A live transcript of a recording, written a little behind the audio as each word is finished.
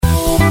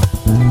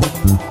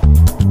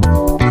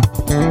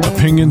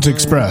opinions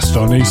expressed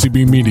on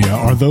ACB Media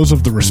are those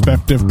of the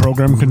respective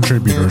program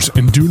contributors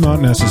and do not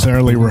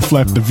necessarily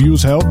reflect the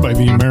views held by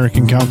the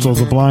American Council of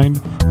the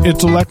Blind,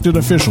 its elected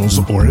officials,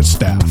 or its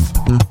staff.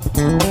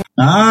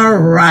 All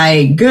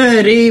right.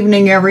 Good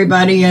evening,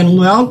 everybody, and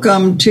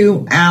welcome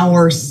to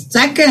our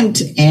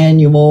second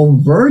annual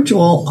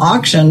virtual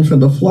auction for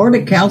the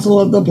Florida Council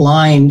of the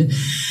Blind.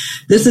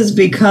 This is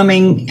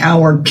becoming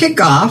our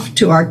kickoff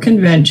to our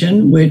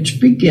convention, which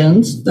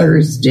begins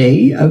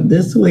Thursday of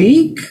this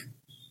week.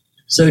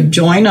 So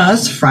join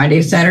us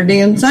Friday,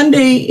 Saturday, and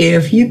Sunday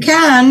if you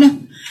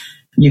can.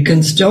 You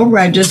can still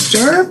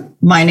register.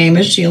 My name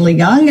is Sheila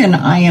Young, and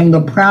I am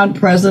the proud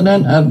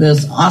president of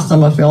this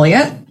awesome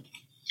affiliate.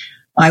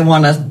 I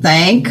want to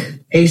thank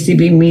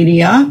ACB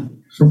Media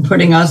for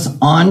putting us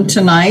on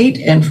tonight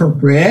and for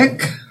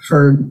Rick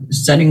for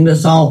setting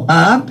this all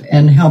up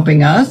and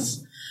helping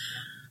us.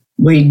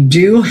 We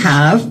do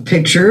have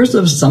pictures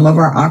of some of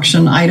our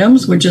auction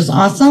items, which is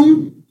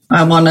awesome.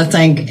 I want to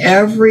thank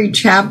every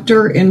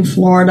chapter in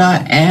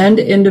Florida and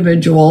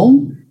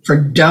individual for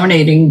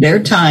donating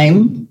their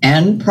time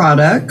and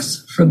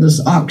products for this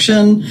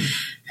auction.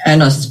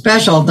 And a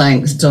special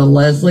thanks to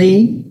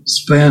Leslie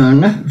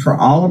Spoon for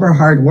all of her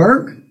hard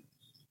work.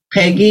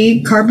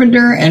 Peggy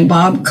Carpenter and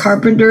Bob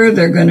Carpenter,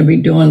 they're going to be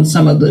doing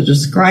some of the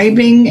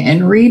describing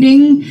and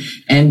reading.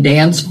 And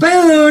Dan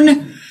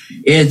Spoon,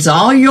 it's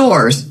all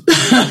yours.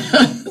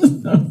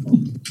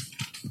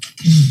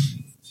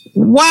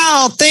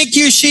 Wow, thank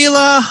you,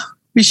 Sheila.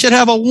 We should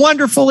have a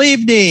wonderful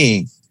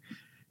evening.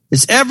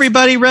 Is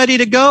everybody ready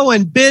to go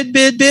and bid?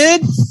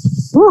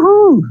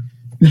 Woohoo!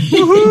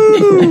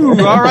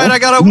 Woohoo! All right, I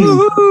got a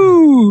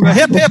woohoo! A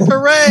hip, hip,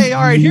 hooray!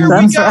 All right, here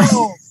we go.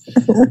 Right.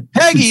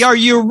 Peggy, are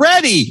you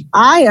ready?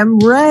 I am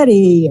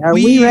ready. Are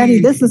we ready?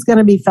 This is going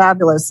to be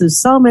fabulous.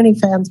 There's so many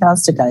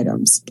fantastic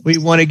items. We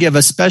want to give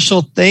a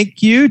special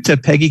thank you to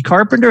Peggy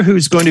Carpenter,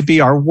 who's going to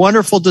be our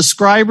wonderful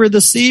describer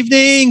this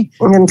evening.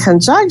 In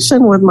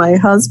conjunction with my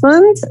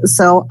husband.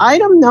 So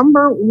item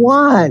number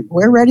 1,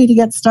 we're ready to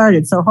get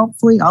started. So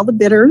hopefully all the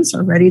bidders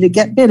are ready to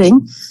get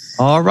bidding.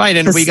 All right.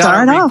 And we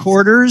got our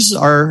recorders.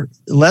 Our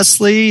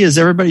Leslie, is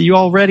everybody, you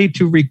all ready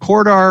to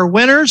record our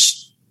winners?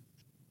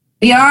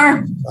 We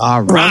are.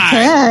 All right.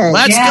 Okay.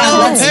 Let's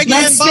go, Peggy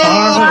and Bob.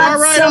 All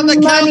right, on the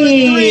count of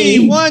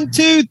 3. 1,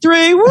 2,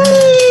 3. Woo!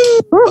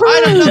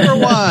 Item number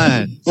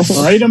 1.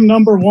 Item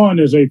number 1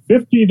 is a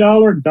 $50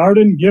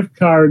 Darden gift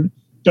card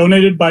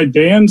donated by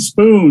Dan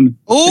Spoon.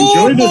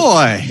 Oh,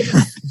 boy.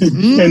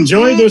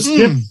 Enjoy this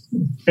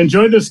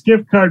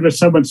gift card with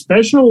someone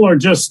special or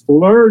just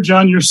splurge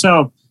on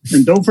yourself.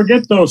 And don't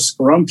forget those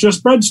scrumptious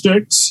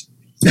breadsticks.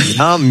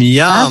 Yum.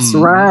 That's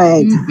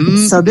right.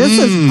 So this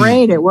is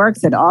great. It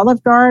works at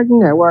Olive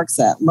Garden. It works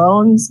at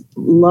Longhorn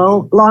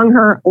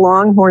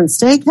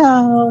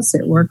Steakhouse.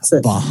 It works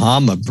at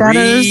Bahama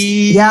Cheddar's.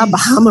 Breeze. Yeah,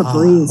 Bahama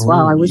Breeze.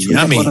 Wow, I wish we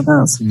had one of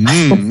those.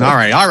 All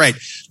right.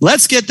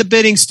 Let's get the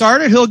bidding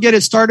started. He'll get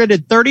it started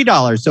at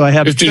 $30. So I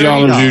have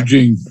 $50,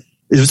 Eugene.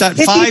 Was that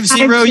 50,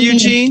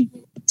 Eugene?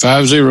 50.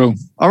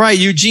 All right,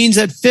 Eugene's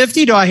at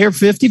 50. Do I hear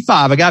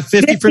 55? I got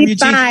 50 from Eugene.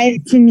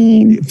 55,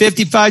 Janine.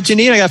 55,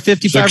 Janine. I got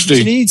 55 60.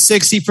 from Janine.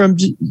 60 from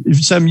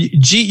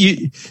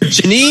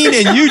Janine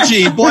and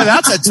Eugene. Boy,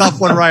 that's a tough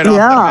one right off the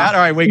bat.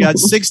 All right, we got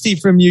 60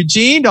 from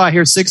Eugene. Do I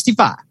hear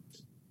 65?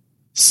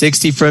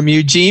 60 from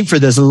Eugene for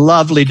this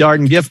lovely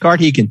Darden gift card.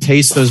 He can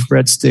taste those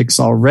breadsticks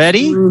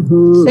already.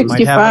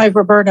 65,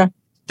 Roberta.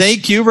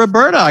 Thank you,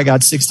 Roberta. I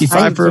got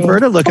 65 for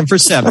Roberta, looking for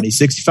 70.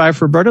 65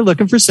 for Roberta,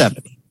 looking for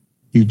 70.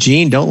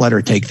 Eugene, don't let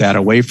her take that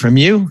away from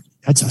you.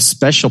 That's a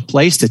special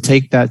place to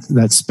take that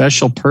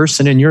special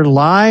person in your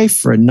life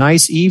for a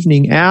nice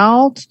evening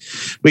out.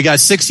 We got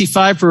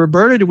 65 for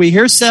Roberta. Do we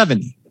hear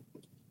 70?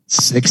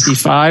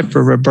 65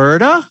 for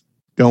Roberta,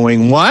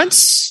 going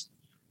once.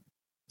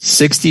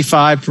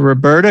 65 for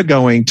Roberta,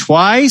 going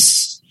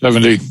twice.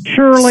 70.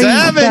 Shirley.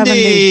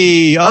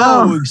 70.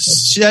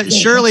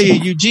 Shirley,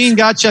 Eugene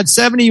got you at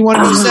 70. You want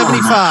to go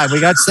 75.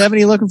 We got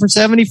 70 looking for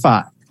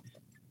 75.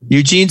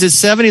 Eugene's at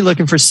 70,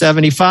 looking for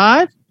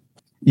 75.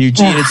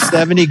 Eugene at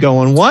 70,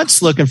 going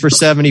once, looking for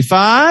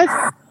 75.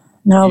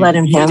 No, let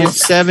him have Eugene it. at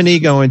 70,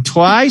 going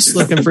twice,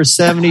 looking for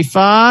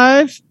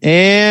 75.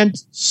 And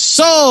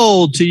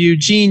sold to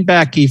Eugene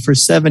Backey for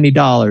 $70,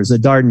 a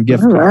Darden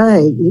gift card. All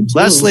right. Eugene.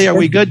 Leslie, are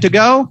we good to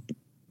go?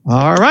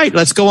 All right,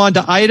 let's go on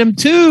to item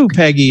 2,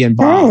 Peggy and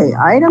Bob. Okay,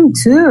 item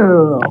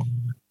 2.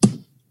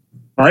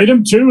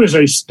 Item 2 is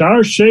a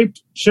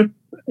star-shaped chip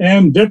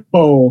and dip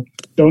bowl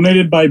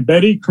donated by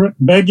Becky Craig.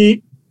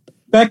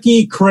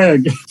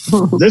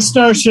 This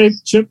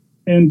star-shaped chip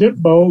and dip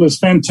bowl is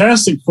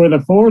fantastic for the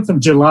 4th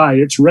of July.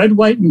 It's red,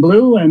 white, and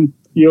blue, and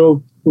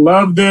you'll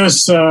love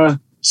this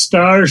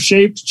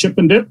star-shaped chip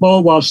and dip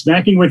bowl while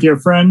snacking with your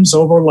friends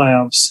over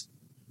laughs.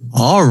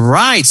 All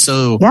right,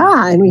 so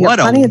and we have what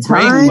plenty a of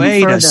time great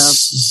way for to the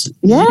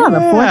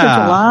 4th of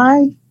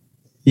July.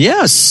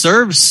 Yes,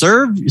 serve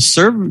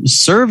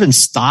in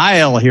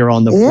style here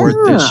on the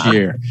 4th this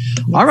year.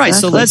 All right,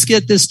 so let's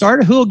get this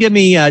started. Who will give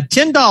me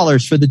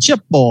 $10 for the chip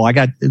bowl? I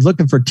got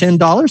looking for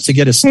 $10 to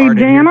get us started.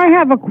 Hey, Dan, here. I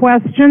have a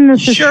question.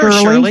 This is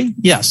Shirley.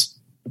 Yes.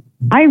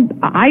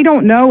 I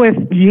don't know if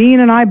Gene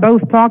and I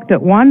both talked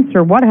at once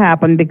or what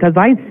happened, because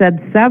I said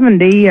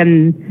 70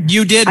 and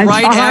you did I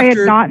right thought after I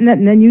had gotten it,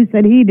 and then you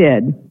said he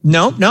did.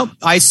 No.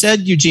 I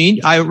said Eugene.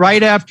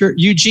 Right after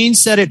Eugene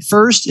said it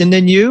first, and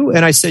then you,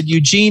 and I said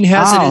Eugene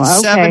has it at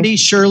 70.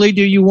 Shirley,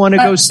 do you want to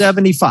go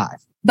 75?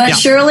 But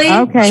Shirley,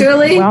 well,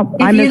 Shirley,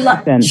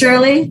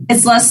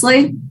 it's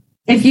Leslie.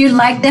 If you'd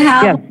like to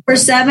have for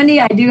 70,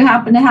 I do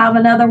happen to have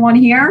another one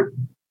here.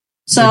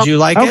 So would you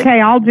like it?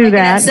 Okay, I'll do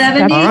that.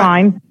 70? That's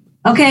fine.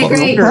 Okay,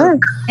 great.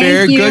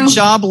 Very good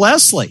job,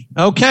 Leslie.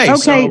 Okay.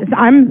 So,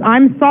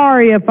 I'm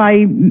sorry if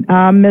I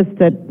missed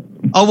it.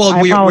 Oh,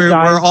 well,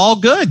 we're all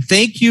good.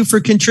 Thank you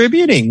for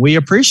contributing. We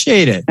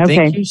appreciate it. Okay.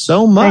 Thank you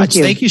so much.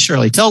 Thank you,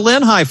 Shirley. Tell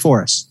Lynn hi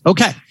for us.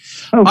 Okay.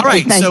 All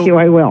right. Thank you.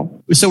 I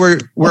will. So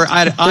we're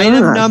at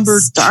item number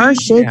 2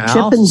 Star-shaped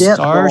chip and dip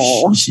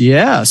bowl.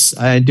 Yes.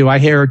 Do I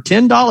hear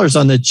 $10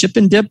 on the chip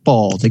and dip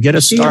bowl to get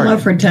us started? Sheila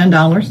for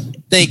 $10.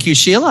 Thank you,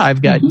 Sheila.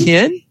 I've got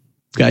 10.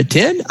 Got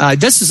 10.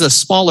 This is a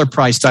smaller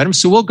priced item,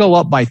 so we'll go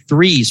up by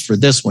 3s for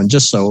this one,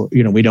 just so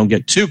we don't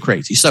get too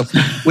crazy. So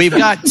we've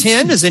got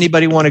 10. Does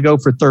anybody want to go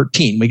for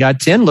 13? We got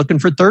 10. Looking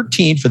for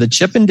 13 for the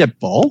chip and dip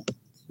bowl.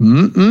 All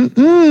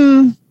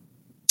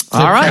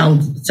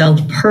right.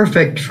 Sounds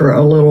perfect for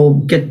a little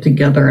get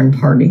together and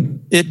party.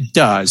 It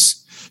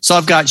does. So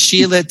I've got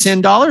Sheila at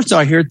 $10. So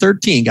I hear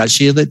 13. Got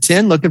Sheila at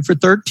 10. Looking for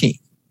 13.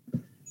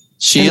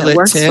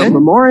 Sheila at 10. For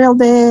Memorial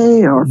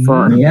Day or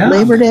for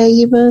Labor Day,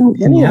 even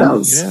any of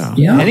those.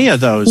 Any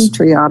of those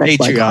patriotic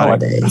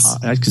holidays.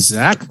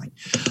 Exactly.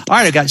 All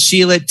right, I got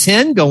Sheila at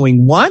 10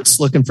 going once,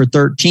 looking for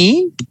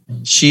 13.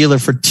 Sheila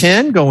for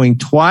 10 going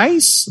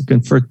twice,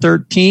 looking for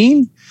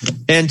 13.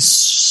 And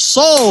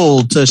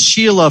sold to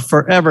Sheila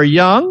Forever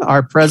Young,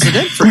 our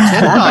president, for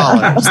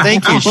 $10.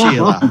 Thank you,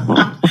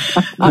 Sheila.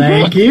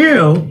 Thank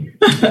you.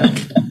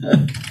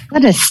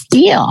 What a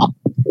steal.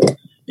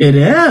 It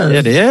is.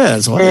 It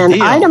is. What and a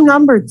deal. Item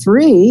number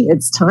 3,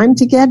 it's time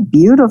to get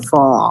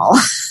beautiful.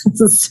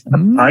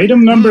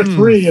 Item number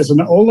 3 is an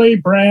Olay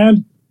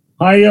brand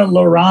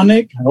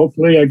hyaluronic.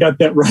 Hopefully I got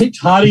that right.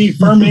 Hottie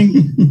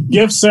firming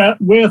gift set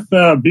with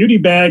a beauty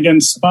bag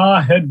and spa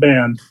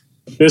headband.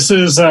 This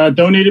is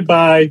donated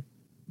by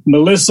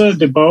Melissa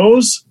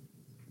DeBose.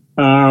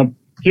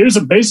 Here's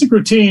a basic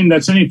routine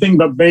that's anything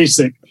but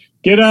basic.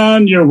 Get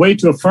on your way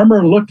to a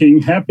firmer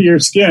looking, happier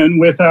skin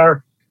with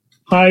our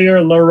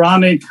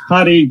hyaluronic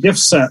Hottie gift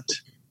set.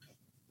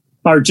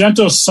 Our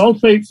gentle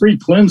sulfate-free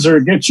cleanser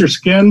gets your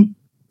skin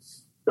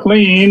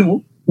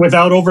clean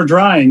without over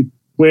drying.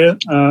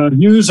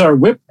 Use our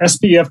WHIP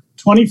SPF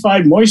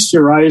 25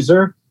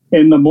 moisturizer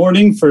in the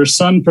morning for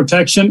sun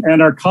protection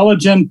and our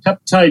collagen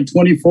peptide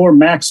 24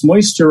 max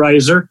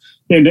moisturizer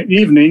in the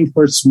evening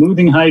for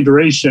smoothing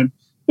hydration.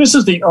 This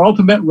is the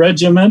ultimate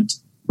regimen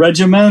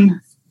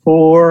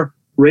for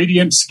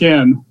radiant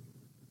skin.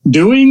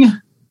 Doing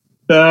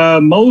the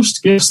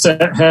most gifts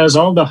that has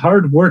all the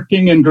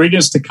hard-working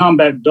ingredients to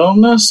combat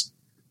dullness,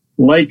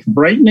 like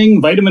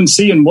brightening, vitamin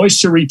C, and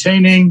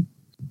moisture-retaining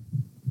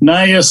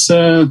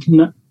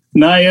niacinamide.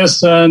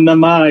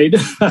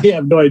 I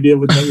have no idea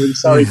what that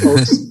is. Sorry,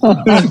 folks.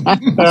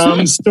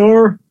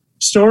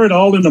 Store it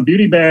all in a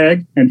beauty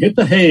bag and hit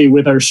the hay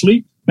with our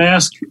sleep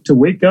mask to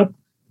wake up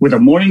with a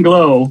morning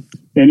glow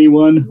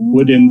anyone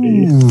would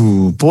envy.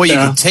 Ooh, boy, you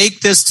can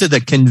take this to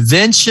the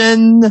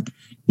convention.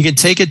 You can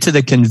take it to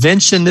the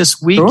convention this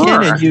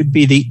weekend, and you'd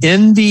be the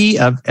envy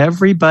of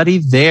everybody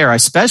there,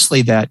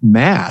 especially that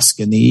mask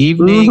in the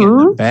evening and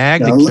the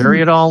bag to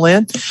carry it all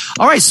in.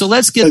 All right, so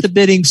let's get the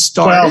bidding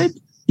started.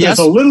 There's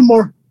a little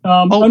more,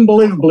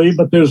 unbelievably,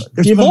 but there's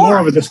even more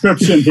of a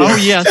description here. Oh,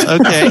 yes,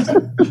 okay.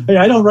 Hey,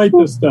 I don't write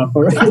this stuff,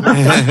 all right?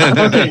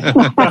 Okay,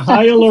 the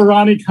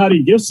hyaluronic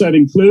Hottie gift set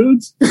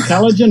includes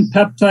collagen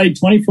peptide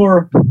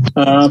 24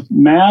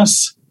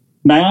 max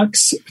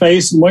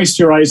face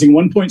moisturizing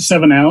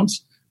 1.7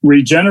 ounce,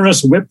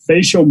 Regenerous Whip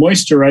Facial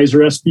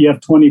Moisturizer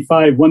SPF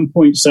 25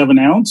 1.7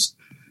 ounce,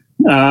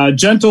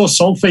 Gentle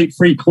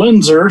Sulfate-Free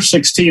Cleanser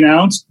 16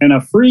 ounce, and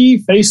a free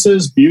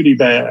Faces beauty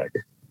bag.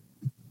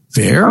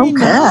 Very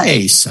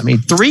nice. I mean,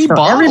 3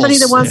 balls. Everybody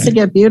that wants to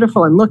get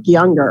beautiful and look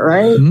younger,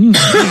 right?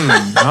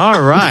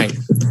 All right.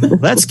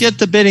 Let's get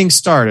the bidding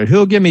started.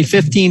 Who'll give me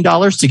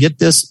 $15 to get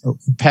this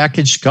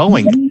package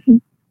going?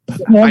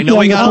 I know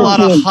we got a lot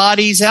of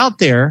hotties out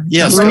there.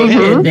 Yes, go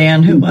ahead.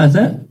 Dan, who was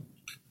it?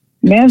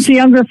 Nancy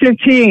Unger,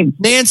 15.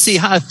 Nancy,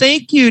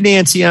 thank you,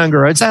 Nancy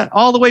Unger. It's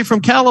all the way from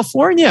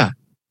California.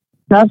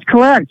 That's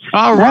correct.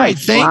 All right,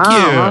 thank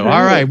you.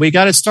 All right, we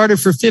got it started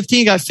for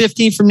 15. Got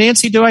 15 from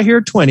Nancy. Do I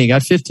hear 20?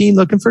 Got 15,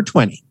 looking for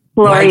 20.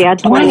 Gloria,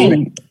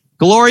 20.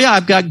 Gloria,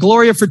 I've got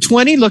Gloria for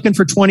 20, looking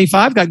for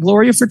 25. Got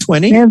Gloria for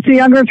 20. Nancy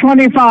Unger,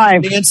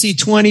 25. Nancy,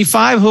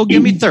 25. Who'll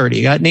give me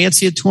 30? Got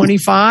Nancy at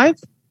 25.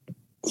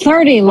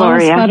 30,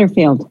 Lois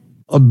Butterfield.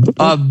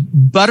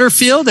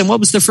 Butterfield. And what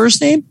was the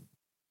first name?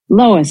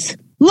 Lois.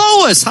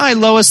 Lois. Hi,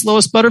 Lois.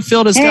 Lois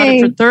Butterfield has got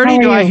it for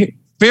 30. How are you?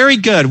 Very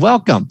good.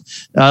 Welcome.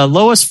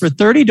 Lois for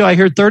 30. Do I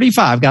hear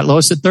 35? Got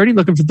Lois at 30,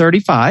 looking for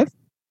 35.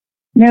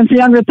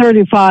 Nancy under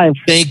 35.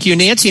 Thank you,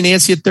 Nancy.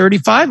 Nancy at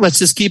 35. Let's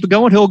just keep it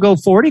going. He'll go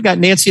 40. Got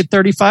Nancy at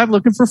 35,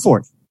 looking for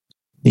 40.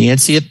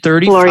 Nancy at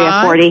 35.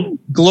 Gloria 40.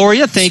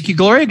 Gloria, thank you,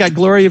 Gloria. Got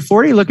Gloria at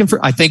 40, looking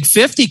for, I think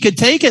 50 could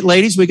take it,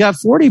 ladies. We got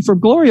 40 for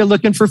Gloria,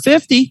 looking for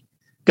 50.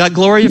 Got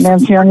Gloria.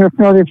 Nancy under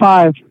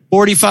 45.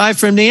 45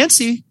 from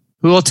Nancy,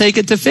 who will take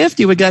it to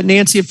 50. We got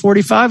Nancy at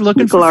 45,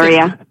 looking for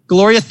Gloria. 50.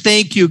 Gloria,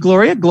 thank you,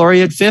 Gloria.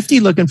 Gloria at 50,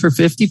 looking for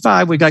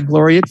 55. We got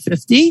Gloria at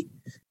 50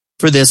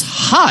 for this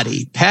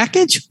hottie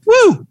package.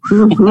 Woo!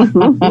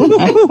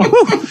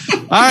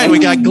 All right, we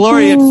got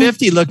Gloria at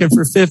 50, looking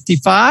for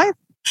 55.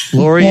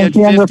 Gloria at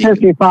 50.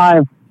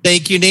 55.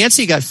 Thank you,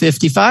 Nancy. Got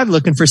 55,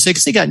 looking for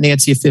 60. Got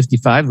Nancy at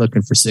 55,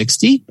 looking for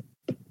 60.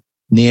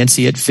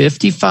 Nancy at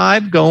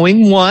 55,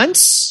 going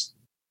once.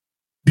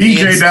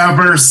 DJ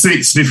Dauber,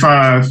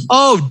 65.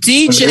 Oh,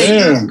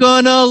 DJ is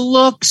gonna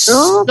look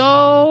so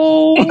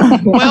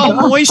well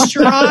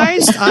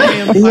moisturized.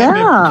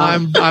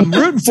 I'm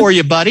rooting for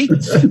you, buddy.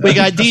 We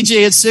got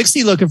DJ at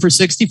 60, looking for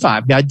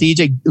 65. Got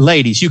DJ,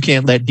 ladies, you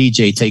can't let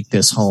DJ take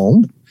this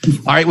home.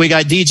 All right, we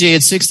got DJ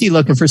at 60,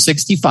 looking for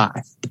 65.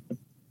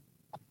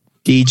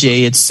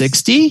 DJ at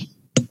 60.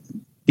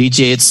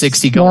 DJ at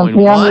 60 going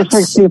Nancy once.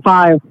 under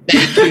 65.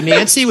 Thank you,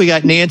 Nancy. We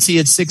got Nancy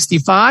at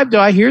 65. Do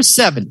I hear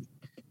 70?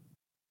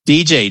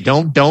 DJ,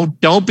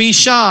 don't be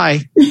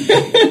shy.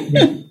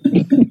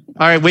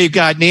 All right, we've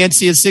got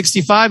Nancy at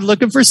 65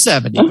 looking for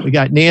 70. We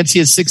got Nancy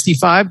at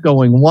 65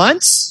 going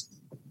once.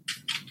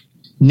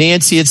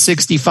 Nancy at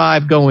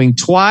 65 going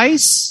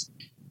twice.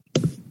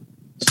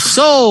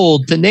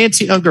 Sold to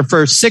Nancy Unger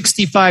for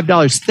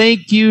 $65.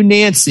 Thank you,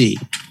 Nancy.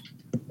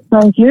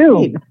 Thank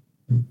you.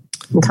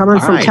 Coming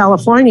from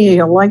California,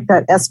 you'll like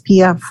that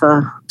SPF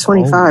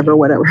 25 or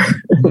whatever.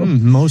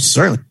 Most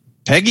certainly.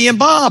 Peggy and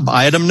Bob,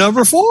 item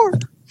number 4.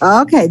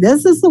 Okay,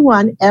 this is the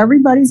one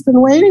everybody's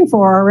been waiting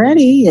for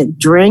already. It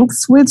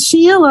Drinks with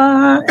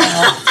Sheila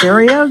at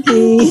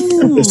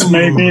karaoke. This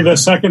may be the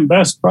second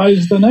best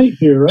prize of the night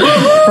here, right?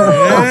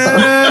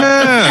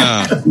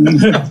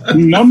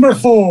 Number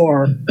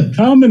 4.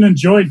 Come and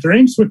enjoy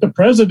Drinks with the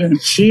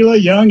President, Sheila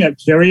Young at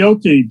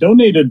karaoke,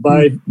 donated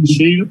by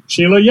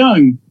Sheila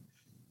Young.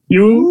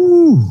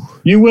 You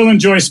will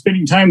enjoy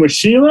spending time with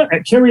Sheila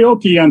at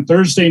karaoke on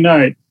Thursday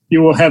night.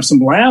 You will have some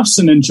laughs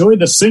and enjoy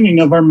the singing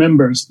of our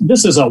members.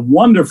 This is a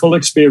wonderful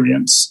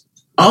experience.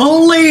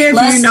 Only if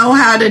you know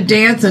how to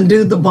dance and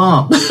do the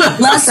bump.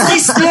 Leslie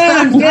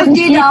Spoon,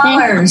 $50.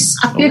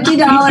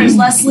 $50,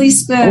 Leslie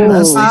Spoon.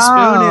 Leslie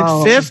Spoon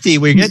at 50.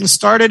 We're getting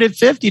started at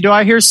 50. Do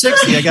I hear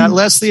 60? I got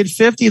Leslie at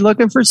 50,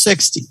 looking for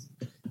 60.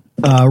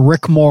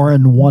 Rick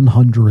Moran,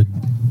 100.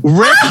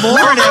 Rick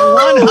Moran at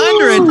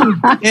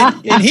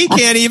 100, and he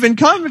can't even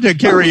come to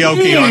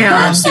karaoke on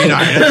Thursday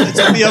night. It's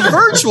going to be a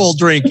virtual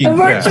drinking. A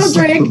virtual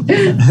drink.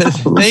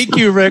 Thank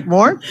you, Rick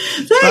Moran.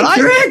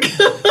 Thanks, Rick.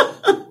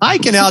 I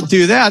can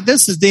outdo that.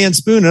 This is Dan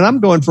Spoon, and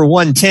I'm going for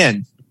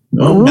 110.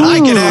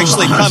 I can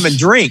actually come and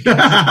drink.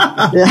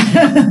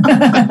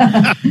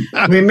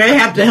 We may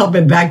have to help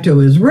him back to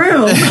his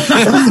room.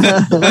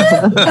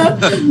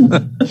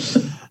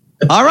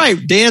 All right,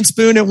 Dan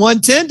Spoon at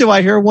 110. Do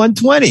I hear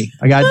 120?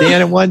 I got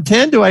Dan at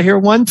 110. Do I hear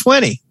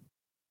 120?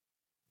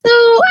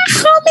 So,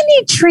 how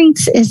many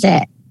drinks is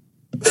it?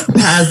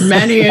 As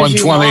many as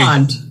you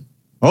want.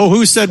 Oh,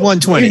 who said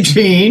 120?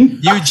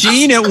 Eugene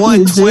at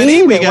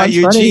 120. We got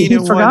Eugene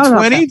at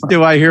 120.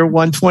 Do I hear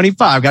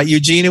 125? Got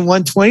Eugene at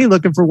 120.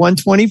 Looking for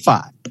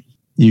 125.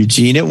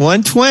 Eugene at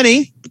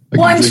 120.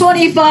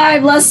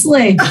 125,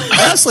 Leslie.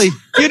 Leslie,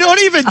 you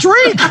don't even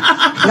drink.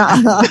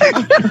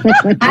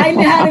 I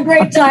had a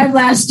great time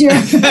last year.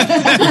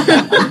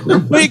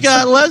 We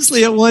got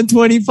Leslie at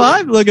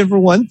 125, looking for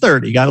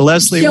 130. Got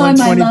Leslie at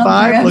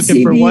 125,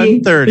 looking for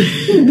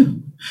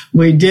 130.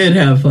 We did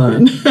have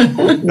fun.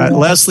 Got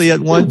Leslie at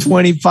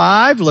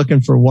 125, looking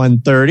for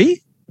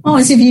 130. Oh,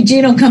 as if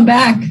Eugene will come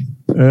back.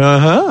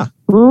 Uh-huh.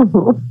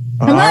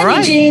 Come on,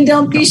 Eugene,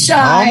 don't be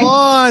shy. Come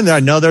on. I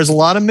know there's a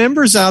lot of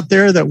members out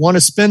there that want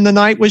to spend the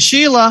night with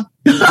Sheila.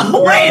 Wait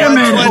a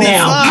minute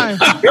now.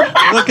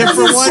 Looking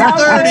for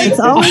 130. It's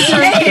only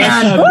drinks.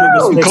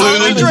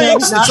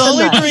 It's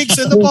only drinks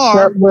in the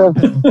bar.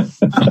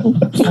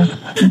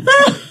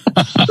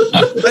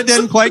 That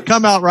didn't quite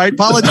come out right.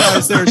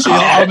 Apologize there, Sheila.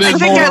 I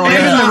think I'm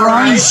in the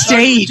wrong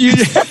state.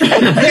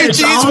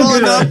 Eugene's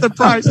rolling up the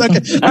price. Okay.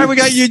 All right, we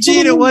got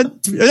Eugene at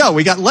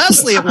we got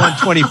Leslie at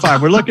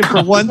 125. We're looking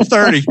for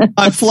 130.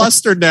 I'm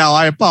flustered now.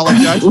 I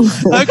apologize.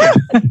 Okay.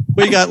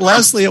 We got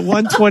Leslie at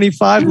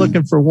 125,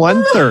 looking for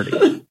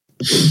 130.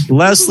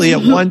 Leslie at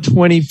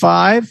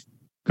 125,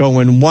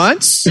 going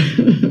once.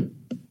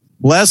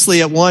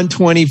 Leslie at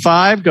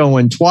 125,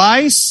 going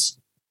twice.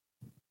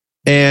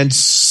 And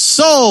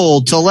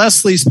sold to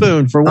Leslie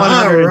Spoon for $125.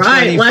 All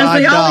right,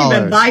 Leslie, I'll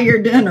even buy your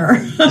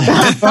dinner.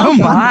 Oh,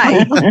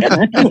 my.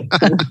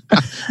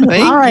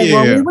 All right.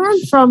 Well, we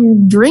went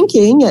from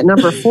drinking at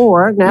number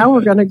 4. Now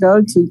we're going to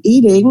go to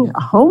eating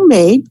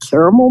homemade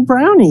caramel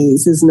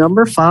brownies is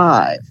number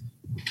 5.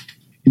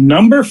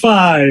 Number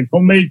 5,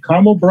 homemade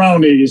caramel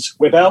brownies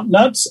without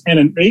nuts and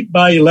an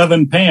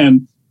 8x11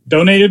 pan,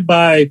 donated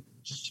by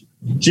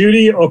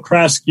Judy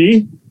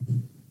Okraski.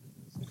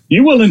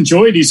 You will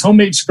enjoy these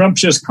homemade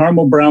scrumptious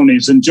caramel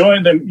brownies.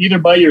 Enjoy them either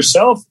by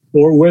yourself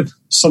or with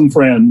some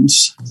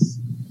friends.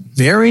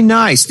 Very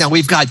nice. Now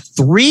we've got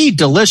 3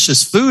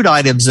 delicious food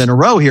items in a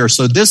row here.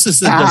 So this is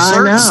the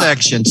dessert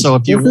section. So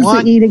if you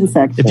want eating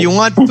section. If you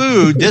want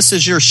food, this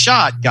is your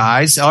shot,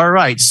 guys. All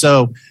right.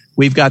 So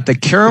we've got the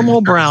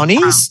caramel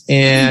brownies,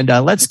 and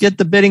let's get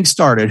the bidding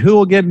started. Who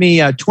will give me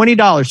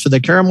 $20 for the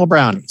caramel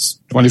brownies?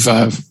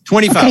 25.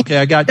 25. Okay,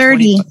 I got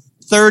 30.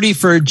 30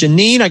 for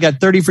Janine. I got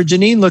 30 for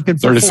Janine. Looking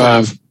for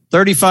 35. 40.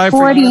 35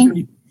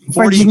 40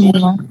 for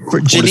Janine.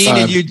 For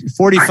Janine 45. And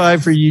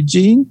 45 for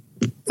Eugene.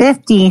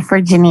 50 for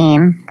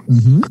Janine.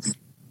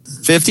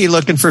 50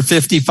 looking for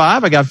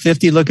 55. I got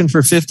 50 looking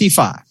for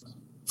 55.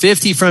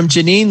 50 from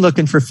Janine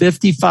looking for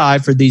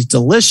 55 for these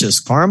delicious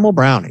caramel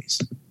brownies.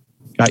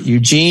 Got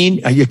Eugene.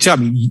 You tell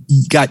me,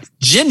 you got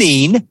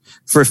Janine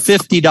for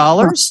 $50.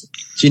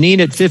 Janine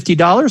at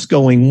 $50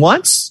 going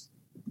once.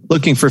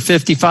 Looking for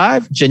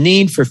 55.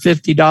 Janine for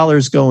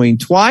 $50 going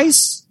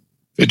twice.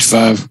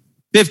 55.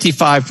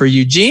 55 for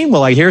Eugene.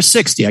 Well, I hear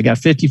 60. I got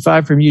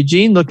 55 from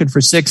Eugene looking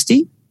for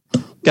 60.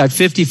 Got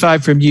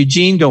 55 from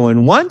Eugene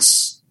going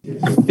once.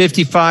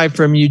 55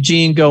 from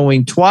Eugene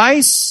going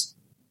twice.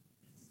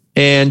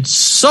 And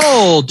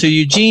sold to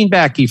Eugene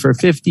Backey for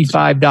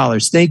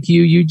 $55. Thank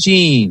you,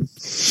 Eugene.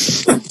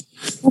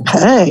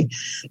 Okay.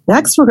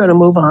 Next, we're going to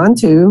move on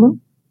to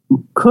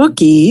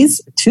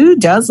cookies, 2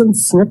 dozen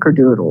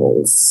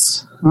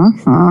snickerdoodles.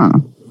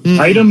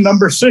 Item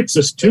number 6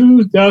 is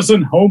 2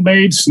 dozen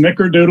homemade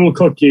snickerdoodle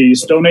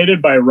cookies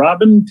donated by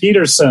Robin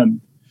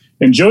Peterson.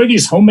 Enjoy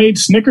these homemade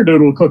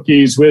snickerdoodle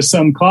cookies with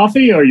some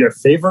coffee or your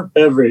favorite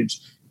beverage.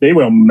 They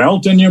will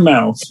melt in your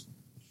mouth.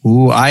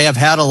 Ooh, I have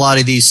had a lot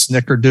of these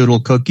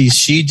snickerdoodle cookies.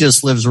 She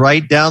just lives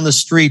right down the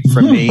street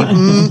from me.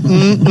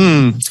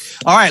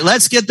 All right,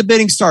 let's get the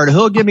bidding started.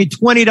 Who'll give me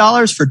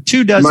 $20 for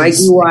 2 dozen? Mikey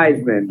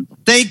Wiseman.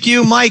 Thank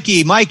you,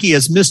 Mikey. Mikey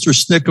is Mr.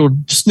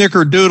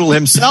 Snickerdoodle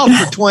himself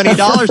for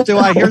 $20. Do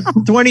I hear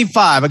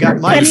 25? I got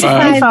Mikey.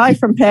 25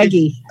 from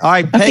Peggy. All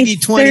right, Peggy,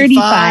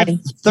 25.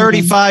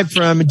 35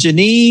 from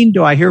Janine.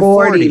 Do I hear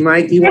 40?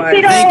 Mikey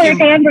Wiseman. Thank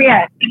you.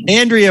 Andrea.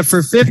 Andrea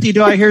for 50.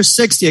 Do I hear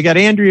 60? I got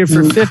Andrea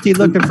for 50,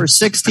 looking for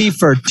 60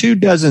 for 2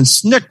 dozen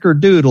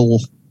snickerdoodle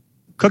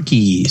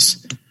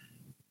cookies.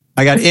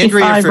 I got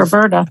Andrea for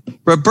Roberta.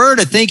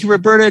 Roberta, thank you,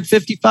 Roberta at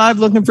 55,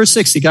 looking for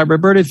 60. Got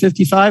Roberta at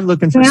 55,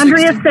 looking for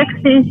Andrea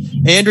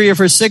 60. Andrea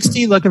for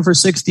 60, looking for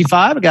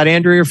 65. I got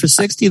Andrea for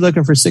 60,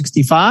 looking for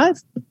 65.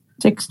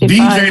 65.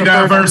 DJ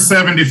Diverse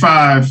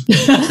 75.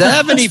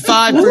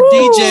 75 for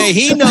DJ.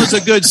 He knows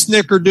a good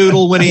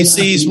snickerdoodle when he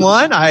sees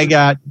one. I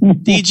got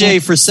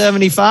DJ for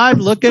 75,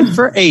 looking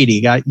for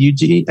 80. Got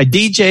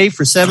DJ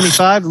for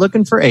 75,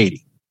 looking for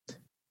 80.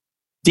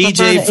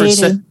 DJ Roberta, for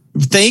 80.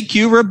 Thank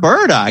you,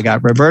 Roberta. I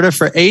got Roberta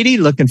for 80,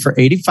 looking for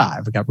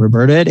 85. I got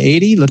Roberta at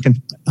 80,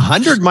 looking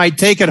 100 might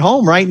take it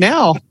home right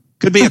now.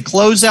 Could be a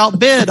closeout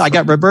bid. I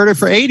got Roberta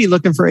for 80,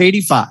 looking for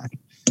 85.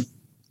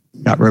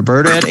 Got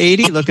Roberta at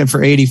 80, looking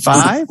for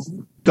 85.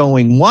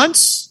 Going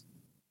once.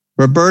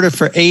 Roberta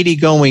for 80,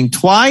 going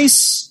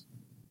twice.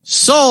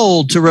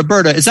 Sold to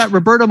Roberta. Is that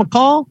Roberta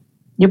McCall?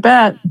 You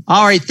bet.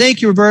 All right.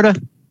 Thank you,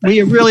 Roberta.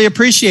 We really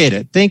appreciate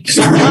it. Thank you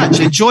so much.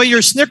 Enjoy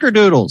your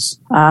snickerdoodles.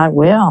 I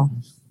will.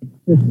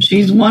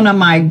 She's one of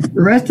my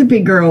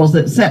recipe girls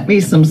that sent me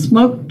some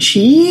smoked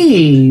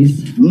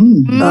cheese.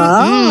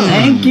 Oh,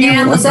 thank you,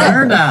 And what's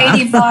that?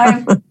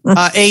 85.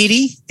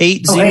 80.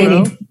 80. Oh,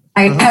 80.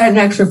 I added an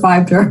extra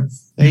 5 to her.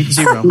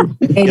 80.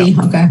 80.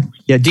 Yep. Okay.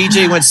 Yeah,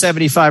 DJ went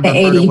 75.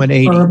 Roberta 80 went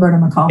 80. for Roberta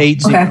McCall.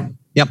 80. Okay.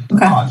 Yep.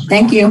 Okay.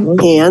 Thank you.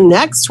 and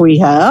next we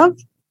have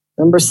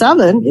number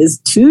 7 is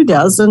 2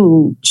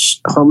 dozen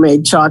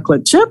homemade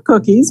chocolate chip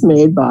cookies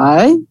made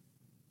by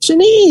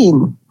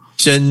Janine.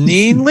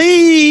 Janine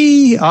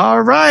Lee.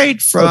 All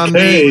right. From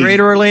the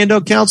Greater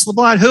Orlando Council of the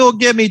Blind. Who will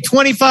give me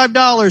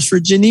 $25 for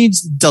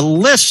Janine's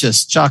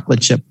delicious chocolate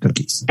chip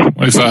cookies?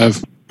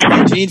 25.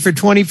 Eugene for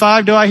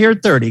 25. Do I hear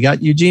 30?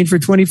 Got Eugene for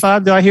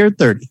 25. Do I hear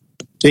 30?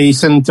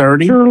 Jason,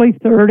 30. Shirley,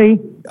 30.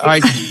 All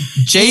right.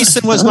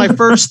 Jason was my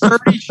first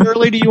 30.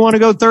 Shirley, do you want to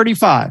go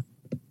 35?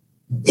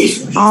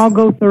 I'll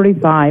go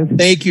 35.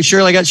 Thank you,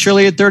 Shirley. I got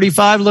Shirley at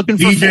 35. Looking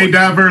for DJ 40.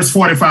 Diverse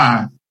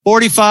 45.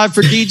 45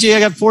 for DJ. I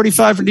got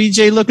 45 for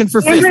DJ. Looking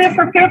for 50. Andrea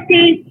for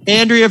 50.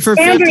 Andrea for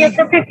 50. Andrea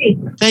for 50.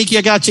 Thank you.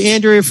 I got you,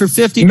 Andrea, for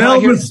 50.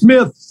 Melvin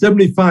Smith,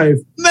 75.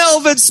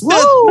 Melvin Smith,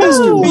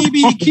 Mr.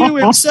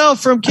 BBQ himself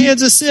from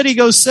Kansas City,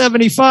 goes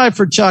 75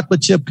 for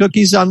chocolate chip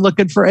cookies. I'm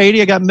looking for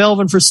 80. I got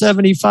Melvin for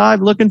 75,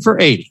 looking for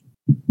 80.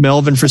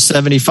 Melvin for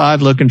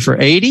 75, looking for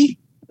 80.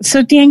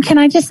 So, Dan, can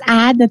I just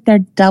add that they're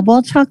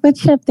double chocolate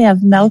chip? They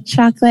have milk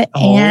chocolate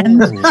and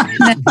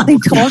Nestle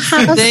Toll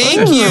House.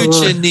 Thank you,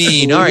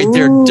 Janine. All right,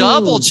 they're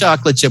double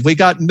chocolate chip. We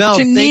got milk.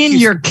 Janine,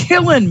 you're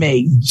killing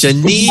me.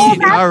 Janine,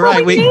 That's all right.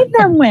 what we made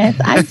them with.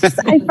 I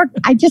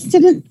just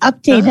didn't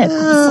update it.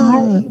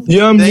 Sorry.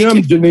 Yum,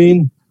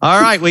 Janine.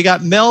 All right, we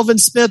got Melvin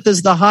Smith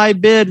as the high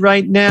bid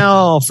right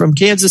now from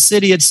Kansas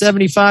City at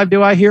 75.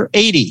 Do I hear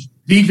 80?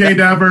 DJ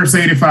Diverse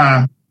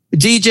 85.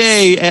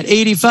 DJ at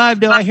 85.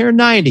 Do I hear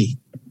 90?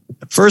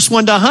 First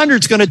one to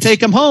 100 is going to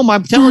take him home.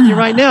 I'm telling you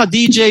right now.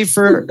 DJ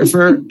for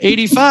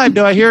 85.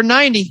 Do I hear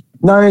 90?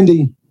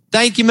 90.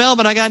 Thank you,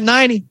 Melvin. I got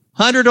 90.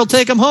 100 will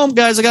take him home,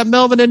 guys. I got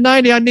Melvin at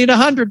 90. I need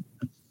 100.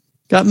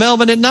 Got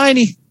Melvin at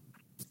 90.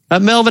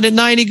 Got Melvin at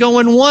 90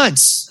 going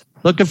once.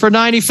 Looking for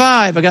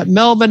 95. I got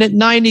Melvin at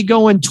 90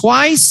 going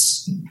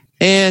twice.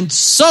 And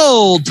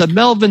sold to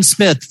Melvin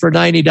Smith for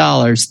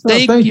 $90.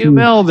 Thank you,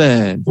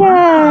 Melvin.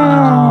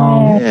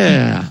 Wow.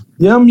 Yeah.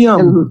 Yum,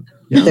 yum.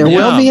 There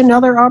will be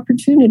another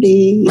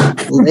opportunity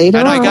later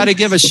And on. I got to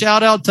give a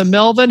shout out to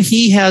Melvin.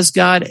 He has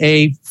got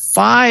a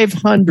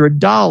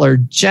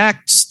 $500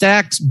 Jack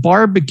Stacks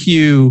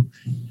barbecue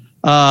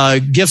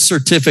gift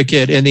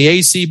certificate in the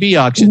ACB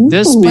auction.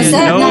 This man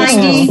knows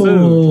his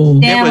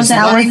food. Yeah, It was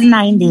that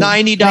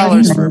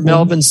 $90 for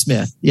Melvin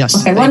Smith. Yes.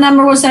 Okay, what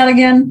number was that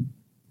again?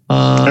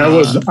 That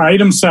was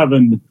item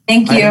 7.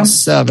 Thank you. Item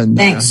 7.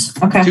 Thanks.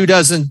 Okay. 2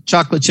 dozen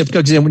chocolate chip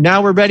cookies. And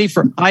now we're ready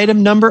for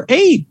item number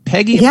 8.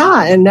 Peggy.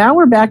 Yeah, and now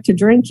we're back to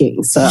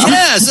drinking. So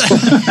Yes.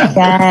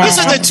 These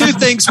are the 2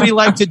 things we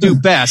like to do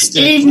best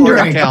at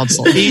Florida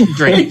Council. Eat and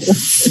drink.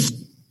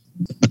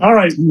 All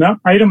right,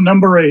 item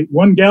number 8.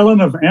 1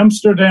 gallon of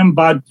Amsterdam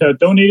vodka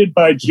donated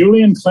by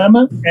Julian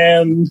Clement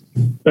and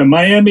the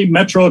Miami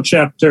Metro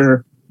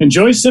chapter.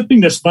 Enjoy sipping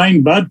this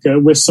fine vodka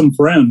with some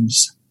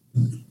friends.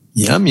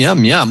 Yum,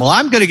 yum, yum. Well,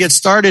 I'm going to get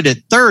started at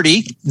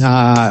 30. All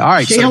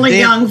right. Sheila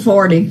Young,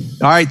 40.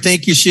 All right.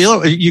 Thank you,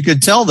 Sheila. You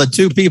could tell the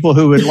 2 people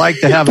who would like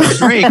to have a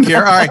drink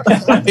here. All right.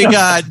 We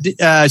got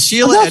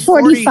Sheila at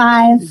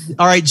 45.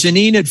 All right.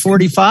 Janine at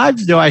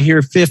 45. Do I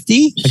hear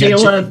 50?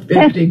 Sheila at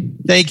 50.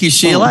 Thank you,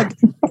 Sheila.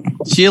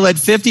 Sheila at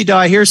 50. Do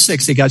I hear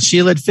 60? Got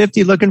Sheila at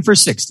 50 looking for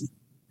 60.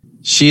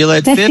 Sheila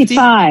at 50.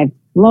 55.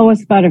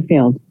 Lois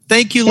Butterfield.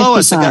 Thank you,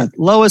 Lois. 55. I got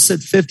Lois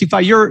at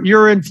 55.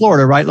 You're in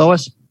Florida, right,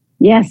 Lois?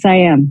 Yes, I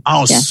am.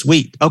 Oh, yes.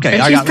 Sweet. Okay.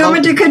 And she's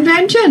coming to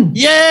convention.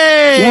 Yay!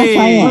 Yes,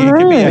 I am. It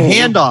could be a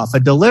handoff, a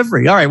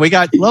delivery. All right. We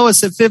got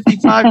Lois at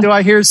 55. Do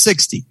I hear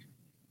 60?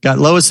 Got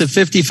Lois at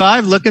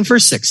 55 looking for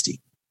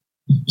 60.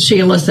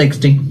 Sheila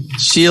 60.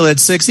 Sheila at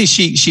 60.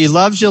 She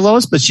loves you,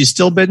 Lois, but she's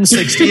still bidding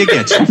 60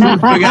 against you.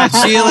 We got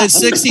Sheila at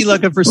 60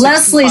 looking for 65.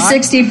 Leslie,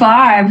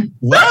 65.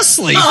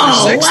 Leslie for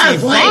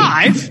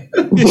 65?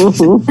 A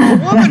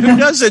woman who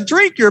doesn't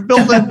drink, you're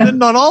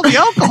bidding on all the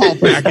alcohol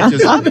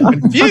packages. I'm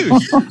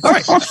confused. All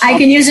right. I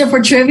can use it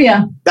for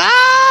trivia.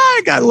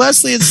 I got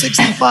Leslie at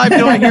 65.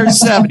 Do I hear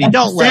 70?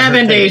 Don't let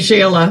 70,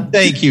 Sheila.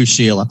 Thank you,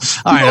 Sheila.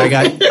 All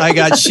right, I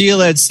got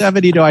Sheila at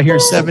 70. Do I hear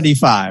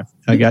 75?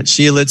 I got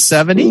Sheila at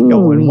 70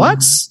 going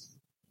once.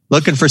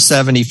 Looking for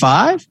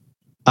 75.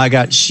 I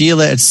got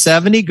Sheila at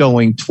 70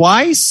 going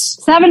twice.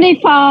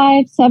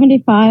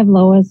 75,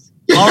 Lois.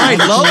 All right,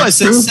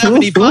 Lois at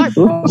 75.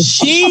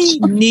 She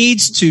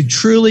needs to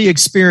truly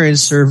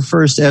experience her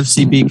first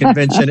FCB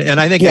convention, and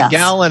I think a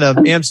gallon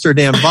of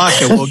Amsterdam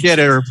vodka will get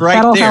her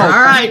right there. All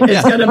right,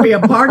 it's going to be a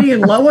party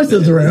in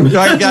Lois's room. All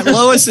right, we got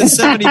Lois at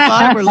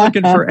 75. We're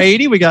looking for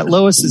 80. We got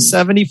Lois at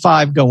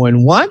 75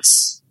 going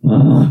once.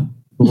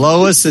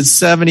 Lois at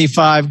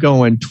 75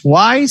 going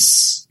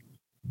twice.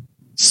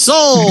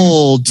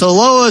 Sold to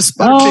Lois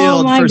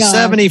Butterfield for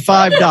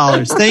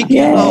 $75. Thank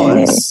you,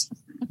 Lois.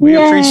 We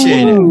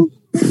appreciate it.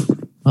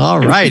 All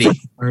righty.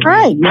 All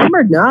right,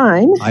 number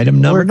 9.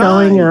 Item number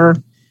 9. We're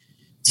going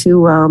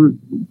to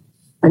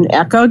an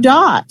Echo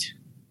Dot.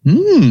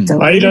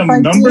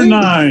 Item number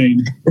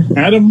 9.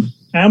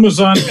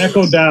 Amazon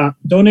Echo Dot,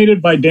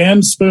 donated by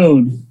Dan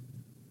Spoon.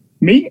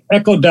 Meet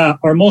Echo Dot,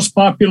 our most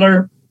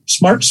popular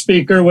smart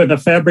speaker with a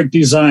fabric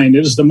design.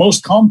 It is the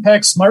most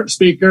compact smart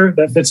speaker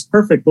that fits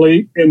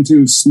perfectly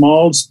into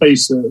small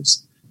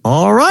spaces.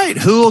 All right.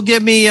 Who will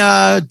give me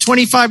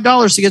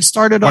 $25 to get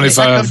started on the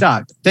Echo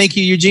Dot? Thank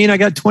you, Eugene. I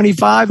got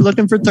 25.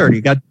 Looking for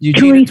 30. Got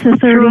Eugene. Teresa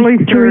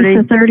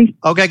 30.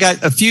 Okay, I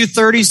got a few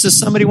 30s. Does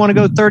somebody want to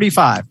go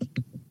 35?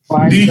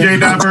 DJ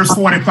Diverse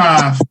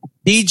 45.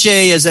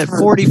 DJ is at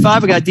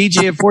 45. I got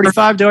DJ at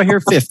 45. Do I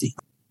hear 50?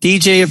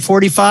 DJ at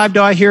 45.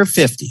 Do I hear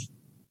 50?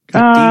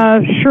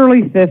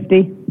 Shirley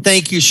 50.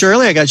 Thank you,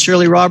 Shirley. I got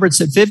Shirley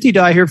Roberts at 50. Do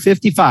I hear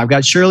 55?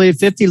 Got Shirley at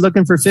 50,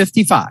 looking for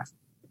 55.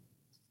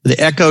 The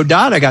Echo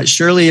Dot, I got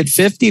Shirley at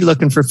 50,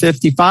 looking for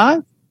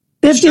 55.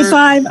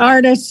 55,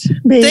 Artist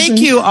Bazin. Thank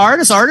you,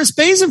 Artist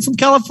Bazin from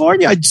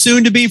California.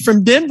 Soon to be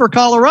from Denver,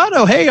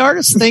 Colorado. Hey,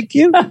 Artist, thank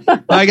you.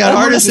 I got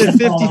Artist at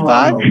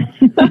 55.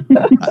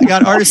 I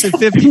got Artist at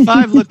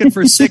 55, looking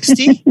for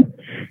 60.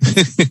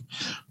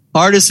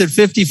 Artist at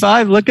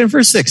 55, looking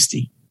for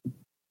 60.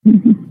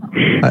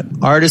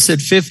 Artist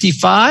at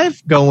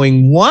 55,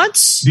 going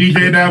once.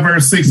 DJ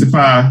Diverse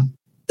 65.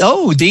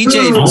 Oh,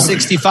 DJ for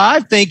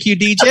 65. Thank you,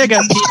 DJ. I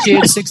got DJ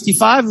at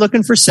 65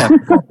 looking for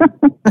 70.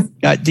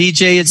 Got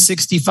DJ at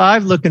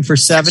 65 looking for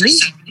 70.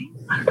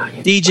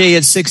 DJ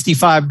at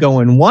 65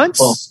 going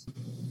once.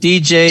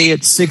 DJ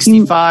at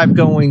 65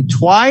 going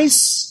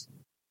twice.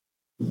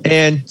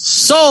 And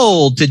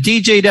sold to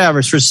DJ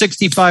Davers for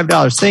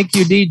 $65. Thank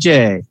you,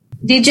 DJ.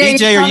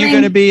 DJ, are you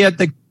going to be at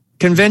the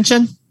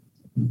convention?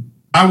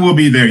 I will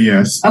be there,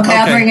 yes. Okay,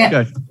 I'll bring it.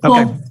 Good. Cool.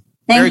 Okay.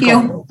 Thank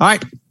you. Cool. All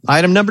right.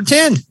 Item number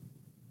 10.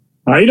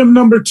 Item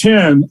number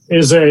 10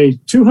 is a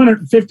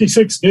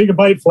 256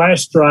 gigabyte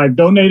flash drive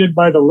donated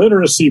by the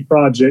Literacy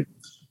Project.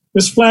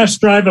 This flash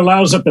drive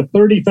allows up to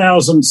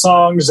 30,000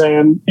 songs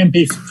and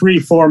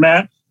MP3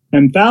 format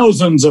and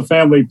thousands of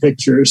family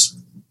pictures.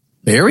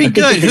 Very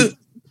good.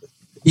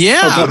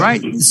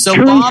 Right. So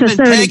Teresa Bob and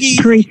 30. Peggy.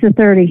 Teresa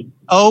 30.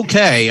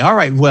 Okay. All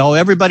right. Well,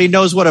 everybody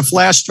knows what a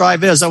flash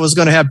drive is. I was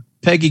going to have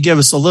Peggy give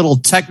us a little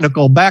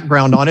technical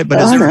background on it, but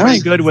is everybody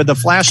good with the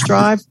flash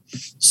drive?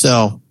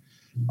 So,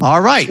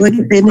 all right.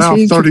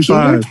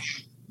 35.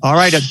 All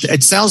right.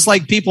 It sounds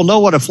like people know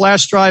what a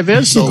flash drive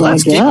is. So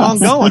let's keep on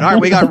going. All right.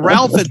 We got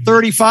Ralph at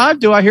 35.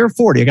 Do I hear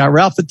 40? I got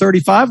Ralph at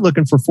 35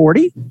 looking for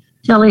 40.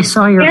 Shelley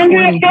Sawyer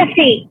 40.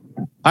 50.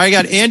 I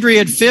got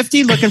Andrea at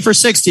 50 looking for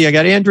 60. I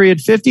got Andrea at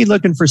 50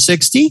 looking for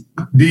 60.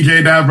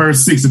 DJ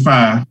Diverse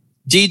 65.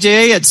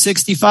 DJ at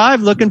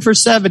 65 looking for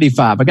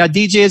 75. I got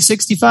DJ at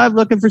 65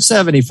 looking for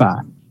 75.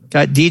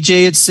 Got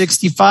DJ at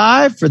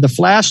 65 for the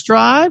flash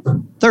drive.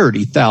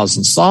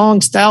 30,000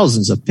 songs,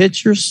 thousands of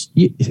pictures.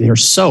 They're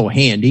so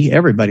handy.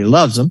 Everybody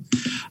loves them.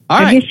 All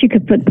right. I guess you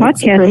could put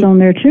podcasts on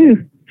there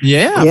too.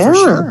 Yeah, for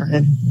sure.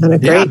 And a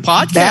great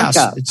podcast.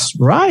 backup. It's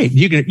right.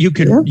 You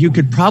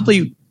could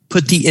probably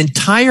put the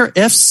entire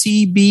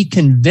FCB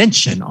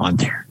convention on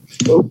there.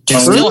 You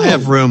still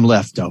have room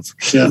left over.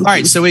 Yeah. All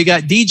right, so we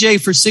got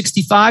DJ for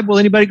 65. Will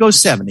anybody go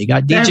 70?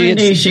 Got DJ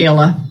 70,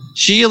 Sheila.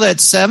 Sheila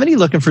at 70,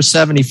 looking for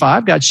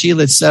 75. Got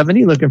Sheila at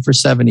 70, looking for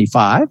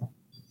 75.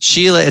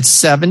 Sheila at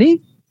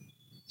 70.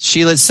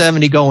 Sheila at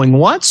 70 going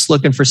once,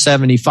 looking for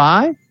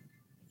 75.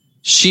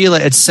 Sheila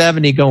at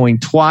 70 going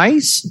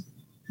twice.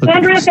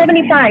 Andrea at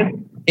 75.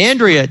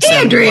 Andrea at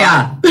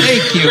 75.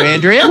 Thank you,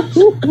 Andrea.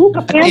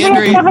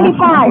 Andrea at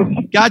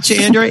 75. Gotcha,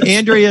 Andrea.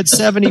 Andrea at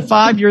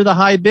 75. You're the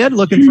high bid.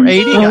 Looking for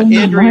 80. Got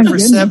Andrea for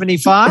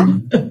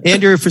 75.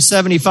 Andrea for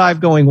 75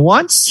 going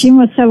once. She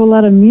must have a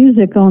lot of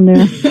music on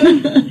there.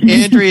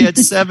 Andrea at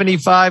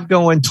 75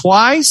 going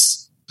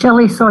twice.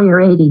 Shelley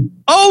Sawyer 80.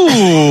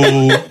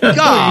 Oh,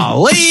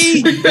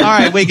 golly. All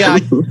right, we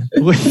got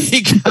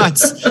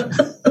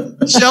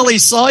Shelley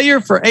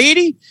Sawyer for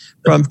 80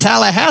 from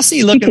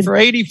Tallahassee looking for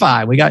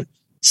 85. We got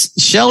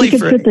Shelley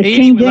for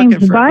 80 looking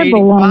for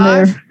Bible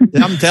 85.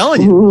 I'm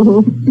telling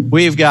you.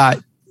 We've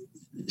got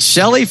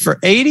Shelley for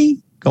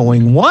 80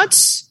 going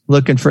once,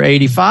 looking for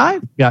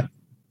 85. Got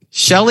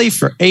Shelley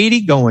for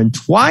 80 going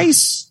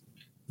twice,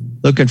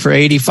 looking for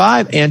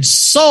 85, and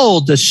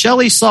sold to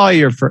Shelley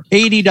Sawyer for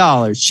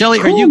 $80.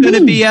 Shelley, are you going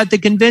to be at the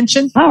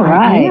convention? All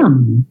right.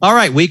 All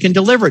right, we can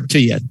deliver it to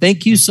you.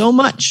 Thank you so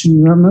much.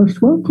 You are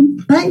most welcome.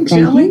 Thanks,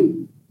 Shelley.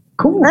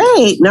 Cool.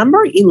 Great.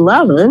 Number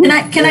 11.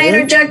 Can I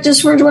interject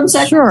just for 1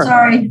 second? Sure.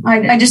 Sorry.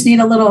 I just need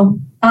a little.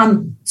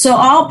 So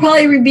I'll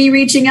probably be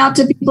reaching out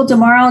to people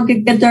tomorrow,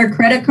 get their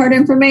credit card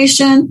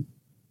information,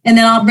 and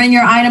then I'll bring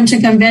your item to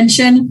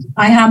convention.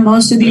 I have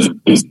most of these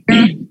here.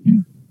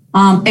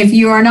 If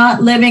you are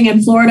not living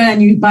in Florida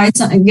and you buy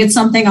something, get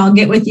something, I'll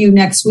get with you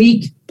next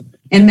week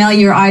and mail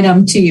your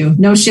item to you.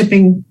 No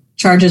shipping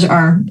charges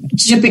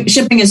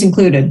shipping is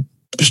included.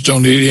 Just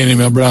don't eat any of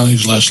my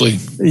brownies, Leslie.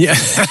 Yeah.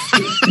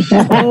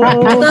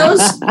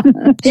 Those?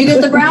 Do you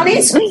get the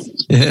brownies?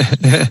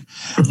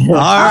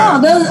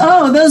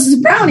 Those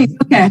brownies.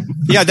 Okay.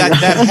 Yeah, that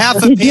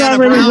half a pan of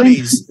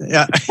brownies.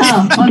 Yeah.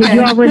 Oh, okay. Did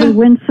you already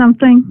win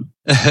something?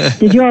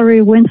 Did you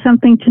already win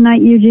something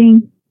tonight,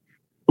 Eugene?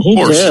 He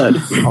did.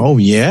 Oh,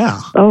 yeah.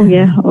 Oh,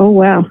 yeah. Oh,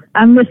 wow.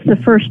 I missed the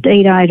first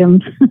 8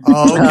 items.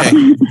 Oh,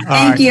 okay.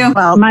 Thank you.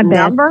 Well, My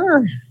bad.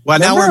 Well,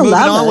 now we're moving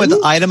on with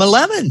item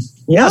 11.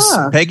 Yes,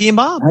 Yeah. Peggy and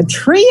Bob. A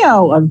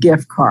trio of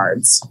gift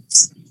cards.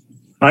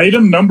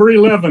 Item number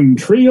 11,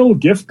 Trio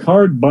Gift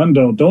Card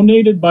Bundle,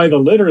 donated by the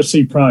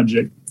Literacy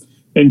Project.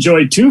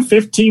 Enjoy 2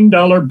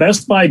 $15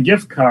 Best Buy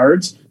gift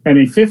cards and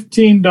a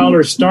 $15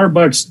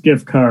 Starbucks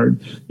gift card.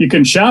 You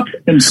can shop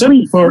and sip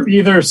for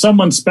either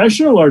someone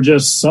special or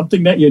just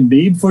something that you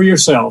need for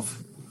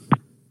yourself.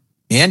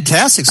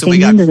 Fantastic. So we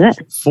got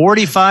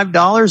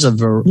 $45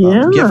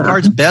 of gift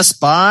cards, Best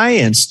Buy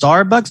and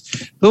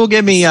Starbucks. Who will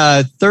give me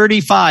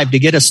 $35 to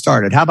get us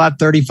started? How about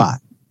 $35?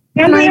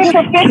 Can I go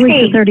for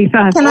 50?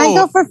 35. Can I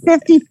go for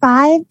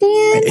 55,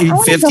 Dan?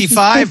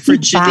 55 for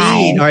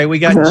Janine. All right, we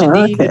got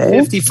Janine at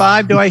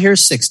 55. Do I hear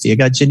 60? I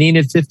got Janine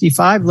at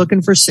 55,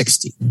 looking for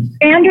 60.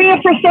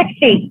 Andrea for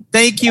 60.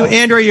 Thank you,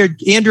 Andrea.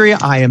 Andrea,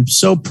 I am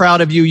so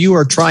proud of you. You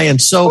are trying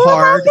so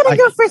hard. I'm going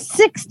to go for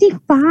 65.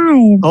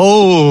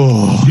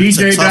 Oh.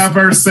 DJ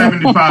Diverse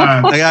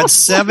 75. I got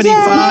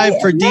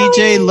 75 for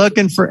DJ,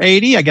 looking for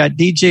 80. I got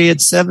DJ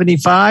at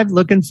 75,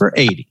 looking for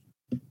 80.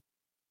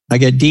 I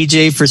get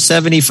DJ for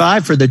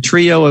 75 for the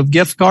trio of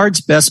gift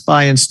cards, Best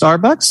Buy and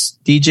Starbucks.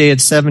 DJ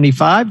at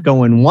 75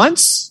 going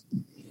once.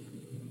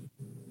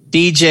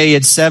 DJ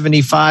at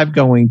 75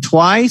 going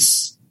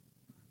twice.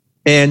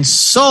 And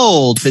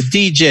sold to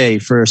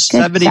DJ for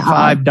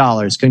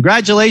 $75.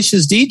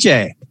 Congratulations,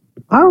 DJ.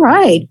 All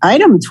right.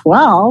 Item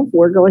 12.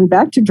 We're going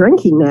back to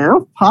drinking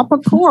now. Papa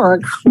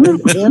Cork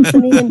with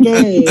Anthony and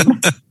Gabe.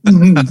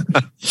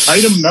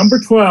 Item number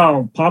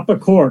 12, Papa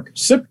Cork.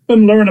 Sip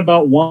and learn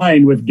about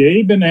wine with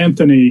Gabe and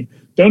Anthony.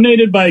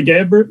 Donated by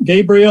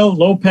Gabriel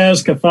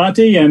Lopez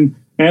Cafati and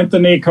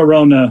Anthony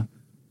Corona.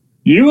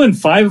 You and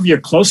 5 of your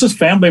closest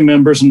family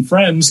members and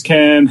friends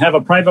can have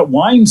a private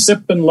wine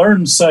sip and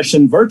learn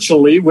session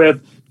virtually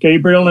with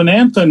Gabriel and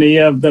Anthony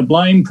of the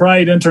Blind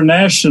Pride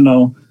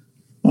International.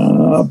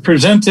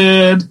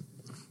 Presented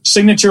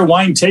signature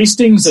wine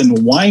tastings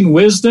and wine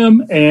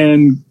wisdom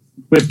and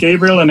with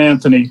Gabriel and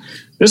Anthony.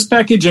 This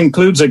package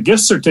includes a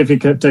gift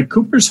certificate to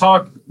Cooper's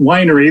Hawk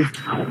Winery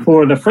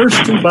for the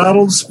first 2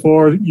 bottles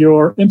for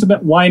your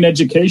intimate wine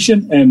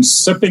education and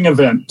sipping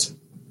event.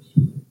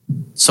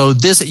 So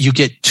you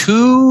get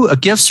a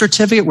gift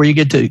certificate where you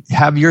get to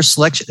have your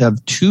selection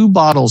of 2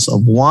 bottles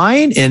of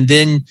wine, and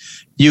then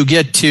you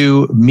get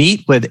to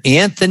meet with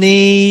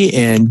Anthony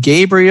and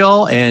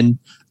Gabriel and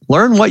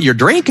learn what you're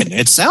drinking.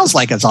 It sounds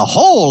like it's a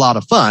whole lot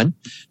of fun.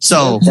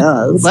 So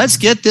let's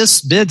get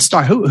this bid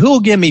started. Who will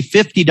give me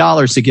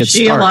 $50 to get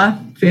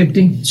started?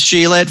 50.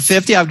 Sheila at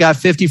 50. I've got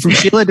 50 from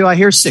Sheila. Do I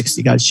hear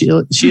 60? Got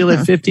Sheila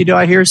at 50. Do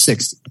I hear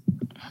 60?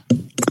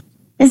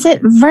 Is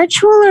it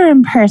virtual or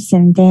in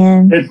person,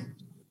 Dan?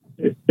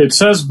 It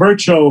says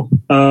virtual.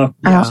 Okay.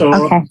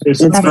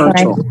 It's virtual.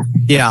 Right.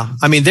 Yeah.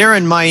 I mean, they're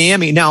in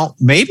Miami. Now,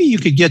 maybe you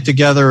could get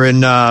together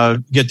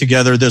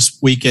this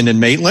weekend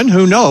in Maitland.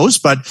 Who knows?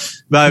 But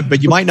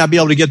you might not be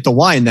able to get the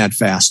wine that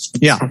fast.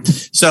 Yeah.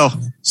 So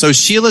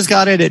Sheila's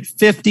got it at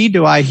 50.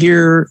 Do I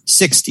hear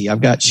 60?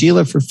 I've got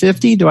Sheila for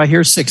 50. Do I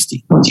hear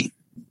 60?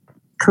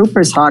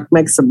 Cooper's Hawk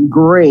makes some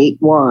great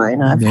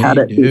wine. I've had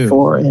it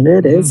before, and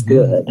it is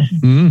good.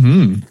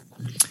 Mm-hmm.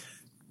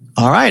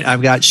 All right.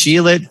 I've got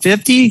Sheila at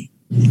 50.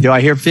 Do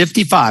I hear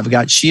 55? I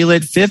got Sheila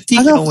at 50.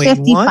 I'll go going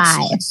 55.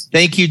 once.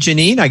 Thank you,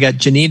 Janine. I got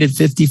Janine at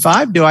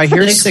 55. Do I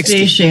hear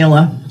 60?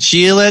 Sheila.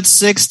 Sheila at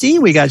 60.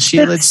 We got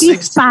Sheila at 60.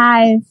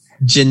 65.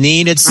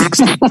 Janine at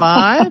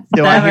 65.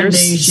 Do I hear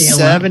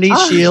 70?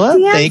 Sheila.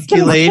 Thank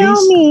you, ladies.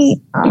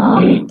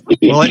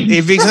 Well,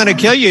 if he's going to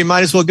kill you, you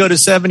might as well go to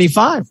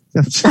 75.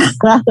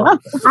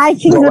 I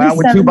can go out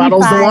with 2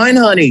 bottles of wine,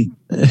 honey.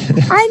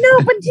 I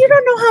know, but you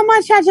don't know how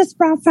much I just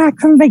brought back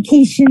from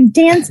vacation.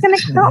 Dan's going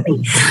to kill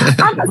me.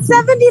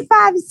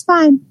 75 is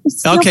fine.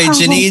 Okay,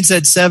 Janine's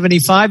at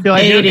 75. Do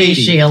I hear 80?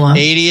 Sheila.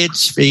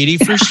 80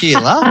 for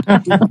Sheila.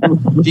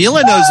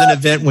 Sheila knows an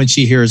event when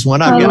she hears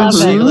one. I've got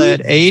Sheila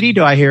at 80.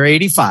 Do I hear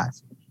 85?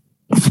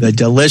 The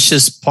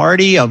delicious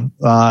party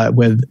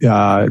with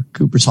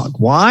Cooper's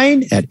Hawk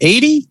wine at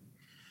 80.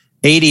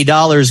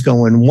 $80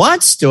 going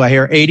once. Do I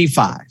hear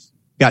 85?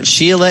 Got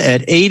Sheila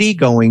at 80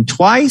 going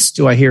twice.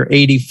 Do I hear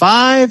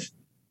 85?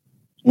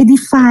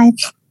 85.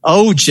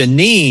 Oh,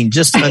 Janine,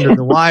 just under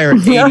the wire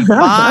at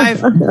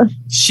 85.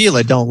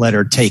 Sheila, don't let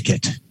her take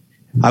it.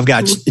 I've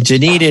got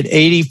Janine at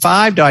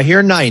 85. Do I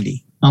hear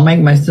 90? I'll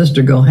make my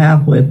sister go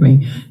half with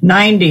me.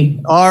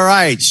 90. All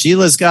right.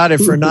 Sheila's got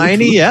it for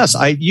 90. Yes.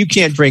 You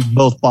can't drink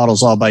both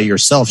bottles all by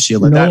yourself,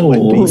 Sheila. No, that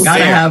would be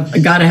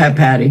gotta have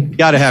Patty.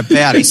 Gotta have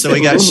Patty. So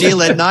we got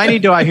Sheila at 90.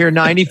 Do I hear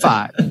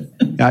 95?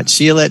 Got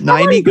Sheila at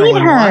 90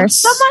 going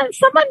once.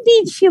 Someone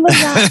beat Sheila.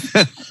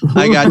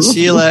 I got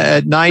Sheila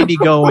at 90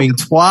 going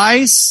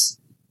twice.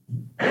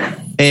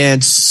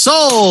 And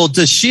sold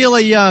to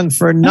Sheila Young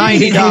for $90.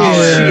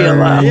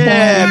 Sheila.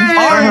 Yeah,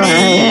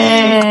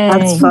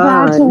 That's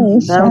fun.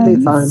 That'll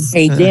be fun.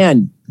 Hey,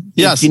 Dan.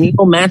 Yes. If Janine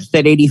will match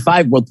that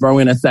 85, we'll throw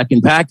in a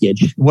second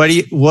package. What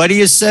do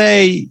you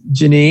say,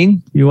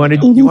 Janine? You want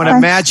to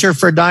match her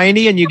for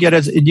 90 and you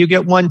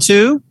get one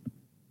too?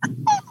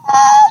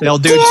 They'll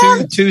do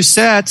two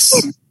sets.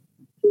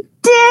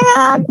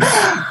 Dan,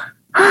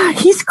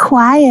 he's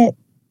quiet.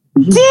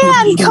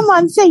 Dan, come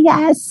on, say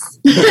yes.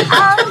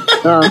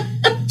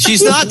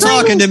 She's not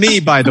talking to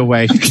me, by the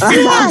way.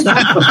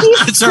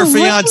 It's her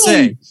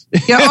fiance.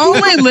 You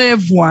only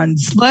live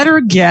once. Let her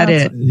get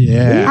it.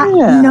 Yeah.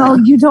 No,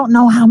 you don't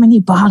know how many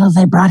bottles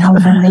I brought home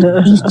from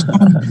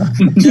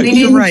vacation.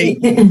 You're right.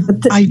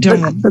 I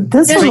don't. But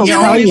this will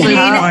tell you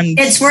how.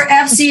 It's for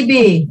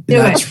FCB. Do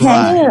That's it.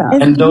 right. Yeah.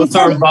 And those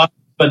are bottles,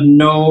 but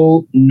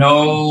no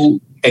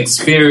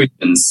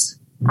experience.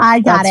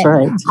 I got That's it.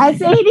 right. I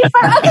say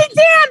 85. Okay,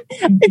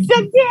 Dan. It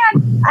said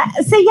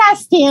Dan. Say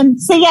yes, Dan.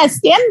 Say yes,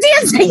 Dan.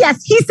 Dan, say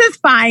yes. He says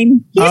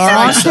fine. He All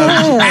right. So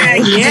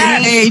Yeah.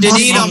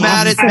 Janine, I'll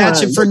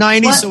match it for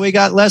 90. What? So we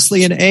got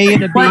Leslie an A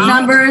and a B. What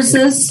number is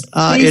this?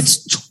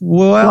 It's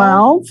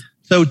 12.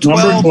 So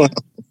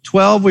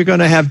 12. We're going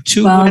to have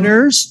 2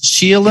 winners,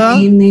 Sheila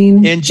and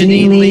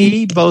Janine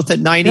Lee, both at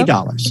 $90.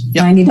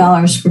 Yep.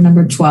 $90 for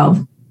number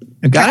 12.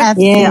 Got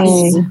it?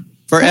 Yes.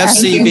 For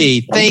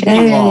FCB. Thank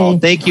you all.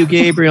 Thank you,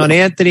 Gabriel and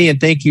Anthony, and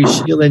thank you,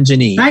 Sheila and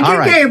Janine. Thank all you,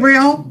 right.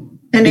 Gabriel.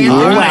 And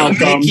All Anthony, right,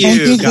 thank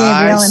you,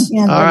 guys.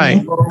 All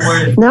right.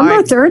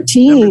 Number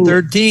 13.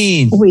 Number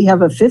 13. We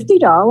have a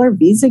 $50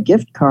 Visa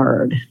gift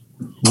card.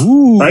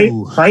 Ooh.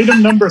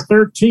 Item number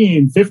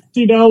 13,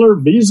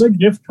 $50 Visa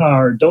gift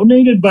card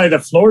donated by the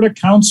Florida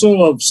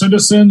Council of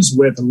Citizens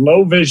with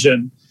Low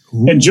Vision.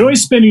 Ooh. Enjoy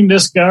spending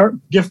this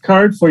gift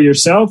card for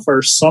yourself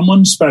or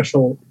someone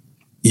special.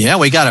 Yeah,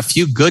 we got a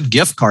few good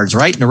gift cards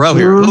right in a row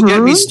here. Who'll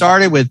get me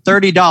started with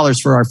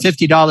 $30 for our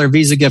 $50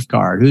 Visa gift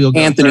card? Who'll go?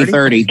 Anthony,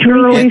 30.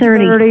 Charlie,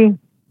 30.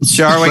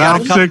 Sure, we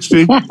got a couple.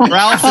 60.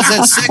 Ralph is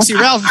at 60.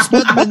 Ralph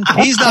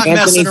Smithman, he's not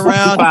messing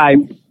around.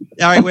 65.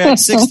 All right, we're at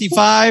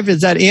 65.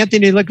 Is that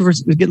Anthony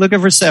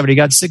looking for 70?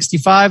 Got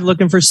 65,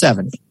 looking for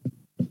 70.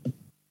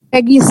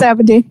 Peggy,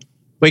 70.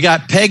 We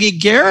got Peggy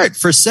Garrett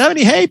for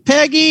 70. Hey,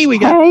 Peggy. We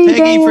got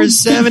Peggy for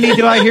 70.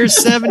 Do I hear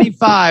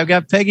 75?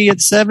 Got Peggy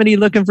at 70,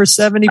 looking for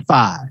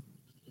 75.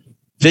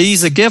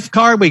 Visa gift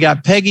card. We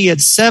got Peggy at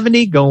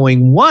 70,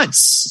 going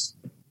once.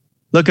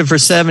 Looking for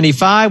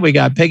 75. We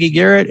got Peggy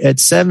Garrett at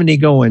 70,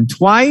 going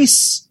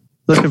twice.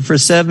 Looking for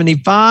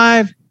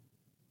 75.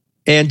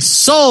 And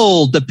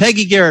sold to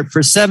Peggy Garrett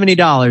for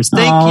 $70.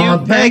 Thank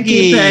you,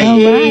 Peggy.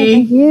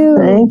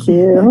 Thank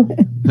you.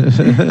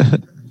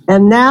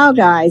 And now,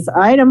 guys,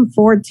 item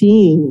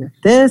 14.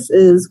 This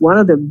is one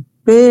of the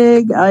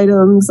big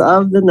items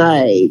of the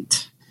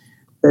night.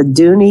 The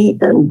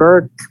Dooney and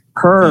Burke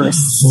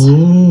purse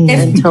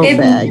and tote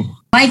bag.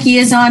 Mikey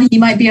is on. He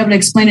might be able to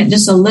explain it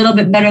just a little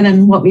bit better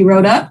than what we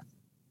wrote up.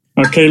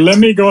 Okay, let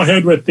me go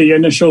ahead with the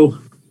initial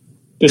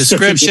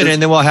description,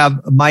 and then we'll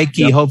have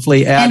Mikey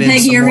hopefully add and Peggy,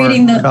 in some you're more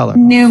reading the color.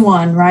 new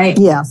one, right?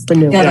 Yes, the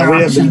new one. Yeah,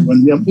 we have the new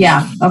one. Yep.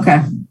 Yeah,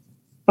 okay.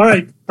 All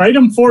right,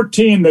 item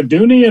 14, the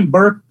Dooney and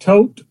Burke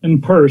tote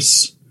and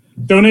purse,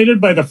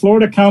 donated by the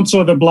Florida Council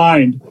of the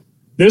Blind.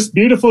 This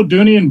beautiful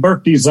Dooney and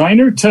Burke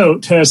designer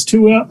tote has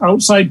 2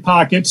 outside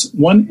pockets,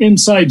 1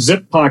 inside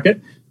zip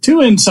pocket, 2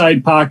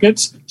 inside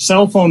pockets,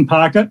 cell phone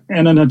pocket,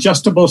 and an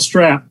adjustable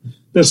strap.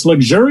 This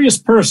luxurious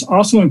purse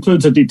also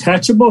includes a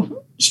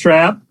detachable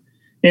strap,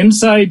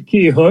 inside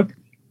key hook,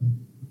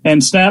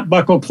 and snap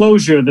buckle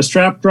closure. The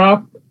strap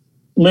drop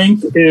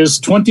length is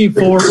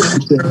 24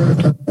 inches.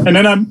 And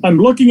then I'm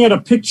looking at a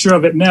picture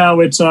of it now.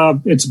 It's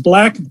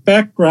black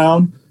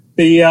background.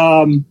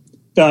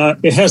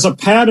 It has a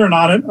pattern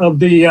on it of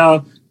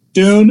the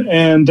Doon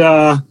and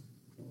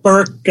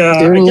Burke.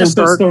 Dooney and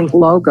Burke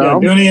logo. Yeah,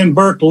 Dooney and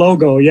Burke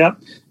logo. Yep.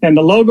 And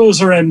the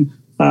logos are in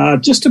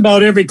just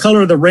about every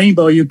color of the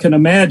rainbow you can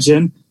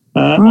imagine.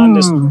 On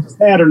this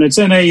pattern,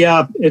 to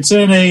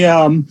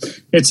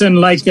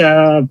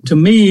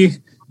me,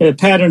 the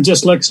pattern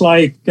just looks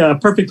like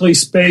perfectly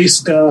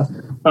spaced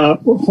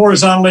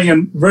horizontally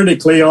and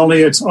vertically,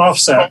 only it's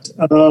offset.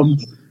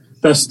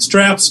 The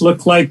straps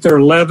look like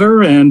they're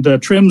leather, and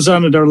trims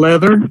on it are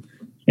leather.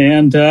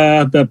 And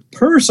the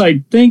purse, I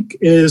think,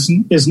 is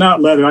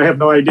not leather. I have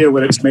no idea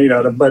what it's made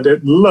out of, but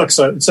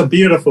it's a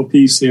beautiful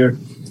piece here.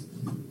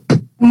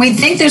 And we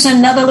think there's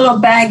another little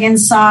bag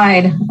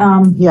inside.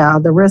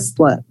 The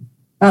wristlet.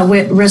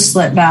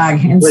 Wristlet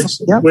bag.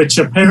 Which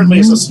apparently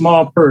is a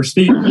small purse.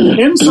 The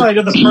inside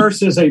of the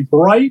purse is a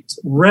bright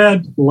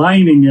red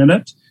lining in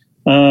it.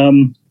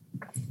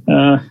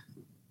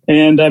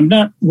 And I'm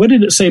not, what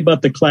did it say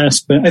about the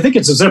clasp? I think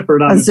it's a zipper.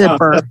 A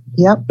zipper.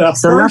 Yep.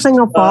 So nothing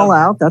will fall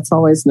out. That's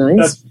always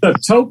nice. The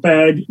tote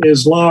bag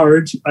is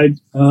large.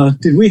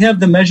 Did we have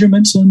the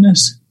measurements on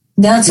this?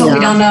 That's what we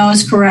don't know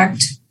is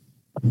correct.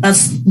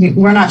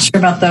 We're not sure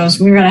about those.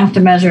 We're going to have to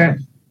measure it.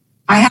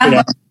 I have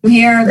them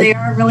here. They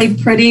are really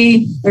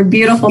pretty. They're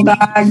beautiful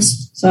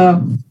bags.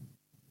 So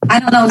I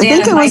don't know. I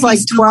think it was like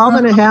 12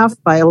 and a half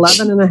by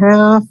 11 and a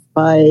half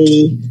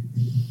by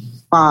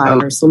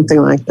 5 or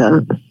something like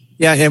that.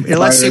 Yeah, and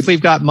let's see if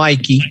we've got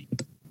Mikey.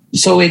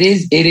 So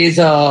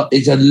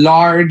it's a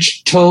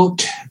large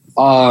tote.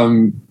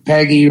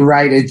 Peggy,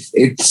 right?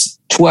 It's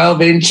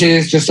 12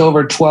 inches, just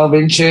over 12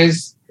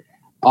 inches.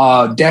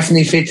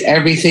 Definitely fits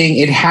everything.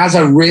 It has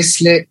a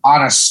wristlet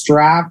on a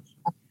strap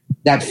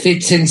that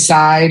fits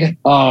inside.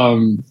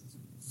 My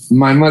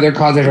mother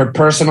calls it her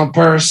personal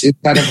purse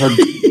inside of her.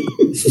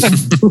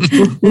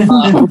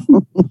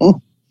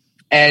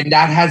 And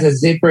that has a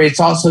zipper. It's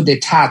also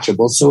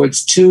detachable. So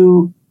it's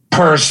 2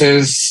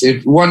 purses,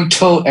 1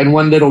 tote and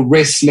 1 little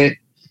wristlet.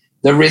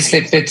 The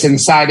wristlet fits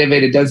inside of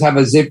it. It does have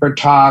a zipper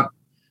top.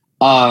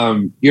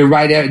 You're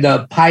right.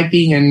 The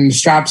piping and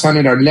straps on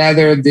it are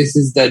leather. This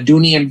is the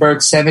Dooney and Burke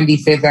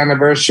 75th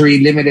anniversary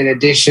limited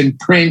edition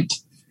print.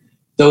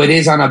 Though it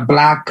is on a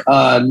black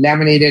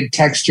laminated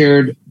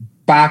textured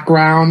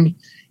background.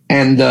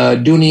 And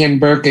the Dooney and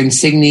Burke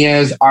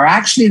insignias are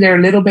actually, they're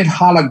a little bit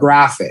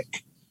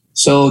holographic.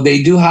 So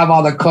they do have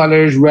all the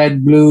colors,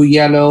 red, blue,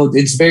 yellow.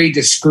 It's very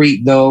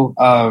discreet though.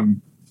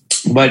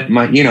 But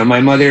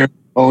my mother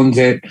owns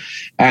it,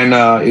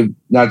 and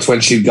that's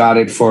when she got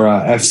it for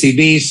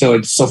FCB. So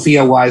it's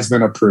Sophia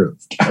Wiseman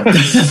approved. So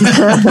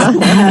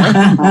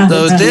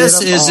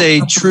this is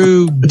a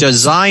true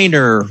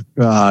designer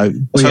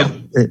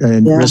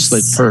and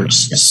wristlet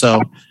purse.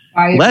 So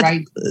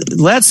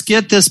Let's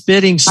get this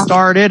bidding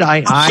started.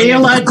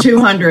 Sheila at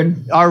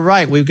 200. All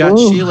right, we've got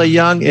Sheila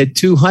Young at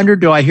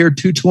 200. Do I hear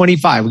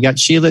 225? We got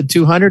Sheila at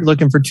 200,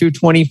 looking for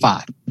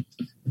 225.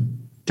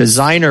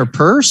 Designer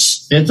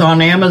purse. It's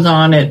on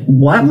Amazon at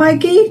what,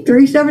 Mikey?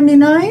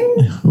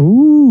 $379.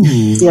 Ooh,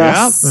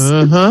 yes.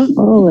 Yeah.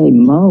 Holy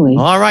moly!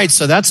 All right,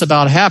 so that's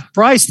about half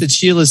price that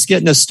Sheila's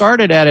getting us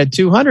started at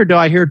 200. Do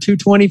I hear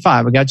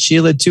 225? I got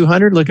Sheila at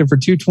 200, looking for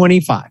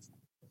 225.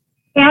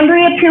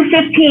 Andrea,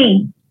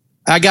 215.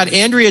 I got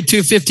Andrea at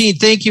 215.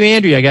 Thank you,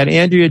 Andrea. I got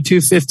Andrea at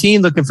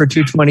 215, looking for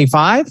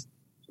 225.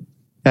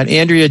 Got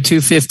Andrea at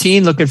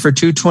 215, looking for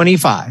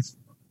 225.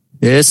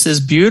 This is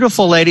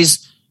beautiful,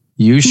 ladies.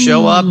 You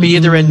show up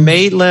either in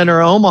Maitland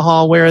or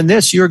Omaha wearing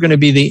this, you're going to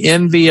be the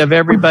envy of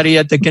everybody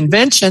at the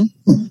convention.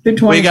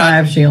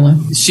 225, Sheila.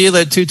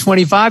 Sheila at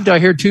 225. Do I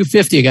hear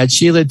 250? I got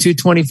Sheila at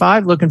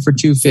 225, looking for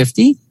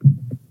 250.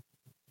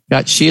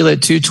 Got Sheila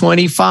at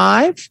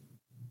 225.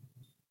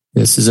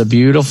 This is a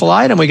beautiful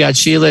item. We got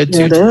Sheila at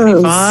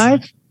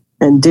 225.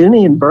 And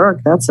Dooney and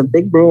Burke, that's a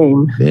big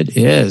name. It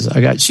is.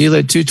 I got Sheila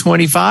at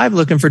 225,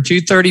 looking for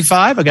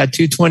 235. I got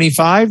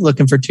 225,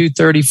 looking for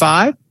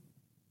 235.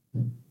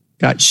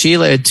 Got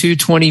Sheila at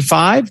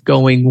 225,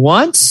 going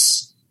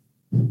once.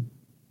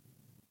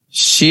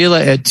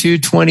 Sheila at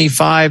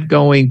 225,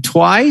 going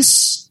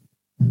twice.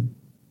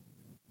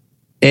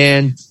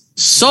 And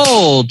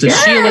sold to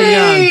Sheila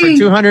Young for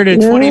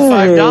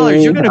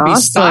 $225. You're going to be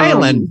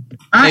styling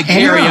at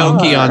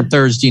karaoke on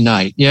Thursday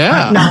night.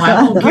 Yeah. No,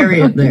 I won't carry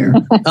it there.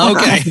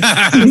 Okay.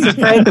 He's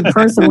afraid the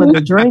person with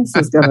the drinks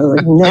is going to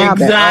nab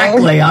it.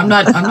 Exactly. I'm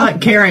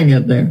not carrying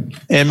it there.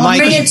 And I'll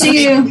bring it to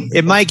you.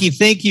 And Mikey,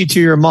 thank you to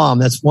your mom.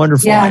 That's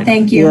wonderful. Yeah,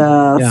 thank you.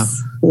 Yes.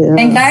 Yeah.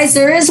 And guys,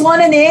 there is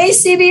one in the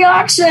ACB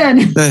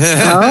auction.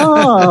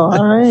 Oh,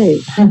 all right.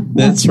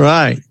 That's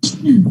right.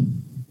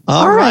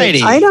 All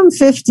righty. Item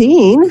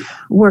 15.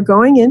 We're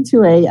going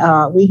into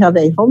we have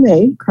a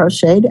homemade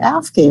crocheted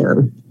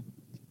Afghan.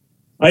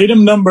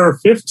 Item number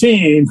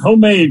 15,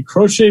 homemade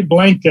crochet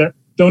blanket,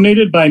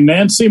 donated by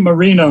Nancy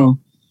Marino.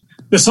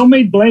 This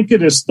homemade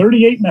blanket is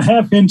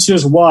 38.5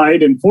 inches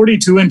wide and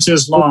 42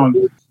 inches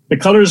long. The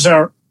colors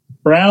are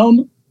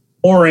brown,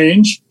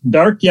 orange,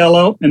 dark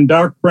yellow, and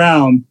dark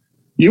brown.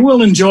 You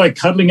will enjoy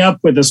cuddling up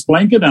with this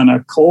blanket on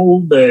a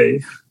cold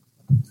day.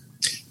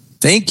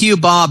 Thank you,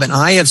 Bob. And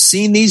I have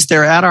seen these.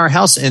 They're at our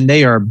house, and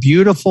they are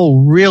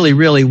beautiful, really,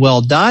 really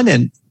well done.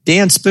 And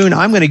Dan Spoon,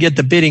 I'm going to get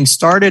the bidding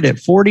started at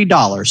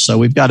 $40. So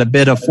we've got a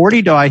bid of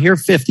 40. Do I hear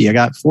 50? I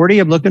got 40.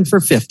 I'm looking for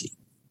 50.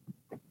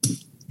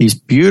 These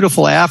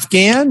beautiful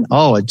Afghan.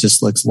 Oh, it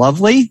just looks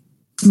lovely.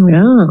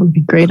 Yeah, it'd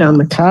be great on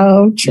the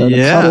couch or to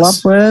cuddle up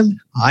with.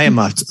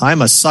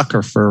 I'm a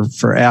sucker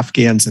for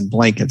Afghans and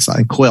blankets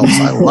and quilts.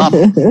 I love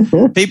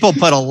it. People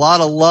put a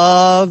lot of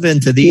love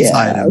into these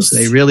items.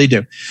 They really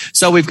do.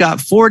 So we've got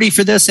 40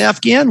 for this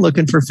Afghan,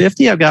 looking for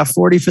 50. I've got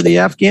 40 for the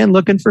Afghan,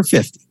 looking for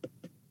 50.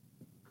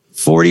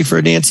 40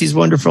 for Nancy's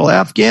wonderful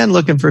Afghan,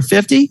 looking for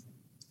 50.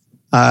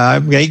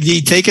 I'm going to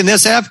be taking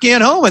this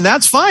Afghan home, and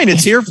that's fine.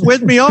 It's here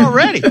with me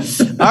already. All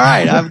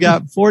right, I've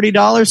got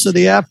 $40 for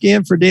the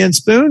Afghan for Dan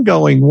Spoon,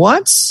 going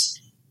once.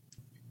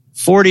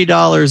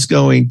 $40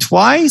 going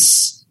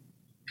twice.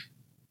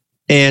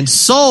 And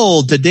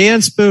sold to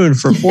Dan Spoon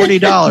for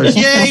 $40.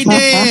 Yay,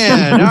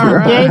 Dan! All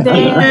right.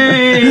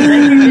 Yay,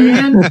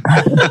 Dan!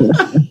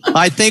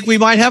 I think we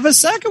might have a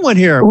second one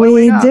here.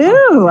 We do.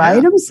 Yeah.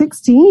 Item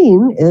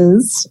 16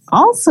 is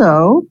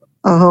also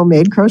a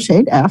homemade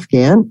crocheted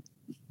Afghan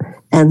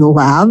and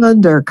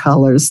lavender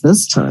colors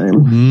this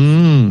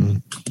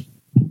time.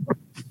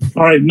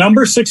 All right,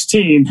 number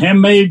 16,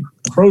 handmade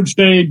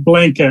crocheted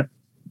blanket,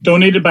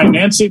 donated by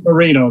Nancy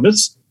Marino.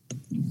 This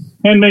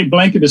handmade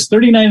blanket is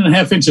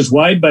 39.5 inches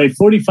wide by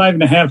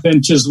 45.5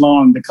 inches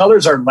long. The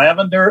colors are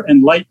lavender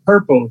and light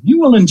purple. You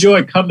will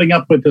enjoy cuddling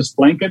up with this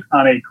blanket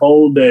on a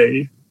cold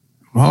day.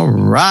 All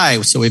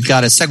right. So we've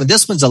got a second.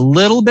 This one's a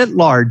little bit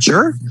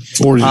larger.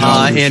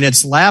 $40. And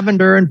it's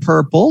lavender and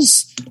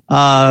purples.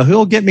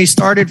 Who'll get me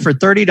started for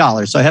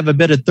 $30? So I have a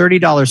bid of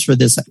 $30 for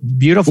this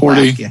beautiful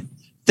 40.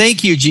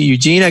 Thank you,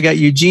 Eugene. I got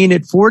Eugene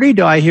at 40.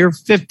 Do I hear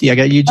 50? I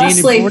got Eugene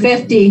Leslie, at 40.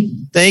 50.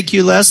 Thank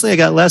you, Leslie. I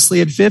got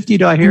Leslie at 50.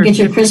 Do I hear Get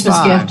 55? your Christmas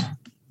gift.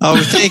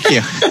 Oh, thank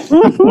you.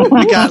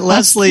 I got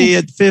Leslie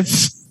at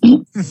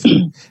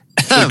 50.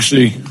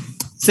 60.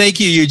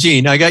 Thank you,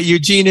 Eugene. I got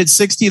Eugene at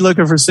 60,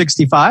 looking for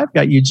 65.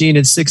 Got Eugene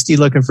at 60,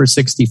 looking for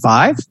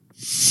 65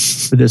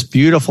 for this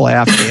beautiful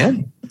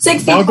Afghan.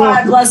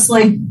 65,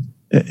 Leslie.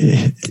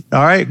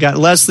 All right. Got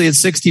Leslie at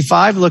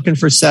 65, looking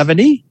for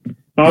 70.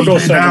 I'll go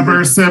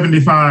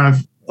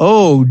 75.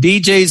 Oh,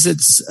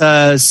 DJ's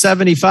at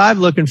 75,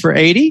 looking for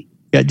 80.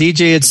 Got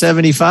DJ at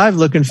 75,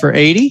 looking for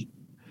 80.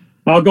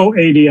 I'll go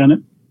 80 on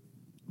it.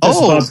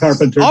 Bob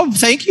Carpenter. Oh,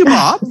 thank you,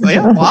 Bob.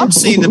 Yeah, Bob's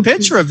seen the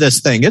picture of this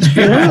thing. It's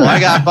beautiful. I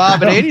got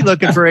Bob at 80,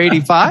 looking for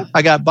 85.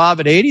 I got Bob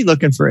at 80,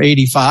 looking for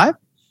 85.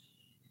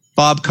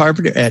 Bob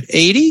Carpenter at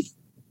 80,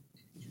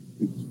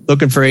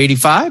 looking for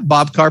 85.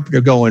 Bob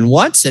Carpenter going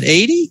once at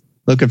 80,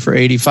 looking for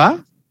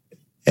 85.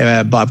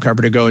 Bob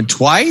Carpenter going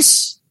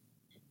twice.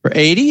 for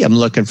 80. I'm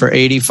looking for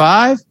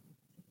 85.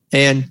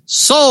 And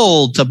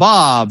sold to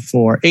Bob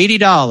for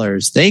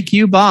 $80. Thank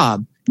you,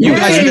 Bob. You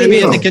guys are going to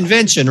be at the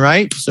convention,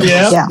 right? So,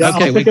 yeah.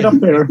 Okay, I'll pick it up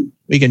there.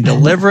 We can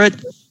deliver it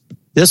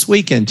this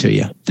weekend to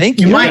you. Thank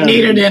you. You might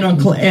need it in a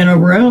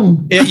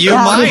room. You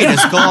might.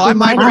 It's cool. I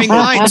might bring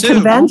mine too.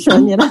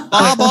 Convention, you know.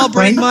 Bob, I'll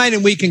bring mine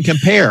and we can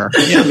compare.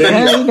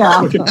 There you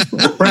go. We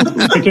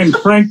can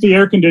crank the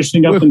air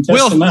conditioning up and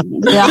test them out.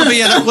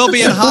 We'll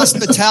be in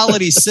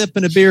hospitality,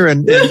 sipping a beer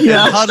and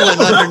huddling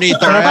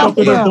underneath our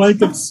outfit.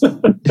 Blankets.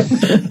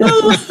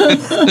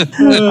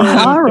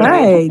 All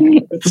right.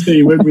 Let's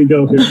see, where'd we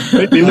go here?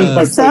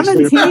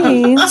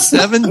 17.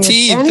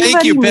 17.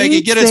 Thank you,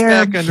 Peggy. Get us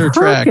back under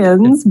track.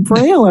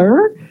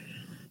 Brailer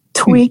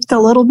tweaked a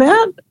little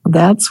bit.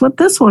 That's what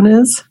this one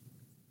is.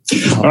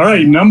 All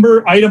right,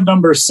 item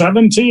number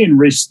 17,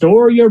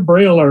 Restore Your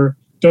Brailer,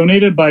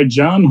 donated by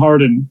John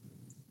Harden.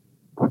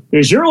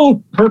 Is your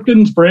old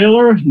Perkins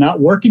brailer not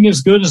working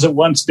as good as it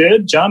once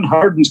did? John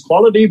Harden's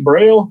quality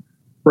brailer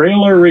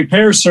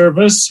repair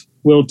service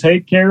will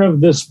take care of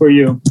this for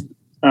you.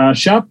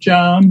 Ship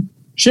John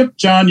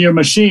your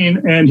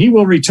machine, and he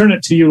will return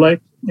it to you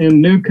like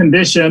in new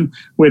condition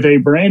with a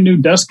brand new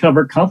dust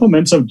cover,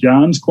 compliments of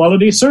John's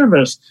quality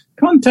service.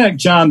 Contact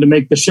John to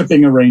make the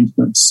shipping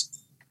arrangements.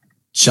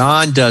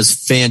 John does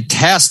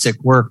fantastic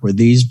work with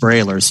these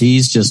brailers.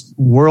 He's just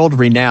world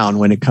renowned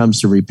when it comes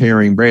to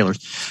repairing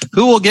brailers.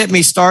 Who will get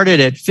me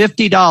started at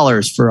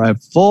 $50 for a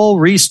full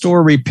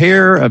restore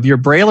repair of your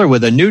brailer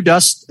with a new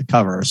dust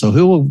cover? So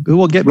who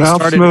will get me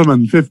started? Ralph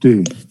Snowman,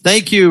 50.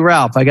 Thank you,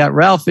 Ralph. I got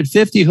Ralph at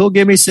 50. Who'll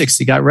give me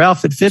 60? Got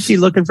Ralph at 50,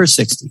 looking for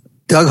 60.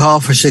 Doug Hall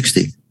for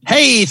 60.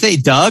 Hey,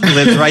 Doug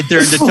lives right there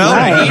in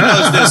Daytona. He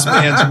knows this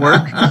man's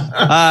work.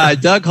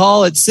 Doug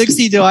Hall at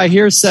 60. Do I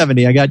hear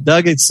 70? I got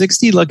Doug at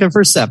 60, looking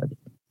for 70.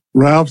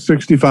 Ralph,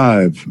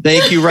 65.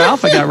 Thank you,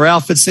 Ralph. I got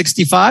Ralph at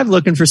 65,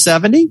 looking for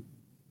 70.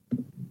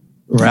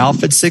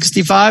 Ralph at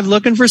 65,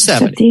 looking for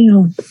 70.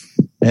 Deal.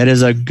 That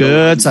is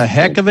it's a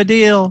heck of a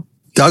deal.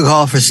 Doug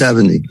Hall for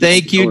 70.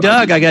 Thank you,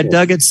 Doug. I got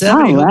Doug at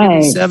 70. All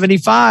right.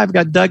 75.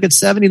 Got Doug at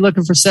 70,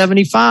 looking for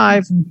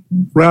 75.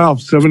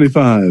 Ralph,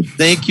 75.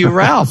 Thank you,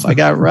 Ralph. I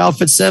got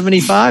Ralph at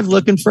 75,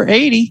 looking for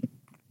 80.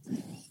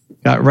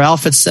 Got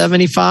Ralph at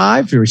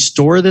 75 to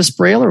restore this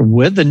brailer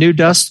with the new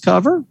dust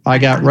cover. I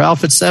got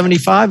Ralph at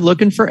 75,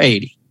 looking for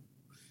 80.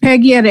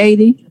 Peggy at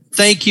 80.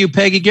 Thank you,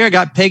 Peggy Garrett.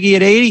 Got Peggy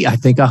at 80. I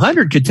think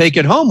 100 could take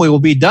it home. We will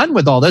be done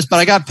with all this, but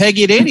I got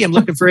Peggy at 80. I'm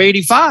looking for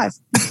 85.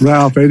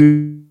 Ralph,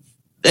 80.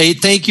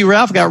 Thank you,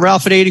 Ralph. Got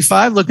Ralph at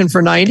 85, looking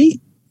for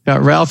 90.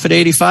 Got Ralph at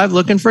 85,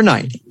 looking for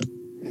 90.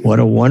 What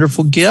a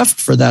wonderful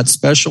gift for that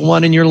special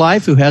one in your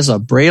life who has a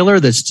brailer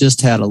that's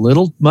just had a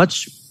little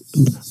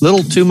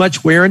too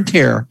much wear and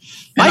tear.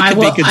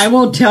 I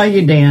will tell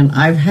you, Dan,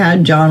 I've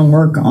had John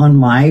work on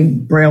my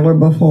brailer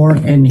before,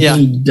 and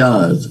he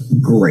does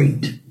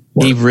great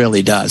work. He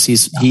really does.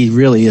 He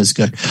really is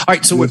good. All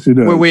right, so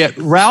were we at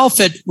Ralph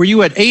were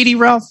you at 80,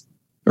 Ralph?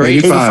 Or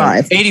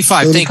 85.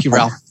 85. Thank you,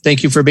 Ralph.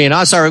 Thank you for being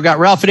on. Sorry, we got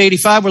Ralph at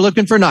 85. We're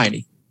looking for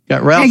 90.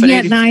 Got Ralph Peggy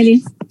at 80.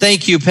 90.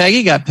 Thank you,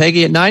 Peggy. Got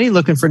Peggy at 90,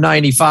 looking for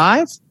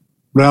 95.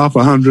 Ralph,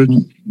 100.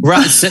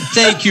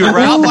 Thank you,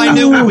 Ralph. I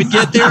knew we would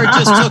get there. It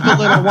just took a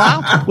little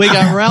while. We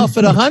got Ralph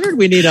at 100.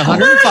 We need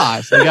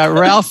 105. We got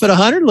Ralph at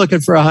 100, looking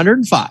for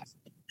 105.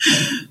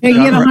 Peggy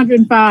at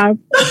 105.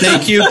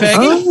 Thank you,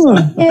 Peggy.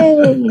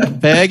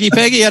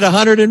 Peggy at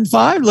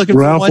 105, looking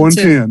for Ralph,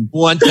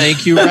 110.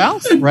 Thank you,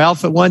 Ralph.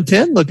 Ralph at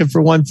 110, looking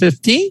for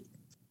 115.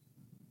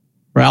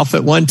 Ralph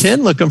at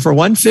 110, looking for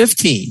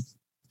 115.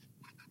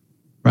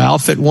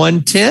 Ralph at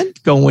 110,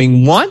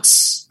 going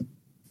once,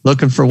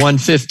 looking for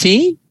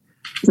 115.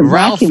 The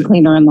vacuum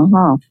cleaner in the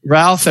hall.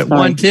 Ralph at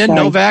 110,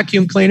 no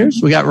vacuum cleaners.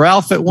 We got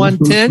Ralph at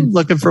 110,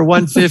 looking for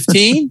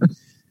 115.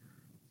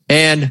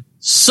 And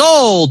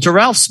sold to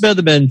Ralph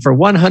Smitherman for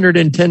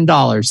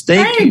 $110.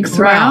 Thanks,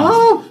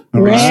 Ralph.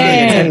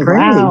 Appreciate it.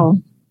 Wow.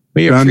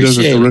 We John does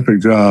a appreciate it.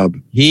 terrific job.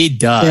 He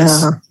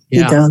does.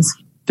 Yeah, he does.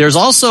 There's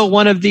also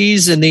one of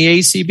these in the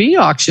ACB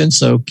auction,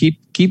 so keep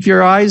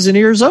your eyes and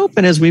ears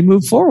open as we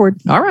move forward.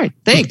 All right,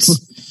 thanks.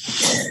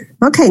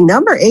 Okay,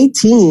 number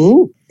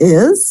 18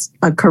 is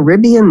a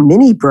Caribbean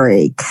mini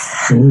break.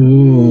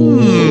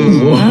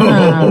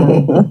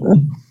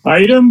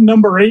 Item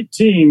number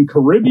 18,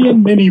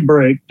 Caribbean mini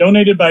break,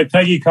 donated by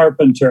Peggy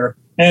Carpenter.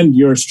 And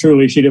yours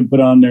truly. She didn't put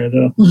on there,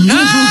 though.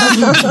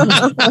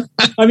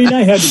 I mean,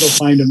 I had to go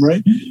find him,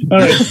 right? All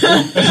right.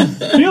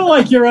 Feel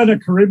like you're on a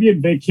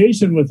Caribbean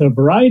vacation with a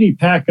variety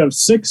pack of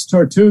 6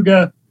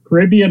 Tortuga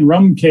Caribbean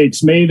rum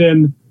cakes made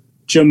in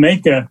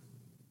Jamaica.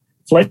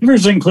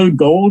 Flavors include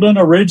Golden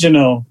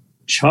Original,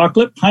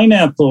 chocolate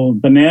pineapple,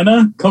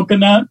 banana,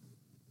 coconut,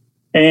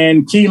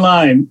 and key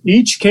lime.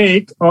 Each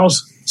cake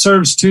also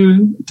serves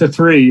 2 to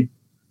 3.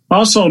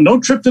 Also, no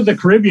trip to the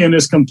Caribbean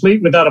is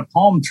complete without a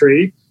palm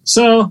tree.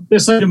 So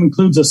this item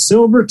includes a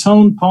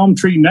silver-toned palm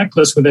tree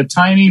necklace with a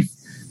tiny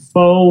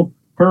faux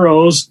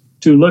pearls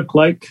to look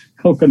like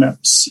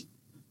coconuts.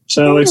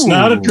 So it's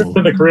not a trip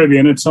to the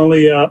Caribbean. It's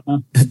only a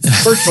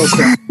virtual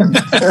trip.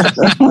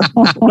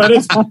 But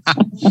it's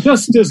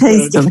just as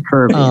Taste good. of the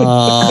Caribbean.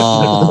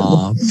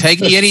 Oh,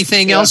 Peggy,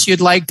 anything else you'd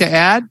like to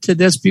add to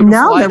this beautiful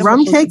No, the item?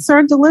 rum cakes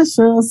are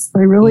delicious.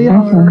 They really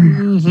are.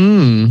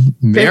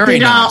 Mm-hmm. Very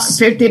nice.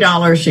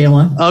 $50,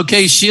 Sheila.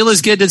 Okay,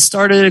 Sheila's getting it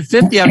started at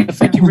 50. I got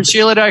 50 for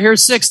Sheila. I hear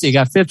 60. I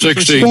got 50 for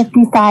 60. Sheila.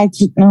 55.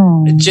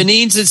 No.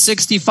 Janine's at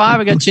 65.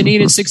 I got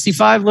Janine at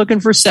 65,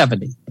 looking for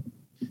 70.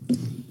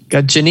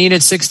 Got Janine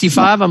at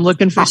 65. I'm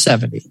looking for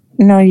 70.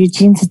 No,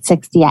 Eugene's at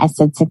 60. I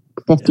said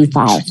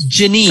 55.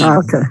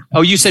 Janine. Okay.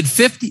 Oh, you said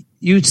 50.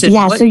 You said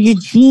Yeah, what? so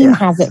Eugene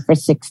has it for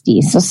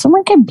 60. So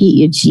someone can beat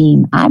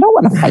Eugene. I don't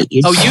want to fight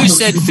Eugene. Oh, you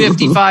said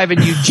 55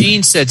 and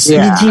Eugene said 60.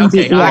 Yeah. Eugene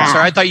Okay, beat- yeah. I'm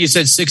sorry. I thought you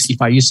said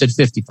 65. You said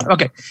 55.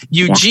 Okay.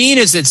 Eugene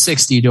is at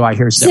 60. Do I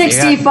hear 70?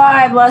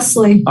 65,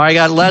 Leslie. All right, I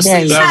got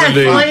Leslie.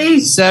 70.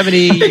 70.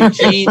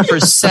 Eugene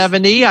for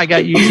 70. I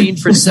got Eugene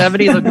for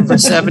 70, looking for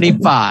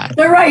 75.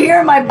 They're right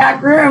here in my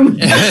back room.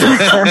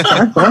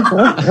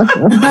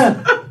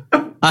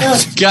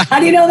 How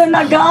do you know they're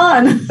not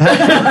gone?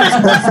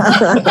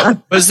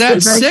 Was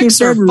that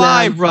 6 or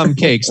 5 rum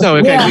cakes? No,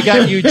 okay. Yeah. We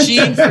got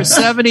Eugene for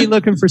 70,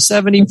 looking for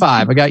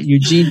 75. I got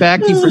Eugene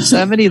Backey for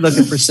 70,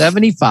 looking for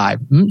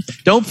 75.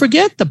 Don't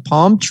forget the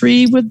palm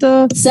tree with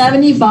the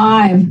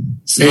 75.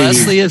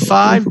 Leslie at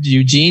 5.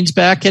 Eugene's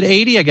back at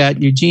 80. I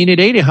got Eugene at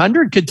 80.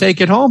 100 could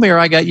take it home here.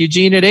 I got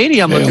Eugene at 80.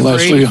 I'm looking for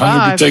Leslie,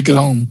 100 85. to take it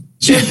home.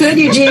 Sure could,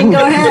 Eugene.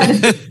 Go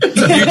ahead.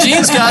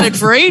 Eugene's got it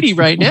for 80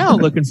 right now,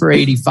 looking for You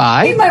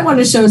 85. might want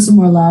to show some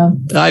more love.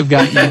 I've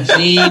got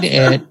Eugene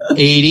at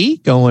 80,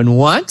 going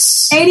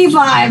once.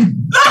 85.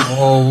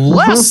 Oh,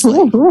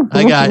 Leslie.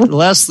 I got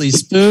Leslie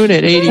Spoon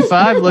at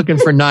 85, looking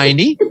for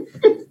 90.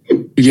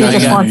 You He got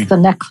just wants me. the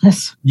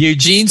necklace.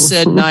 Eugene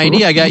said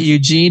 90. I got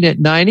Eugene at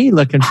 90,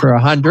 looking for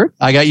 100.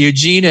 I got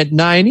Eugene at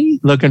 90,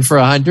 looking for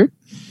 100.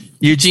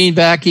 Eugene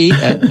Backey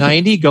at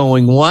 90,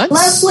 going once.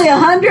 Leslie,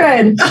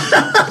 100.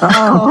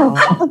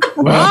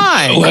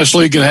 Why? Well,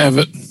 Leslie can have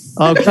it.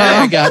 Okay,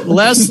 I got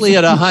Leslie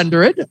at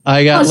 100.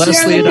 I got I'll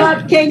share Leslie the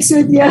at cupcakes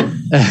with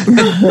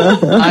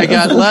you. I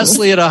got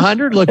Leslie at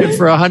 100, looking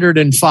for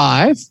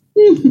 105.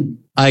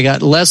 I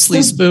got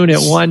Leslie Spoon at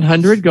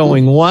 100,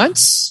 going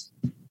once.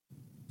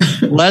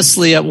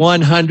 Leslie at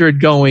 100,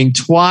 going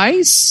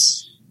twice.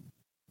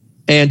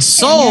 And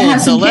sold have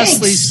to some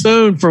Leslie cakes.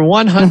 Spoon for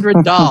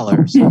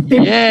 $100.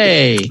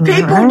 Yay.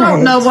 People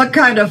don't know what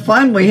kind of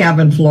fun we have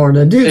in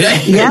Florida, do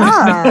they?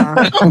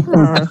 Yeah.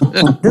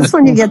 This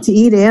one you get to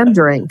eat and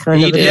drink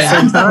kind Eat of at the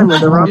and- same time with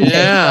the rum cake.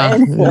 Yeah.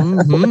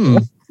 right? hmm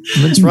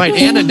That's right.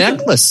 And a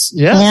necklace.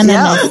 Yes. And a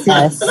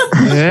necklace.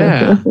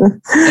 Yeah.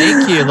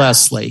 Thank you,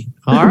 Leslie.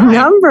 All right.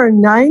 Number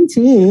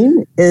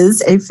 19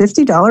 is a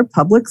 $50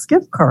 Publix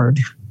gift card.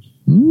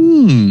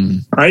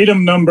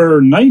 Item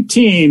number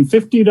 19,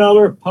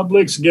 $50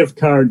 Publix gift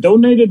card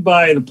donated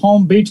by the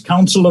Palm Beach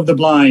Council of the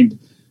Blind.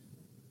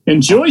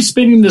 Enjoy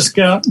spending this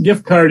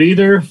gift card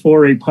either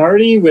for a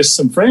party with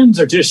some friends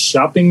or just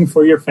shopping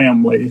for your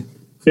family.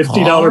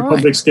 $50 All right.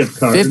 Publix gift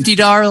card.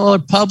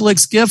 $50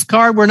 Publix gift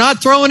card. We're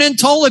not throwing in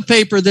toilet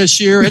paper this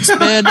year. It's been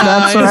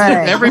That's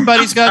right.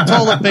 everybody's got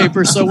toilet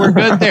paper, so we're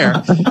good there.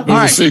 All No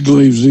right. fig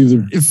leaves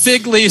either.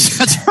 Fig leaves.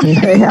 That's right.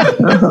 Yeah.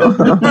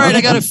 All right,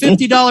 I got a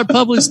 $50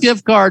 Publix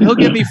gift card. He'll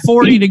give me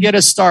 40 to get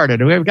us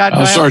started. We've got.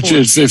 I'll start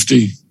you at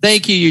 50.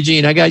 Thank you,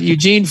 Eugene. I got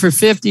Eugene for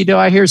 50. Do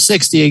I hear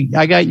 60?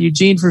 I got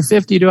Eugene for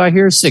 50. Do I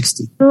hear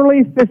 60?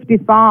 Shirley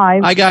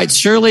 55. I got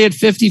Shirley at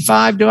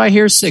 55. Do I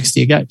hear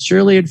 60? I got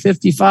Shirley at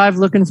 55,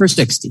 looking for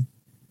 60.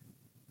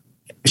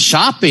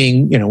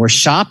 Shopping, where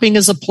shopping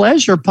is a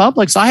pleasure,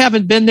 Publix. I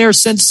haven't been there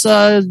since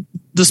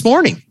this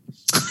morning.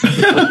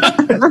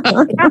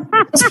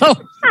 So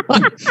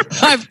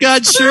I've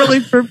got Shirley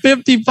for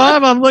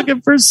 55. I'm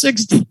looking for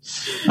 60.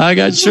 I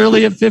got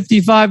Shirley at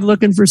 55,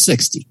 looking for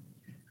 60.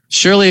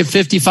 Shirley at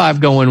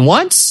 55 going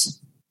once.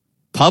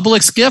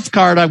 Publix gift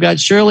card. I've got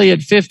Shirley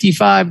at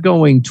 55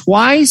 going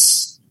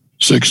twice.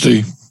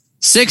 60.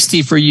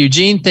 60 for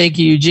Eugene. Thank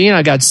you, Eugene.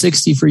 I got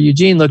 60 for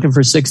Eugene, looking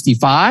for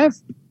 65.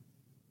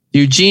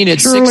 Eugene at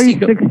Shirley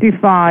 60.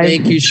 65.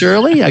 Thank you,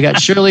 Shirley. I got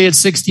Shirley at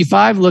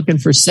 65, looking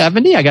for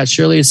 70. I got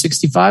Shirley at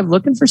 65,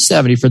 looking for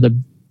 70 for the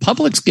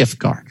Publix gift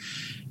card.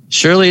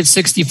 Shirley at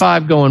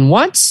 65 going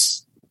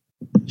once.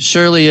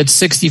 Shirley at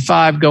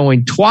 65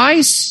 going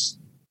twice.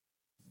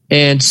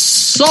 And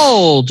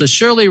sold to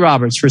Shirley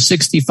Roberts for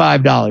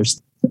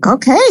 $65.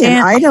 Okay,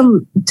 and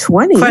item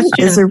 20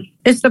 Question.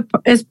 Is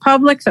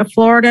Publix a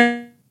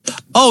Florida?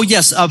 Oh,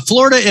 yes.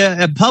 Florida,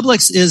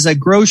 Publix is a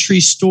grocery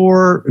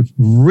store,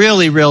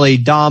 really, really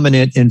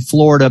dominant in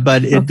Florida,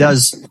 but it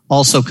does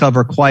also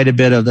cover quite a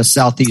bit of the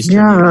southeastern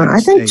Yeah, United I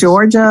think States.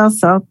 Georgia,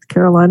 South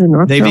Carolina,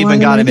 North They've Carolina.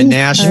 even got them in maybe?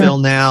 Nashville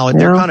now, and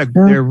Yeah,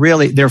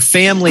 they're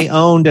family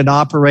owned and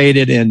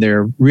operated, and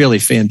they're really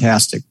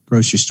fantastic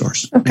grocery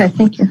stores. Okay,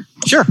 thank you.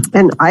 Sure.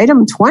 And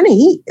item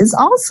 20 is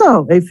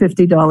also a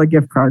 $50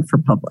 gift card for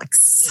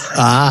Publix.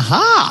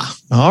 Aha.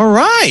 All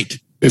right.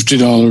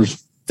 $50.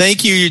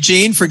 Thank you,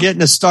 Eugene, for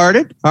getting us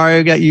started. All right,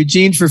 I got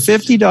Eugene for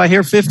 50. Do I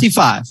hear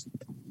 55?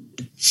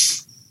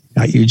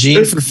 Got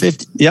Eugene for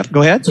 50. Yep,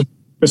 go ahead.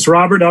 It's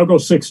Robert. I'll go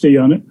 60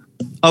 on it.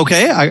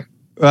 Okay.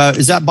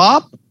 Is that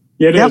Bob?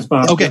 Yeah, it is,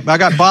 Bob. Okay, I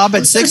got Bob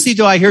at 60.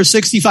 Do I hear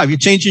 65? You're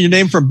changing your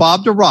name from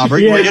Bob to Robert.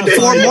 Yeah, We're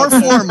getting more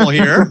formal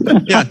here.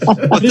 Yeah.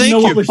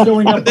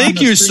 Well, thank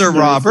you, Sir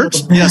Robert.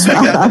 Yes, we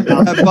got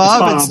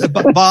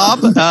Bob.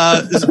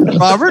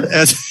 Robert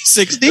at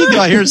 60. Do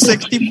I hear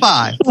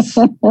 65?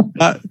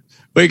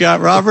 We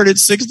got Robert at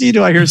 60.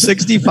 Do I hear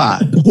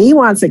 65? He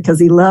wants it because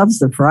he loves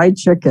the fried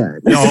chicken.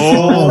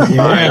 Oh,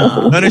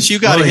 yeah. Notice you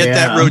got to hit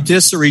that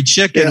rotisserie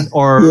chicken,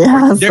 or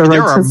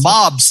there are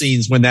mob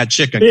scenes when that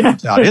chicken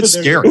comes out. It's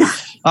scary.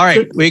 All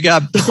right, we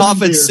got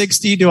Bob at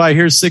 60. Do I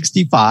hear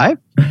 65?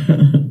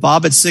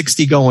 Bob at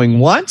 60 going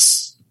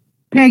once.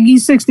 Peggy,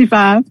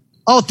 65.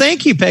 Oh,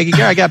 thank you, Peggy.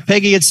 I got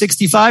Peggy at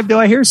 65. Do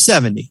I hear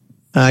 70?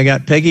 I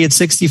got Peggy at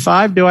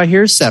 65. Do I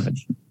hear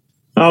 70?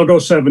 I'll go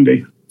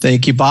 70.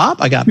 Thank you,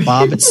 Bob. I got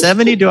Bob at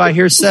 70. Do I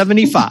hear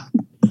 75?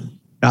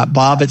 Got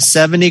Bob at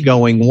 70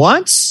 going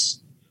once.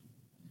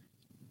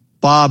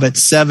 Bob at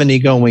 70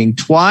 going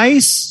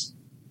twice.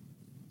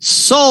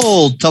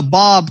 Sold to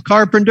Bob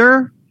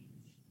Carpenter.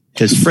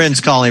 His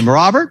friends call him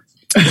Robert.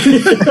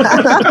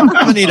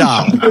 $20.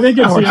 I think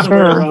it's the other way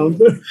around.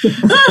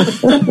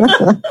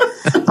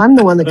 I'm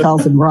the one that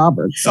calls him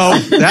Robert. Oh,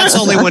 that's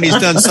only when he's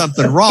done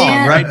something wrong,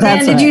 right?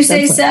 Dan, did you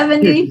say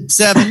 70?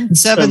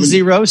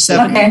 70.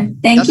 Okay,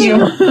 thank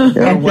you.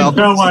 You're welcome.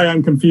 That's why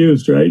I'm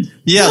confused, right?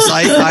 Yes,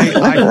 I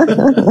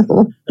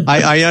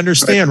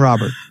understand,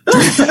 Robert.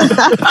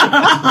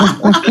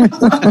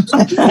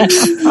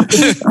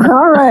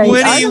 All right.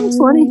 Item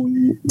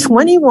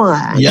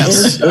 21 Yes.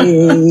 is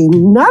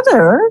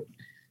another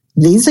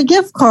Visa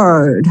gift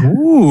card.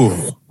 Ooh.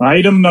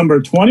 Item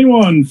number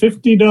 21,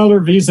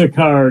 $50 Visa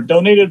card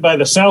donated by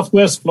the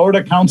Southwest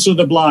Florida Council of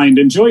the Blind.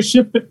 Enjoy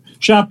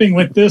shopping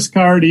with this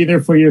card either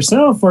for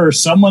yourself or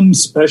someone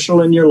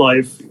special in your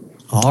life.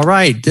 All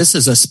right. This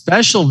is a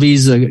special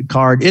Visa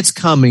card. It's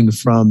coming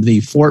from the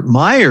Fort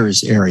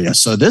Myers area.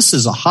 So this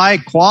is a high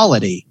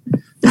quality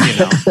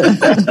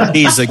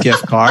Visa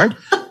gift card.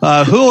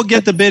 Who will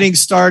get the bidding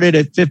started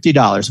at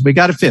 $50? We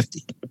got a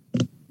 50.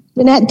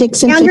 Danette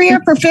Dixon.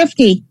 Andrea for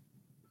 50.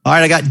 All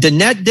right, I got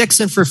Danette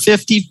Dixon for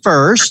 50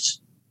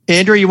 first.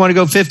 Andrea, you want to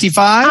go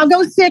 55? I'll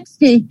go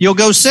 60. You'll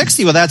go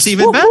 60. Well, that's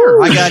even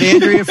better. I got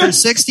Andrea for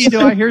 60.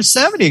 Do I hear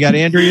 70? I got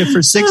Andrea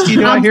for 60.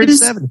 Do I hear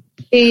 70?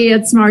 Hey,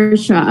 it's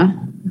Marsha.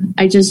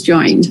 I just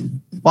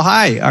joined. Well,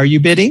 hi. Are you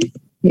bidding?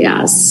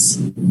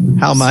 Yes.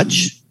 How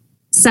much?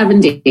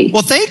 70.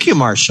 Well, thank you,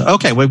 Marsha.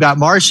 Okay, we've got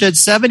Marsha at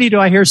 70. Do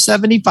I hear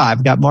 75?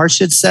 We've got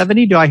Marsha at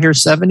 70. Do I hear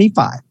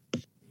 75?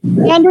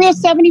 Andrea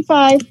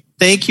 75.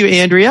 Thank you,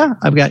 Andrea.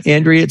 I've got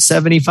Andrea at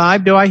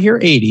 75. Do I hear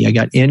 80? I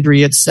got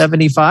Andrea at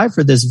 75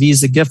 for this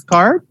Visa gift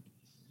card.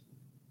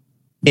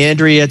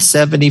 Andrea at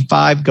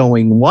 75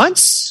 going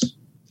once.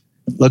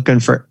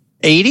 Looking for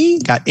 80.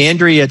 Got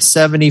Andrea at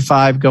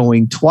 75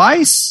 going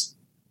twice.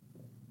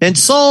 And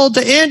sold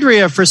to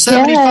Andrea for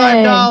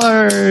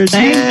 $75.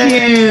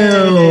 Thank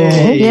you.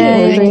 Thank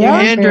you,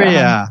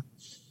 Andrea.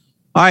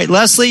 All right,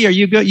 Leslie, are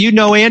you good? You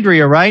know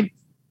Andrea, right?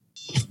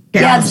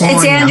 Yeah, it's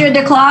Andrea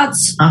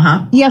DeClotz.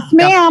 Yes,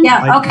 ma'am.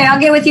 Yeah, okay, I'll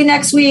get with you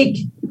next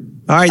week.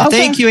 All right,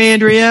 thank you,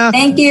 Andrea.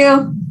 Thank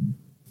you.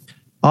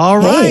 All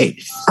right.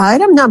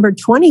 Item number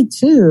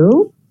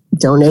 22,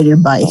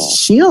 donated by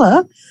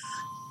Sheila,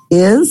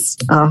 is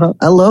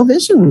a low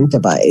vision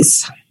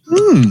device.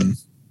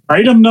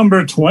 Item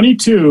number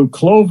 22,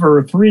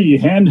 Clover 3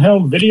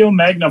 handheld video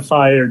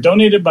magnifier,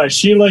 donated by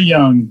Sheila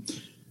Young.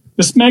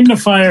 This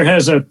magnifier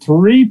has a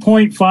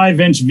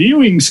 3.5-inch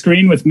viewing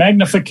screen with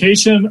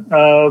magnification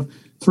of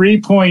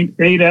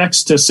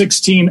 3.8x to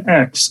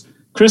 16x.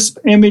 Crisp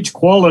image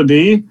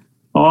quality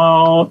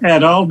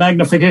at all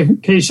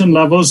magnification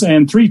levels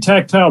and 3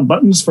 tactile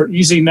buttons for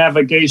easy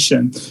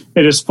navigation.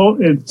 It's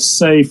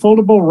a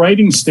foldable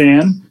writing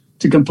stand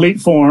to complete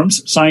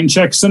forms, sign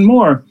checks, and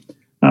more.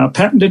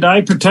 Patented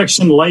eye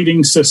protection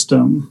lighting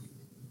system.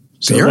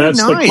 So Very that's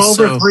nice.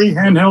 the Clover 3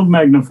 handheld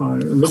magnifier.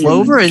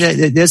 Clover,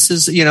 this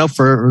is,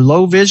 for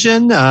low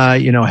vision,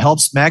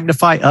 helps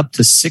magnify up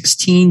to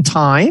 16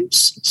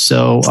 times.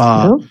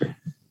 So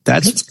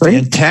that's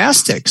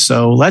fantastic.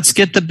 So let's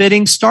get the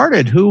bidding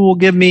started. Who will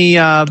give me,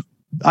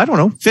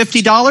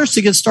 $50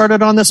 to get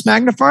started on this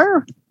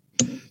magnifier?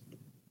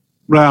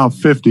 Ralph,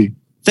 50.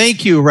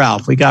 Thank you,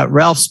 Ralph. We got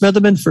Ralph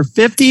Smitherman for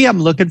 50. I'm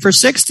looking for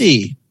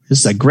 60. This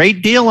is a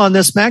great deal on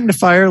this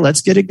magnifier. Let's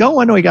get it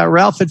going. We got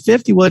Ralph at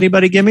 50. Will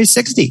anybody give me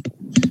 60?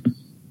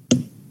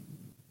 Come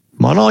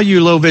on, all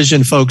you low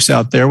vision folks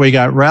out there. We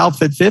got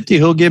Ralph at 50.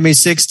 Who'll give me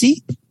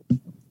 60?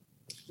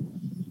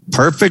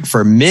 Perfect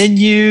for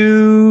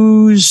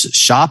menus,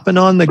 shopping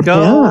on the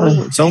go.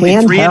 Yeah. It's only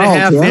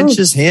Handheld, 3.5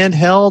 inches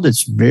handheld.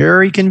 It's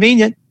very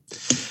convenient.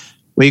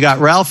 We got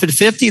Ralph at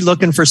 50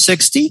 looking for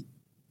 60.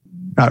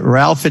 Got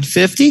Ralph at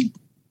 50.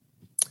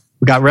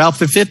 We got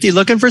Ralph at 50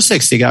 looking for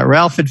 60. Got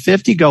Ralph at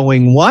 50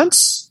 going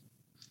once.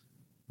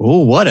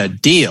 Oh, what a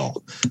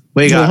deal.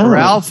 We got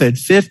Ralph at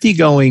 50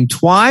 going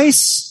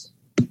twice.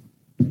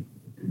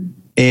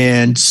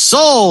 And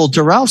sold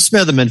to Ralph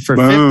Smitherman for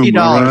Boom, $50.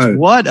 right.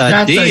 What a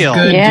That's deal. a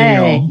good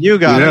deal. You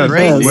got a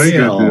great way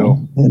deal.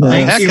 good deal.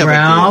 Thank you,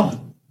 Ralph.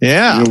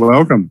 Yeah. You're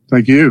welcome.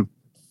 Thank you.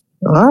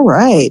 All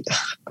right.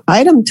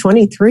 Item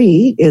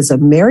 23 is a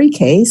Mary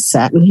Kay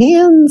satin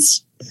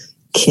hands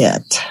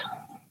kit.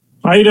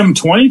 Item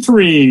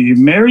 23,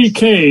 Mary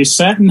Kay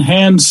Satin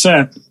Hand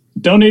Set,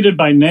 donated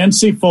by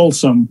Nancy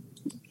Folsom.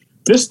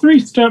 This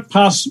 3-step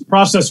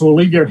process will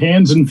leave your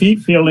hands and feet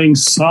feeling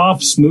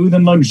soft, smooth,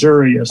 and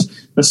luxurious.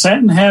 The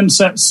satin hand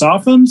set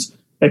softens,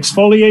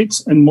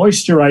 exfoliates, and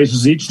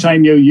moisturizes each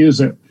time you use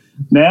it.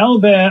 Now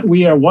that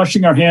we are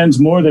washing our hands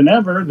more than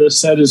ever, this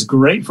set is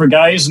great for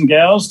guys and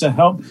gals to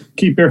help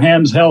keep your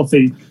hands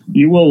healthy.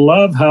 You will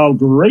love how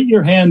great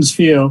your hands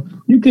feel.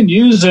 You can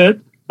use it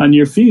on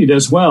your feet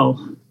as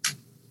well.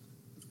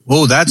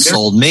 Oh, that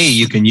sold me.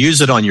 You can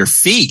use it on your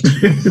feet.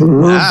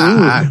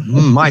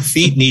 My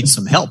feet need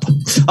some help.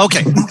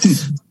 Okay.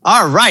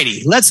 All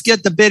righty. Let's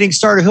get the bidding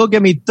started. Who'll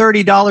give me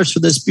 $30 for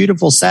this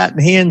beautiful satin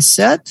hand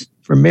set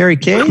from Mary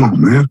Kay? Oh,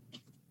 man.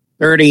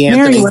 30,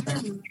 Anthony.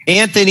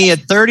 Anthony at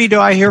 30. Do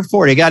I hear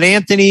 40? I got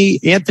Anthony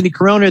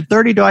Corona at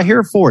 30. Do I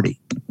hear 40?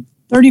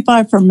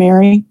 35 for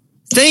Mary.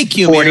 Thank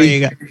you, 40. Mary.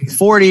 You got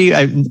 40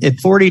 at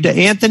 40 to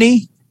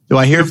Anthony. Do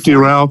I hear 50,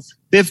 Ralph?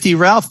 50,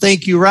 Ralph.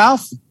 Thank you,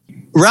 Ralph.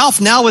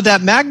 Ralph, now with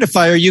that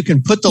magnifier, you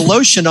can put the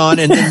lotion on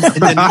and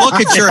then look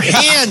at your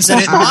hands and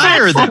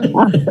admire them.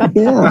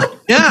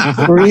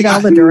 Yeah. Read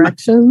all the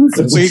directions.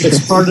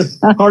 It's part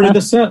of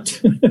the set.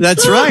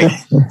 That's right.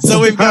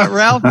 So we've got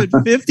Ralph at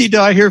 50.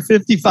 Do I hear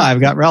 55?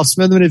 Got Ralph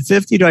Smitherman at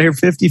 50. Do I hear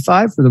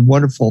 55 for the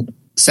wonderful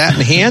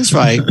satin hands,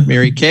 right?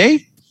 Mary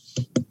Kay.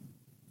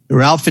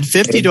 Ralph at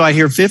 50. Do I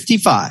hear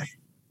 55?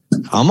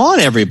 Come on,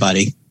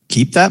 everybody.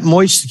 Keep that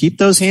moist. Keep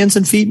those hands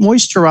and feet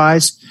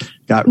moisturized.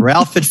 Got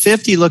Ralph at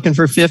 50 looking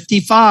for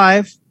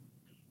 55.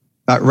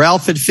 Got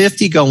Ralph at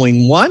 50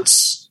 going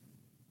once.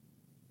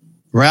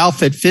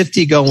 Ralph at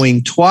 50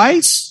 going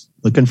twice.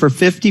 Looking for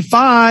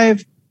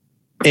 55.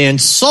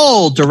 And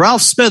sold to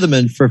Ralph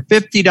Smitherman for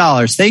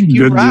 $50. Thank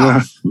you, Good,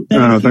 Ralph.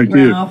 Thank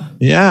you. Ralph.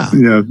 Yeah.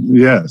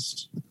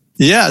 Yes.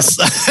 Yes.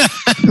 I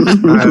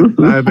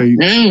have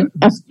a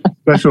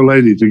special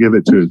lady to give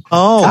it to.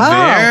 Oh,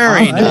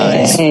 very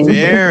nice.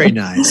 Very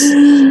nice.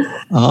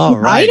 All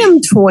right.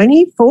 Item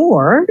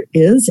 24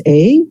 is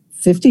a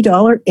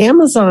 $50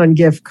 Amazon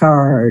gift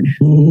card.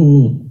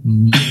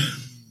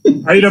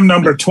 Item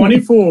number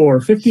 24,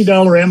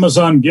 $50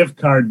 Amazon gift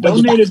card,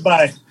 donated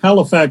by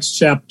Halifax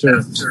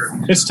Chapter.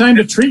 It's time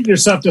to treat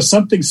yourself to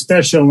something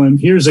special, and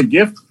here's a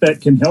gift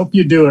that can help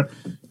you do it.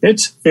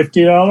 It's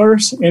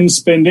 $50 in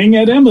spending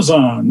at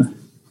Amazon.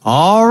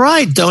 All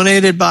right.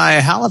 Donated by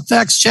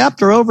Halifax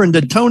Chapter over in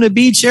Daytona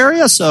Beach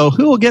area. So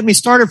who will get me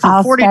started for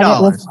 $40? Start it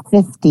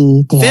with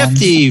 50. Dan.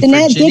 50 for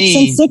Danette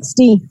Janine. Dixon,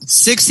 60.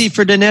 60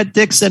 for Danette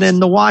Dixon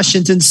in the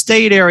Washington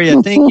State area.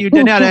 Thank you,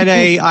 Danette. At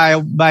a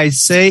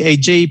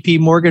JP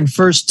Morgan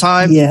first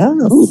time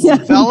fellow. Yay.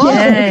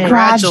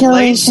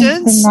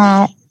 Congratulations.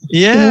 Danette.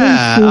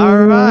 Yeah.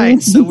 All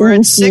right. So we're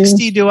at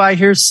 60. Do I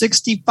hear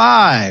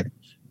 65?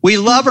 We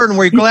love her and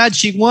we're glad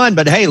she won,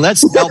 but hey,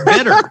 let's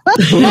outbid her. Okay,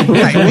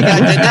 we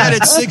got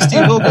Danette at 60.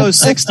 We'll go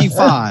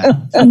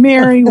 65.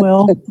 Mary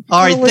will.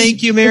 All right,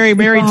 thank you, Mary.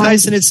 Mary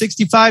Tyson at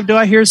 65. Do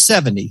I hear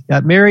 70?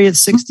 Got Mary at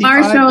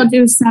 65. Marsha will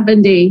do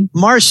 70.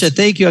 Marcia,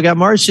 thank you. I got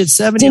Marcia at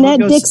 70.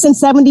 Danette Dixon,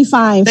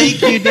 75.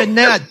 Thank you,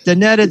 Danette.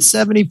 Danette at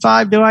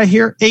 75. Do I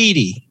hear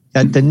 80?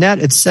 Got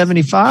Danette at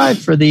 75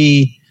 for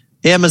the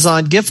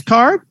Amazon gift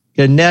card.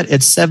 Danette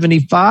at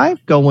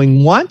 75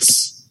 going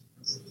once.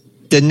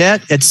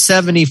 Danette at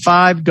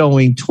 75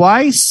 going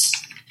twice.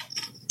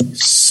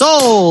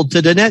 Sold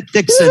to Danette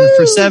Dixon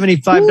for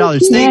 $75.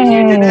 Thank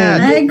you, Danette.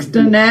 Thanks,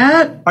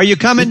 Danette. Are you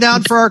coming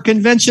down for our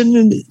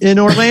convention in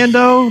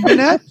Orlando,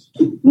 Danette?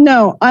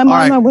 No, I'm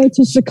on my way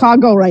to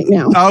Chicago right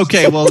now.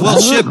 Okay, well,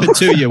 we'll ship it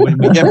to you when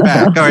we get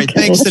back. All right,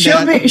 thanks,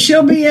 Danette.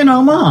 She'll be in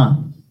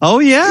Omaha. Oh,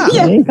 yeah.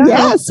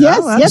 Yes.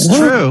 That's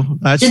true.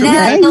 That's true.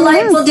 Danette,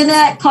 delightful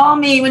Danette, call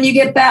me when you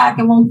get back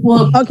and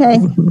we'll Okay,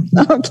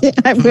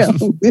 I will.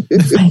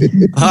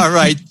 All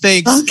right,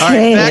 thanks. Okay. All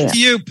right, back to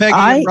you, Peggy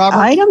and Robert.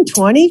 Item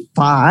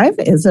 25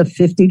 is a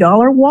 $50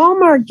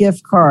 Walmart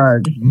gift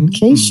card, in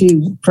case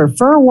you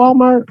prefer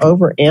Walmart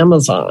over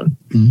Amazon.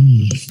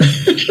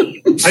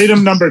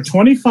 Item number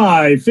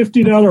 25,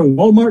 $50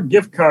 Walmart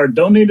gift card,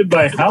 donated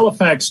by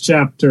Halifax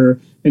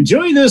Chapter.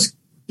 Enjoy this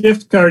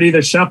gift card,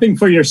 either shopping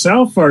for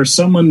yourself or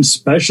someone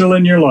special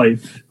in your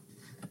life.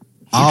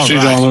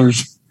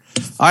 $60.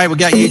 All right, we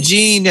got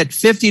Eugene at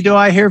 50. Do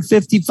I hear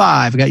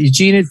 55? We got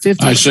Eugene at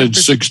 50. I said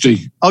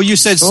 60. Oh, you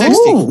said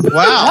 60. Ooh.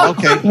 Wow,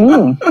 okay.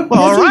 Well,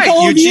 all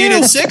right, Eugene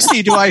at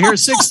 60. Do I hear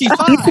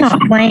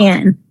 65?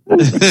 Man.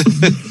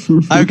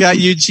 I've got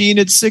Eugene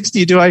at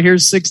 60. Do I hear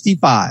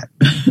 65?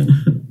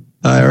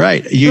 All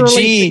right,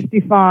 Eugene.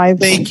 65.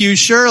 Thank you,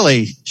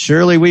 Shirley.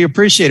 Shirley, we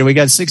appreciate it. We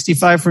got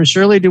 65 from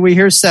Shirley. Do we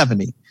hear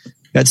 70?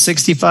 Got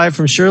 65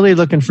 from Shirley,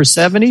 looking for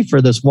 70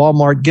 for this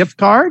Walmart gift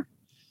card.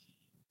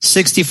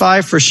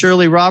 65 for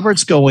Shirley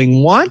Roberts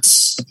going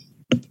once.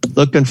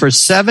 looking for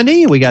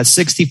 70. We got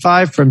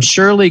 65 from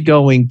Shirley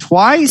going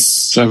twice.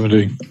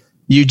 70.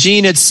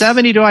 Eugene at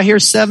 70. Do I hear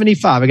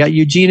 75? I got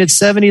Eugene at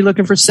 70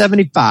 looking for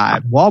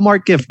 75.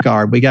 Walmart gift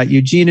card. We got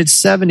Eugene at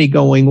 70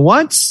 going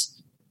once.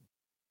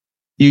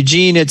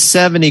 Eugene at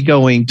 70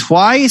 going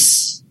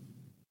twice.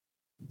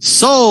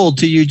 Sold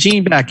to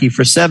Eugene Backey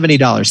for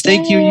 $70.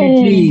 Thank you,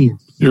 Eugene.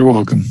 You're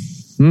welcome.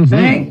 Mm-hmm.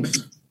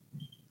 Thanks.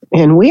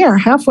 And we are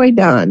halfway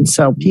done.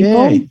 So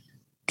people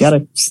got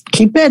to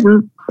keep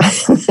bidding.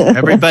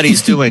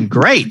 Everybody's doing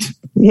great.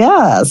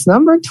 Yes.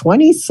 Number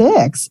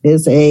 26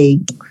 is a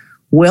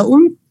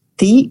Wilton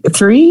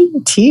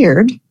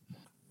 3-tiered.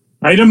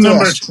 Item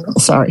number.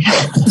 Sorry.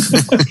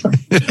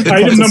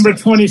 Item number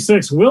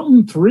 26,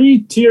 Wilton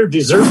 3-tier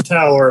dessert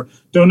tower,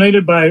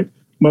 donated by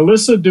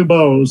Melissa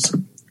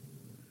Dubose.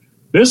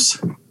 This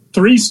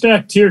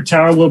 3-stack tier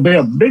tower will be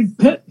a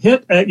big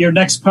hit at your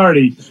next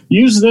party.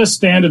 Use this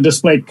stand to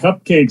display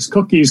cupcakes,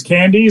 cookies,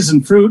 candies,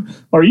 and fruit,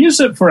 or use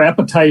it for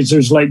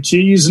appetizers like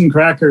cheese and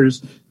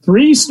crackers.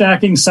 3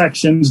 stacking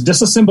sections,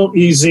 disassemble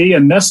easy,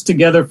 and nest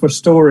together for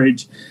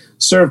storage.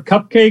 Serve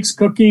cupcakes,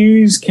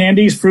 cookies,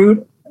 candies,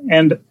 fruit,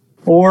 and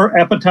or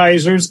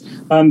appetizers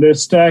on the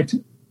stacked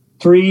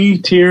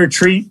 3-tier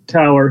treat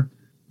tower.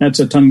 That's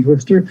a tongue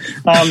twister.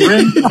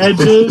 Rimmed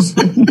edges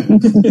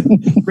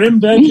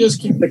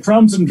keep the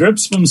crumbs and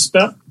drips from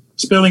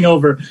spilling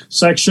over.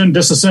 Section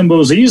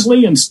disassembles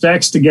easily and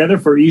stacks together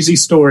for easy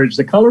storage.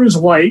 The color is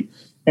white,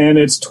 and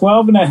it's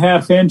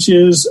 12.5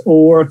 inches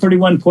or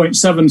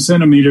 31.7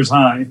 centimeters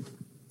high.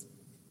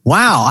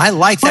 Wow, I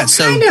like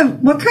that.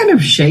 What kind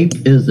of shape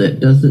is it?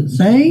 Does it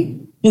say?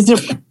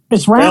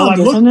 It's round,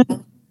 isn't it?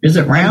 Is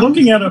it round? I'm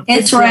looking at a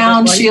It's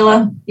round,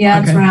 Sheila.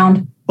 Yeah, it's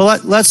round. Well,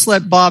 let's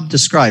let Bob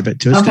describe it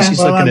to us because he's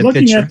I'm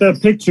looking at the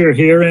picture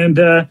here, and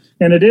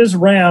it is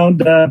round.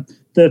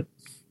 The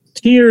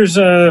tiers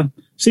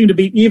seem to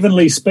be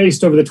evenly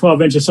spaced over the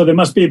 12 inches, so there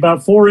must be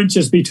about 4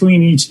 inches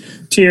between each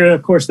tier.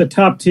 Of course, the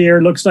top tier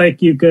looks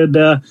like you could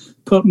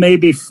put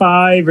maybe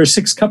 5 or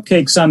 6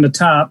 cupcakes on the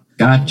top.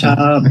 Gotcha.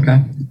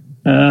 Okay.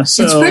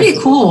 So, it's pretty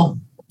cool.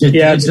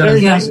 It's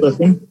very nice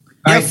looking.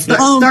 All right,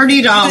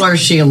 $30,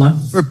 Sheila.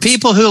 For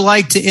people who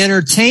like to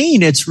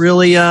entertain, it's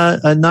really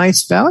a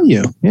nice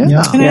value.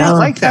 Yeah, I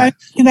like that.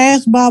 Can I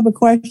ask Bob a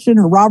question,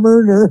 or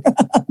Robert, or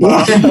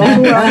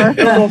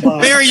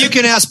Mary? You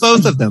can ask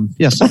both of them.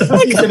 Yes,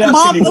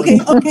 Bob.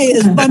 Okay.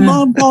 As my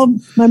mom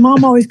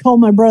always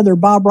called my brother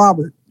Bob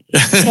Robert.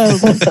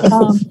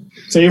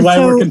 See why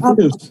we're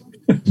confused.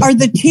 Are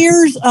the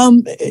tiers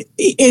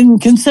in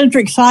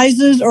concentric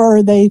sizes, or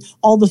are they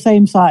all the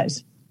same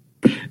size?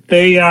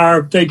 They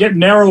get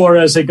narrower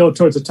as they go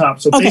towards the top.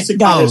 So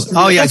basically,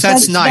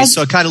 that's nice.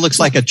 So it kind of looks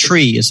like a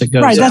tree as it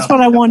goes. Right, that's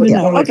what I wanted to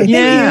know. Okay,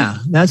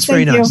 that's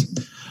very nice.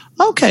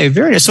 Okay,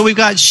 very nice. So we've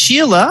got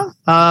Sheila,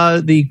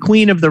 the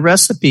queen of the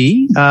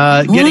recipe,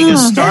 getting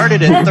us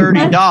started at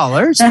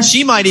 $30.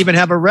 She might even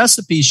have a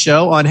recipe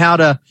show on how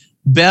to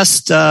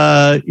best,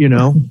 I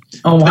know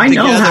how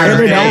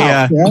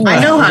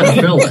to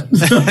fill it.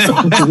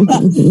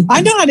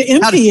 I know how to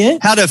empty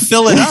it. How to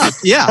fill it up.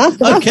 Yeah.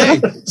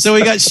 Okay. So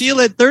we got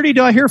Sheila at 30.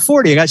 Do I hear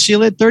 40? I got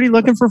Sheila at 30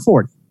 looking for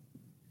 40.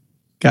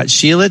 Got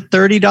Sheila at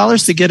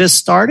 $30 to get us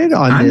started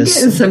on this.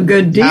 I'm getting some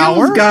good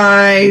deals,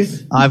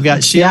 guys. I've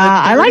got Sheila.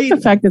 Yeah, I like the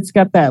fact it's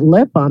got that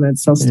lip on it,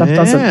 so stuff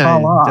doesn't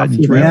fall off.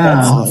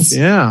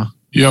 Yeah.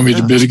 You want me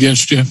to bid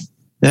against you?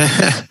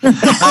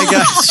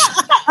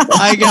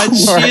 I got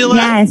Sheila.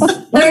 Yes.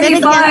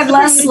 35,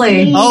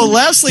 Leslie. Oh,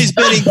 Leslie's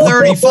bidding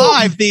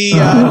 35, the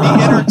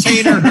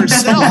entertainer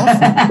herself.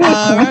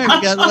 All right,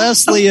 we got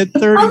Leslie at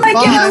 35. I might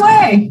give it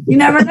away. You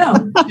never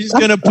know. She's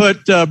going to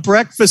put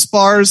breakfast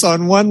bars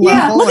on one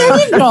level. Well,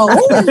 there you go.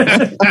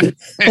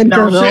 And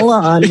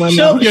granola on one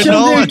level.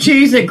 She'll do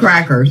cheese and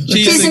crackers.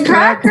 Cheese and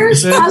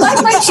crackers? I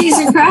like my cheese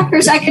and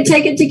crackers. I could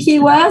take it to Key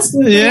West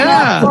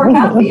and for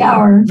happy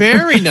hour.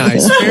 Very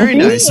nice. Very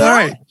nice. All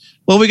right.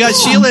 Well, we got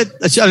Sheila.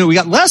 We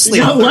got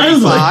Leslie at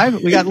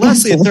 35. We got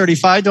Leslie at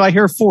 35. Do I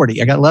hear 40?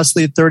 I got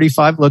Leslie at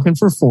 35 looking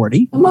for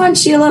 40. Come on,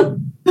 Sheila.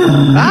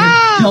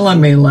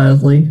 Telling me,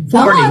 Leslie. 40.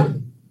 All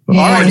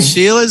right.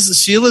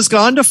 Sheila's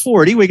gone to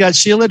 40. We got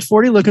Sheila at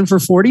 40 looking for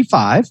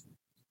 45.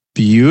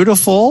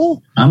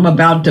 Beautiful. I'm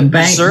about to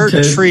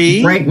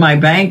break my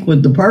bank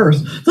with the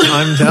purse.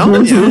 I'm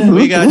telling you.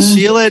 We got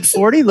Sheila at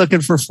 40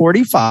 looking for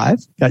 45.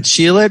 Got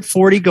Sheila at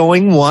 40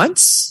 going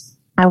once.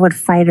 I would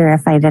fight her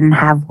if I didn't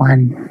have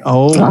one.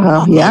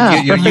 Oh,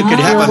 yeah. You could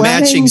have a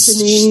matching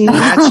set.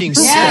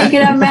 Yeah, you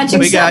could have a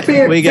matching set for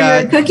your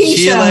cooking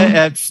Sheila show.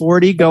 at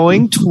 40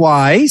 going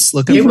twice.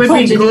 It would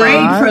be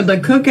great for the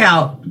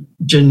cookout,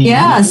 Janine.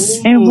 Yes.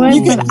 It would.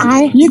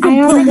 You could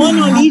put one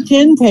on each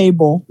end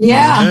table.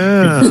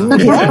 Yeah.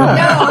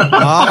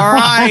 All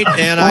right.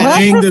 And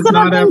Jane does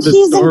not have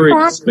the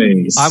storage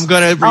space. I'm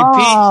going to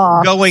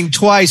repeat going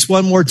twice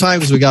one more time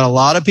because we got a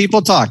lot of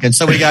people talking.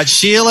 So we got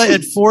Sheila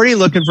at 40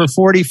 looking for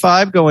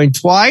 45 going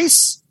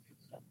twice.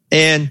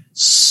 And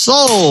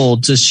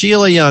sold to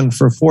Sheila Young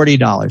for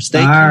 $40.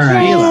 Thank you,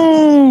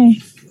 Sheila.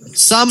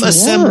 Some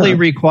assembly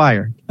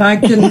required. I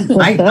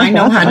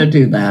know how to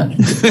do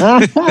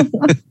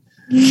that.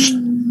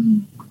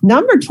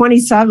 Number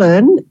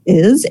 27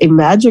 is a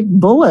Magic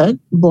Bullet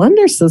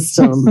blender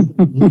system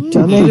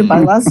donated by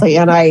Leslie.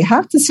 And I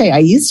have to say, I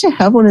used to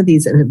have one of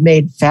these and it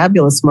made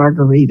fabulous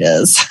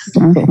margaritas.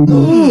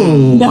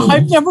 No,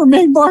 I've never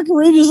made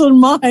margaritas in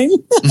mine.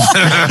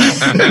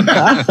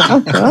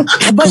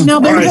 But now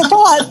there's a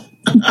thought.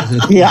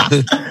 Yeah.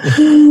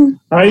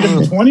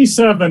 Item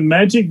 27,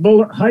 Magic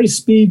Bullet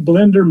High-Speed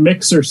Blender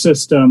Mixer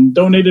System,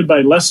 donated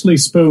by Leslie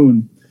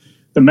Spoon.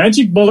 The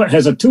Magic Bullet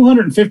has a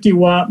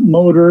 250-watt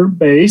motor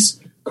base,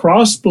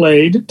 cross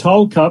blade,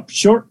 tall cup,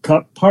 short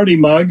cup, party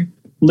mug,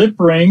 lip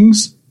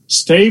rings,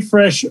 stay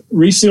fresh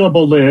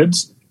resealable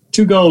lids,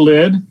 to-go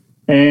lid,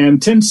 and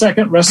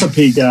 10-second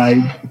recipe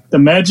guide. The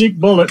Magic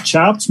Bullet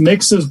chops,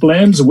 mixes,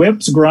 blends,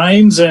 whips,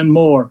 grinds, and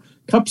more.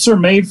 Cups are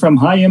made from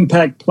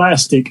high-impact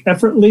plastic.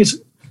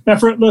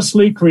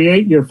 Effortlessly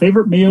create your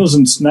favorite meals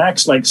and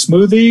snacks like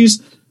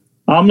smoothies,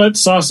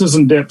 omelets, sauces,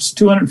 and dips.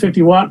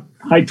 250-watt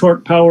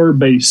high-torque power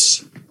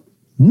base.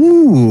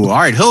 Ooh, all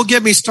right. Who'll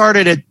get me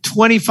started at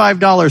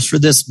 $25 for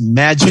this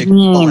Magic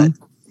Bullet?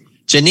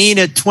 Janine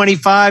at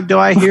 25. Do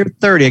I hear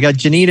 30? I got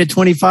Janine at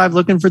 25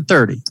 looking for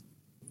 30.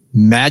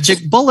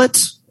 Magic Bullet.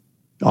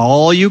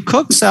 All you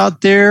cooks out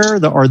there,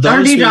 or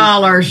those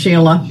 $30,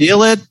 Sheila.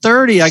 Sheila at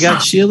 30. I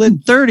got Sheila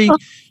at 30.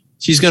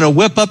 She's going to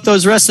whip up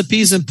those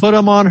recipes and put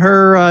them on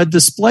her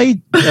display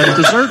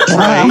dessert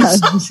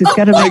trays. She's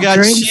got to I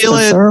got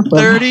Sheila at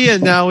 30,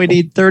 and now we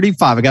need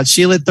 35. I got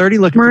Sheila at 30.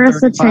 Looking Marissa for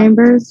 35.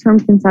 Chambers from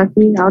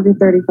Kentucky. I'll do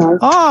 35.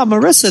 Oh,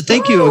 Marissa,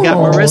 thank you. We got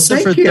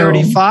Marissa for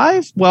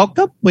 35.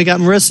 Welcome. We got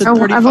Marissa at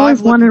 35. I've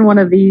always wanted one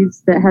of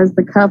these that has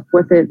the cup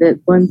with it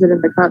that blends it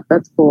in the cup.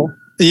 That's cool.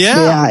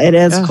 Yeah, it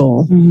is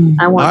cool.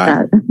 I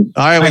want that.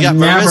 All right, we got I've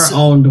never Marissa.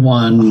 owned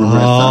one. Marissa.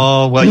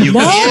 Oh, well, you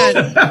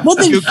can. Well,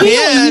 then You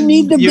can.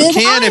 need to You bid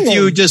can if higher.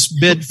 you just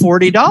bid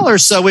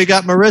 $40. So we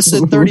got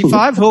Marissa at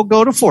 35. Who'll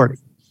go to 40?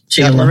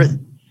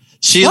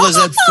 Sheila's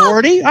at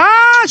 40.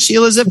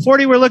 Sheila's at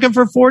 40. We're looking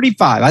for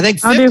 45. I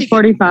think 50. I'll do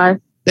 45.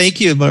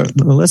 Thank you,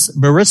 Melissa.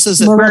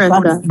 Marissa's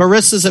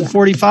at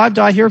 45.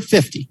 Do I hear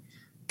 50?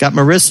 Got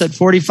Marissa at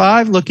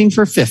 45, looking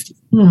for 50.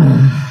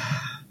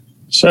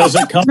 Says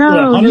it comes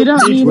No, with you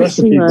don't need it,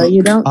 recipe Sheila. book.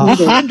 You don't need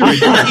it. 100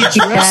 each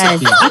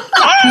recipe.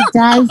 He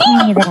does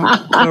need it.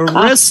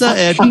 Marissa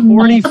at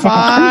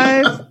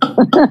 45,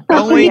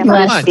 going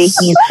once.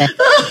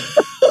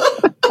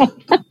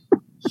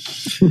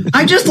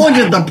 I just looked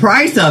at the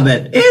price of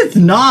it. It's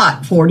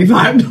not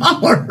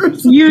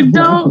 $45. You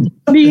don't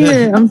need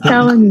it. I'm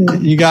telling you.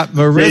 You got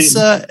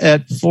Marissa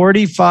at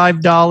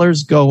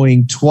 $45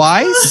 going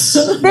twice.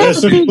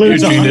 This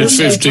includes Eugene at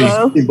 50.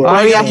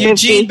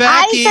 Eugene,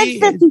 I Becky.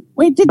 said 50.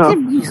 Wait,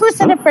 who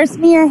said it first,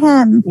 me or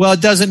him? Well,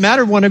 it doesn't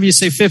matter. One of you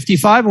say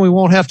 55 and we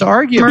won't have to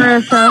argue.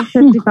 Marissa,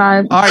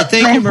 55. All right.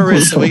 Thank you,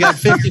 Marissa. We got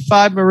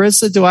 55.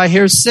 Marissa, do I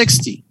hear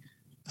 60?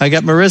 I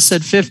got Marissa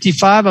at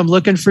 55. I'm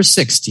looking for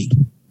 60.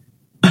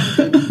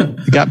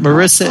 I got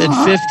Marissa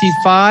at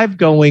 55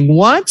 going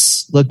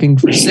once, looking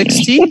for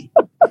 60.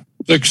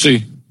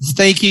 60.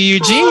 Thank you,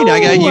 Eugene. I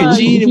got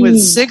Eugene with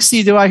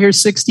 60. Do I hear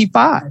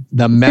 65?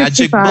 The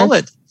Magic 65.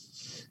 Bullet.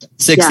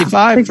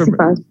 65. Yeah, 65.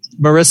 For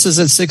Marissa's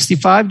at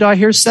 65. Do I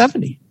hear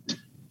 70?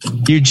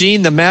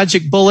 Eugene, the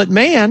Magic Bullet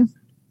man.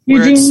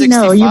 We're at Eugene,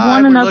 65. no, you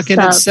want We're enough looking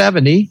at stuff.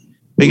 70.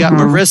 We got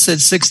Marissa at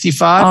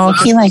 65. Oh,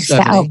 looking he for likes to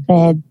 70.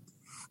 outbid.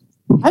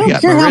 I don't We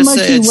got care how much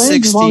Marissa he at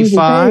wins as long as he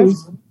 65.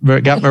 pays. We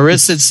got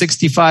Marissa at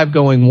 65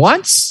 going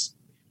once.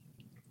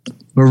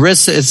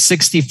 Marissa at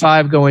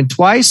 65 going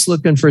twice,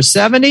 looking for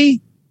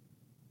 70.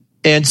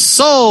 And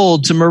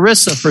sold to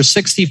Marissa for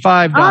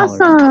 $65.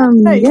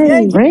 Awesome.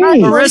 Yay.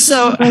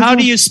 Marissa, how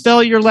do you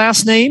spell your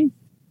last name?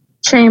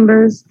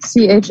 Chambers,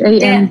 Chambers.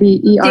 Dan,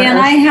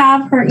 I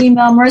have her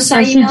email. Marissa,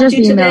 I She emailed just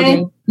you emailed today.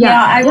 me.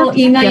 Yeah, I will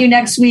email you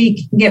next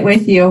week. Get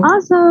with you.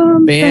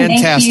 Awesome.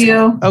 Fantastic. Thank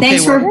you. Okay,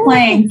 Thanks for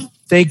playing.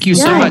 Thank you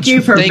so much. Thank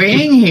you for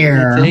being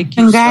here. Thank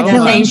you.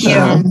 Congratulations.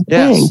 So much.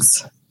 Yes.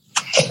 Thanks.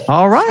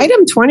 All right.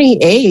 Item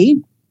 28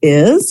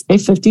 is a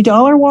 $50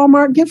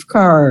 Walmart gift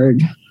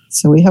card.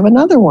 So we have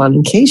another one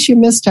in case you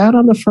missed out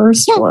on the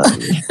first one.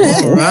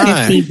 All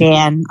right. 50,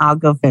 Dan. I'll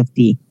go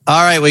 50.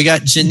 All right. We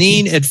got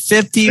Janine at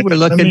 50. We're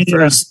looking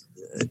for.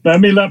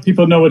 Let me let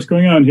people know what's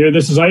going on here.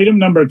 This is item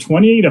number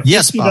 28, a $50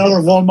 Yes,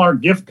 Bob.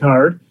 Walmart gift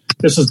card.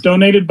 This is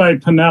donated by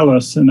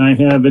Pinellas, and I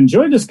have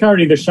enjoyed this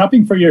card either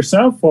shopping for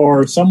yourself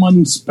or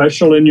someone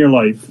special in your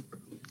life.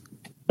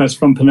 That's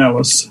from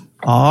Pinellas.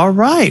 All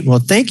right. Well,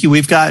 thank you.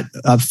 We've got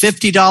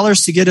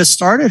 $50 to get us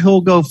started. Who'll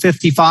go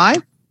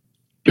 55?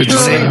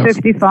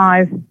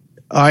 55.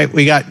 All right.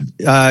 We got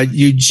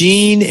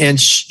Eugene and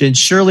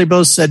Shirley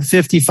both said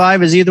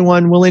 55. Is either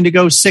one willing to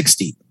go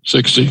 60?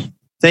 60.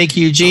 Thank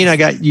you, Eugene. I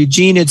got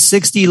Eugene at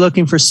 60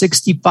 looking for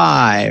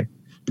 65.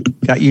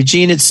 Got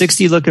Eugene at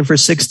 60 looking for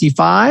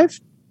 65.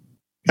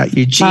 Got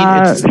Eugene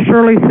at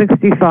Shirley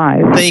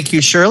 65. Thank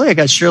you, Shirley. I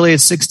got Shirley at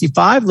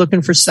 65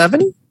 looking for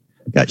 70.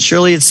 Got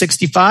Shirley at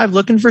 65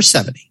 looking for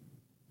 70.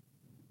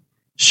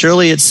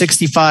 Shirley at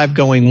 65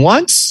 going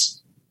once.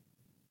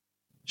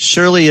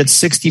 Shirley at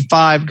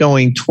 65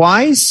 going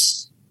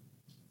twice.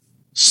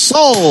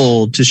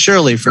 Sold to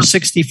Shirley for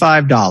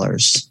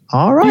 $65.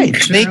 All right.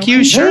 Thank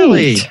you,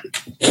 Shirley.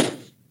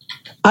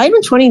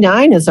 Item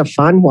 29 is a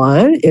fun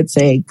one. It's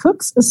a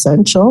Cook's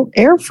Essential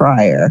air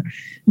fryer.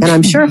 And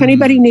I'm sure if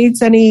anybody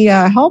needs any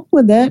help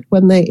with it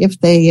if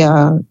they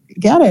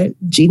get it,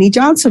 Jeannie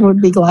Johnson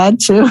would be glad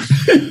to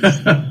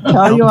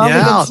tell you all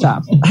the good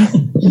stuff.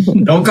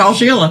 Don't call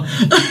Sheila.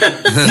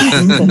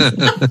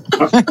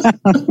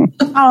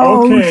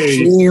 Okay.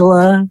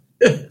 Sheila.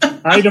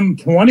 Item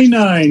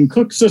 29,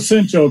 Cook's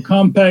Essential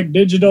Compact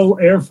Digital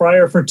Air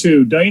Fryer for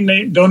 2,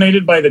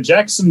 donated by the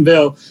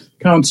Jacksonville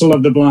Council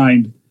of the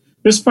Blind.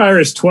 This fryer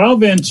is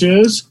 12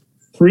 inches,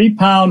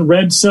 3-pound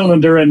red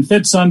cylinder, and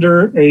fits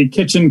under a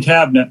kitchen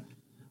cabinet.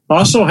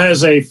 Also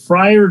has a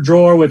fryer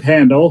drawer with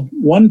handle,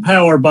 one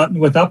power button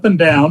with up and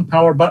down,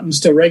 power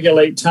buttons to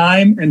regulate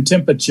time and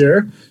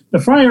temperature. The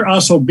fryer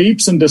also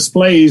beeps and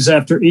displays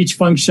after each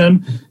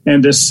function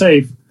and is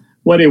safe.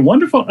 What a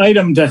wonderful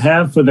item to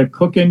have for the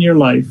cook in your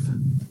life.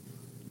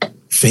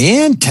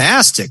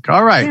 Fantastic.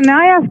 All right. Can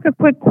I ask a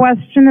quick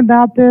question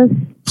about this?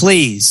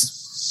 Please.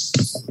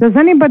 Does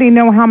anybody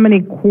know how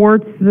many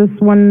quarts this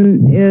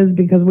one is?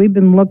 Because we've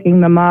been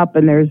looking them up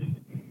and there's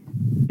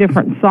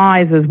different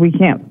sizes. We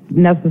can't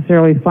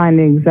necessarily find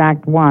the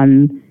exact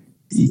one.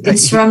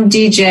 It's from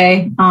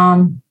DJ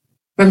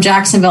from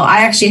Jacksonville.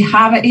 I actually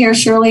have it here,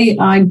 Shirley.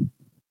 I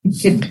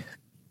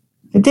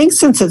think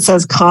since it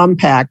says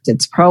compact,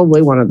 it's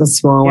probably one of the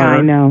smaller. Yeah,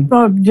 I know.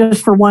 Oh,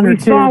 just for one or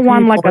two. We saw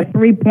one like a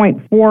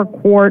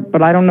 3.4 quart,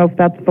 but I don't know if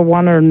that's the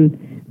one or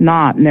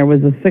not. And there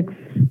was a 6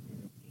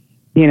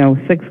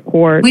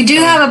 quart. We do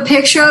have a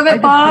picture of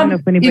it, Bob.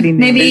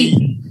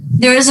 Maybe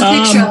there is a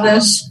picture of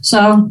this.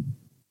 So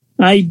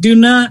I do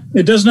not.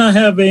 It does not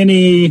have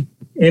any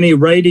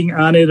writing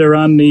on it or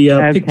on the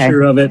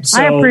picture of it.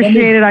 So I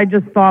appreciate it. I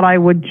just thought I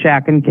would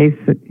check in case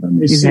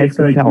you guys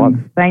could tell us.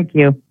 Thank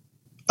you.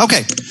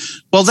 Okay.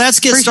 Well, let's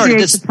get started.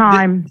 The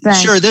time.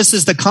 Sure. This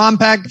is the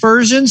compact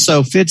version,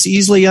 so fits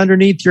easily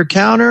underneath your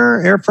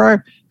counter, air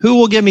fryer. Who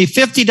will give me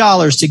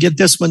 $50 to get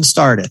this one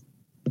started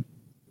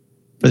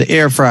for the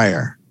air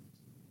fryer?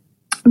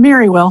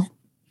 Mary will.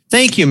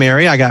 Thank you,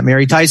 Mary. I got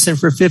Mary Tyson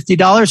for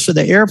 $50 for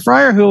the air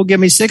fryer. Who will give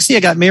me 60?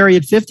 I got Mary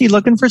at 50,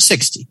 looking for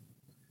 60.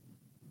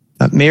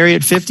 Mary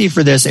at 50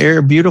 for this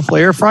beautiful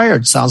air fryer.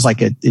 It sounds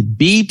like it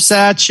beeps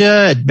at you.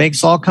 It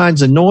makes all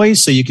kinds of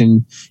noise, so you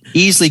can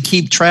easily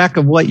keep track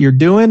of what you're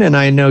doing. And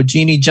I know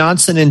Jeannie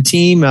Johnson and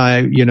team,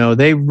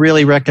 they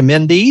really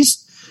recommend these.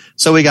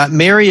 So we got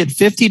Mary at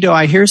 50. Do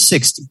I hear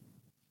 60?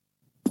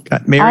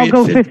 Got Mary I'll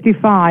go 50.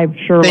 55,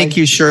 Shirley. Thank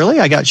you,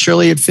 Shirley. I got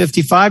Shirley at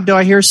 55. Do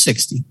I hear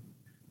 60?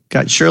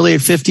 Got Shirley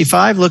at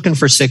 55, looking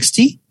for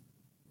 60.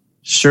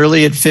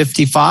 Shirley at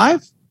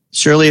 55.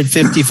 Shirley at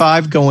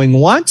 55 going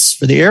once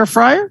for the air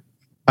fryer.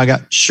 I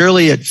got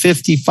Shirley at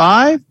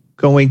 55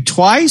 going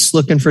twice,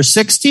 looking for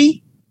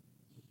 60.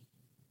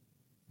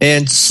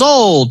 And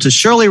sold to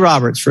Shirley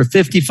Roberts for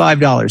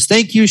 $55.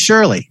 Thank you,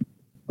 Shirley.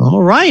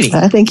 All righty.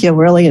 I think you'll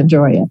really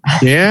enjoy it.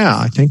 Yeah,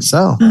 I think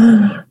so.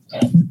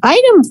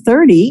 Item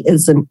 30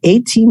 is an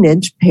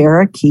 18-inch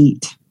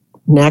parakeet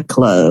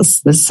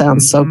necklace. This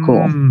sounds so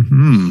cool.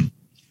 Mm-hmm.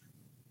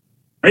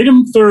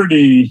 Item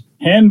 30,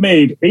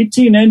 handmade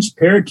 18-inch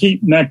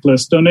parakeet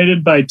necklace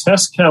donated by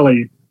Tess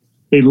Kelly.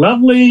 A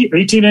lovely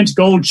 18-inch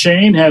gold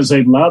chain has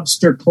a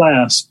lobster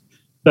clasp.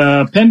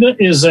 The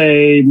pendant is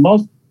a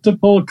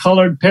multiple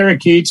colored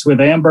parakeets with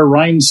amber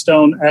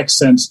rhinestone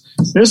accents.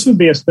 This would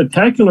be a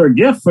spectacular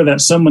gift for that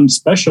someone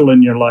special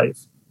in your life.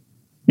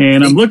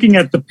 And I'm looking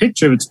at the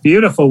picture. It's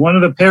beautiful. One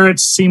of the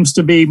parrots seems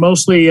to be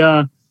mostly,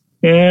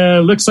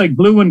 looks like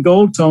blue and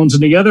gold tones.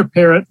 And the other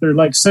parrot, they're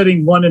like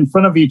setting one in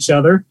front of each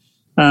other.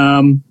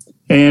 And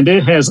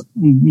it has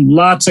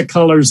lots of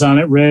colors on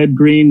it, red,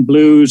 green,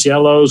 blues,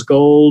 yellows,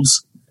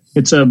 golds.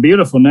 It's a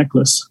beautiful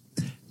necklace.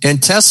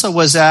 And Tessa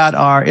was at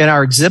in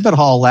our exhibit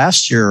hall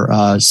last year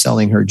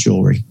selling her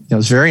jewelry. It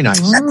was very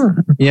nice. Oh.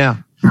 Yeah.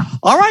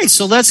 All right,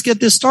 so let's get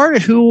this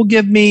started. Who will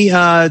give me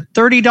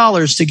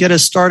 $30 to get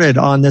us started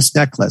on this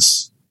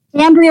necklace?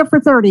 Andrea for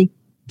 30.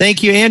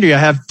 Thank you, Andrea. I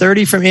have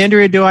 30 from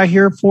Andrea. Do I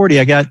hear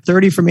 40? I got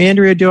 30 from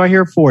Andrea. Do I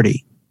hear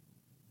 40?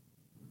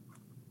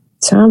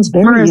 Sounds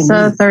very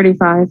Marissa, unique.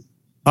 35.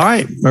 All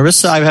right,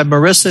 Marissa. I have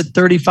Marissa at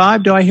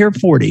 35. Do I hear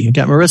 40? I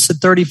got Marissa at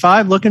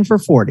 35, looking for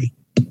 40.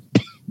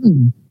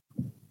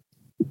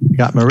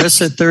 Got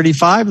Marissa at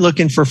 35,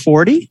 looking for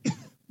 40.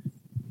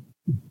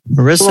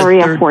 Marissa,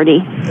 Gloria, 40.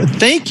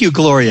 Thank you,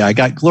 Gloria. I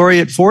got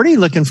Gloria at 40,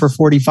 looking for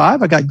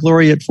 45. I got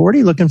Gloria at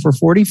 40, looking for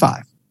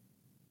 45.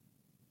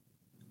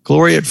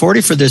 Gloria at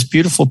 40 for this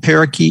beautiful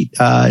parakeet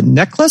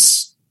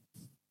necklace.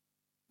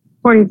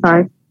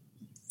 45.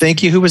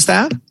 Thank you. Who was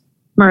that?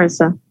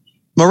 Marissa.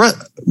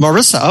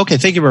 Marissa. Okay,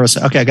 thank you,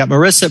 Marissa. Okay, I got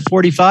Marissa at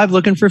 45,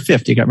 looking for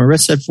 50. Got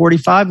Marissa at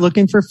 45,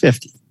 looking for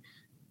 50.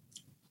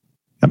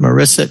 Got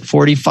Marissa at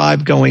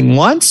 45 going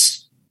once.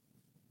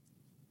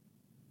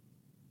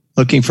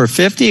 Looking for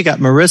 50. I got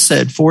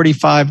Marissa at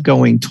 45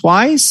 going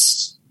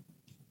twice.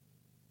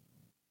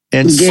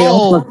 And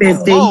sold.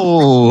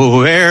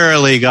 Oh,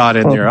 barely got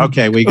in there.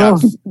 Okay, we got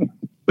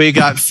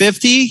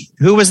 50.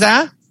 Who was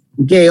that?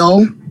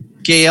 Gail.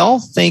 Gail.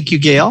 Thank you,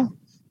 Gail.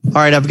 All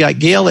right, I've got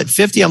Gail at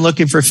 50. I'm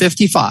looking for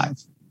 55.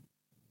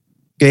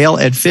 Gail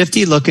at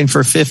 50, looking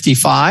for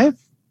 55.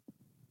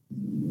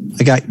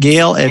 I got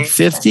Gail at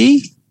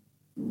 50,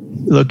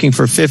 looking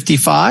for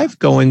 55,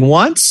 going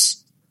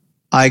once.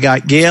 I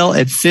got Gail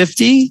at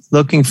 50,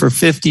 looking for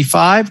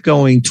 55,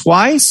 going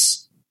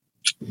twice.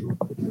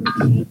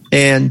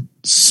 And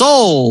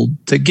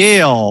sold to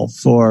Gail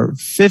for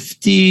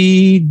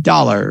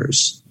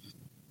 $50.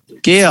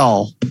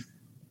 Gail,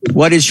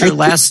 what's your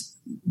last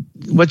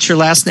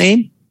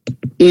name?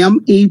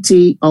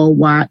 Mettoyer.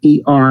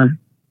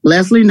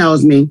 Leslie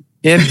knows me.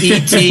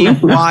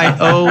 Mettoyer.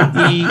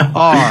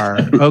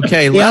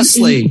 Okay,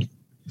 Leslie.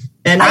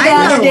 And I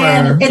got her,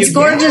 Dan. It's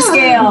Gorgeous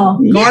Gail.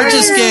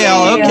 Gorgeous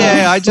Gail.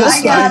 Okay, I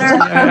got her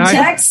from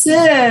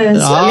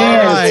Texas. All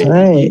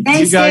right.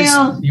 Thanks,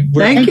 Gail.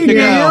 Thank you,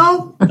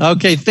 Gail.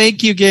 Okay,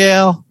 thank you,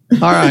 Gail.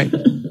 All right.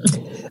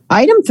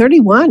 Item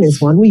 31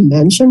 is one we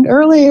mentioned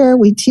earlier.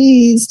 We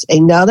teased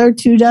another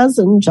 2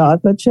 dozen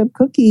chocolate chip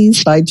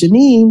cookies by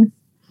Janine.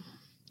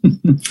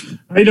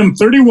 Item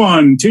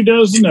 31, 2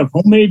 dozen of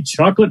homemade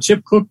chocolate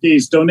chip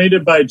cookies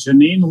donated by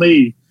Janine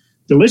Lee.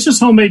 Delicious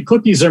homemade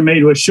cookies are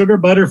made with sugar,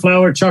 butter,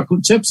 flour,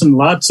 chocolate chips, and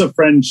lots of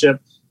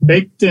friendship.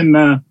 Baked in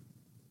the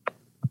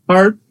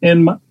heart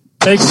in my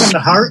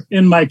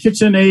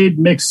KitchenAid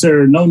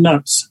mixer. No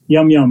nuts.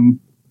 Yum yum.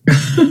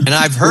 And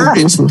I've heard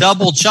it's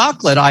double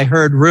chocolate. I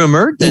heard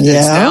rumored that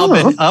it's now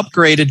been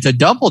upgraded to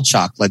double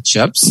chocolate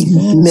chips.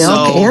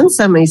 Milk and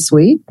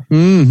semi-sweet.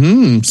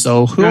 Mm-hmm.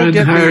 So who'll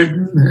get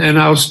and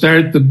I'll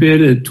start the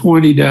bid at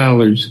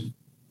 $20.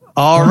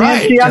 All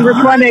right. Nancy under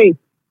 20.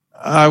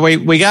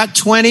 We got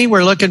 20.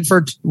 We're looking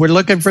for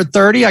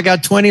 30. I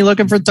got 20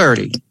 looking for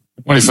 30.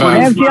 25.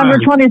 Nancy under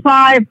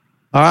 25.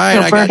 All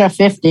right. Roberta,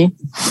 50.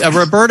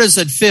 Roberta's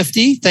at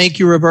 50. Thank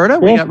you, Roberta.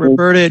 We got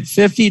Roberta at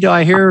 50. Do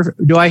I hear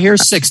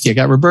 60? I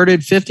got Roberta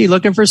at 50,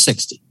 looking for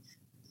 60.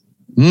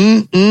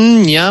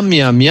 Yum,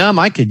 yum, yum.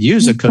 I could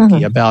use a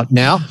cookie about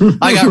now.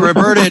 I got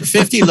Roberta at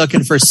 50,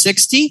 looking for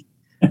 60.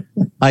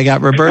 I got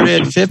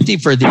Roberta at 50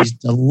 for these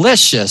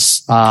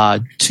delicious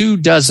 2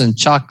 dozen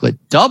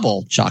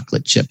double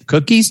chocolate chip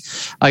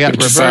cookies. I got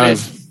Roberta.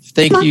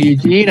 Thank you,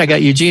 Eugene. I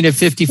got Eugene at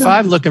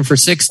 55, looking for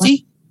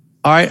 60.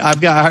 All right, I've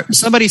got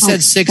somebody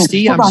said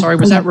 60. I'm sorry,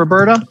 was that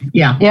Roberta?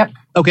 Yeah. Yep.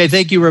 Okay,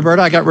 thank you,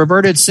 Roberta. I got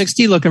Roberta at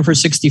 60, looking for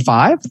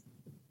 65.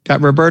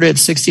 Got Roberta at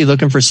 60,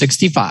 looking for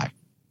 65.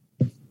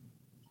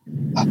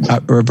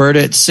 Got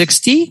Roberta at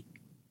 60.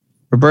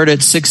 Roberta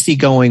at 60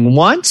 going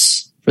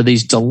once for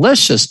these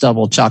delicious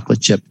double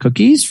chocolate chip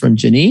cookies from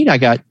Janine. I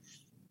got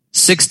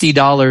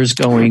 $60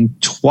 going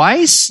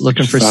twice,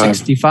 looking for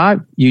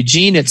 65.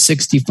 Eugene at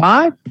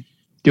 65.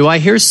 Do I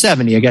hear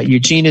 70? I got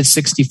Eugene at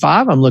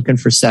 65. I'm looking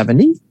for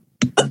 70.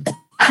 So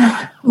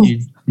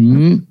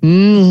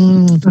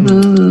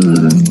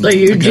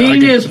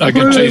Eugene is I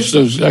can taste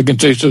those. I can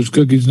taste those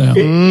cookies now.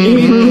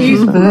 He's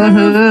proved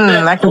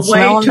I can the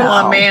smell way them to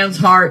now. a man's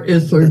heart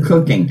is through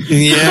cooking.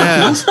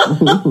 Yeah.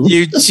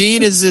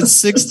 Eugene is at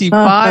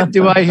 65.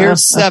 Do I hear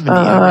 70?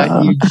 I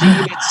got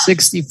Eugene at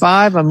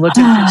 65. I'm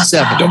looking for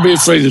 70. Don't be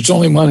afraid. It's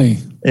only money.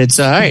 It's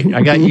all right.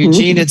 I got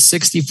Eugene at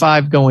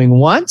 65 going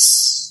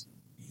once.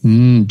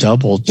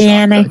 Double chocolate.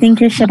 Dan, I think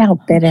you should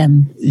outbid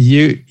him.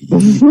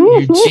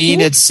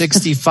 Eugene at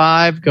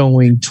 65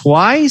 going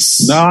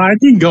twice. No, I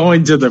can go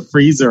into the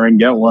freezer and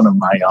get one of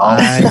my own.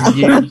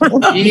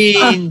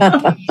 Eugene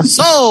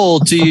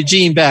sold to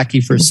Eugene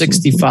Backey for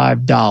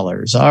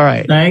 $65. All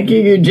right. Thank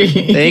you,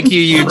 Eugene. Thank you,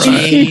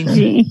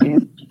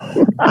 Eugene.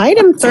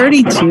 Item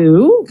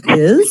 32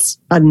 is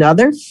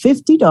another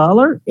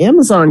 $50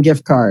 Amazon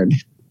gift card.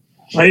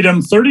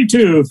 Item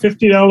 32,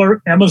 $50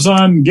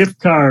 Amazon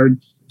gift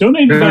card.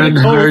 Donated by the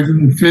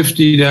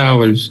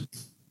 $150.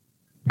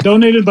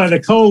 Donated by the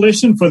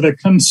Coalition for the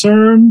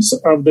Concerns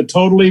of the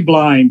Totally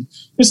Blind.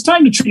 It's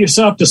time to treat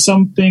yourself to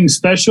something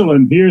special,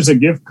 and here's a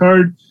gift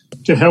card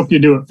to help you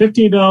do it.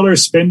 $50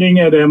 spending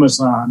at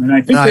Amazon. And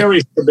I think they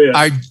already forbid.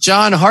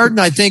 John Harden,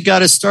 I think,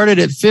 got us started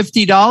at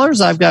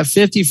 $50. I've got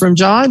 50 from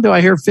John. Do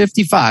I hear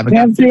 55?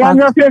 Nancy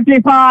under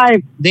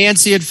 55.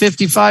 Nancy at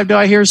 55. Do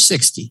I hear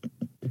 60?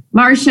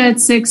 Marcia at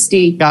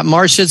 60. Got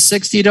Marcia at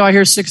 60. Do I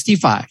hear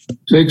 65?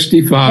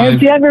 65.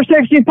 Nancy under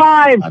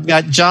 65. I've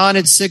got John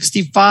at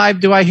 65.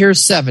 Do I hear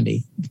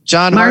 70?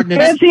 John Harden at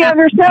Nancy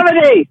under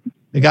 70.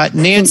 We got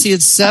Nancy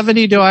at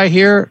 70. Do I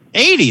hear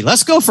 80?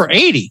 Let's go for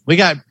 80. We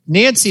got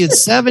Nancy at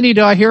 70.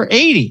 Do I hear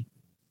 80?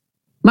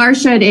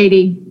 Marcia at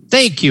 80.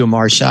 Thank you,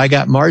 Marcia. I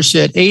got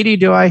Marcia at 80.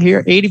 Do I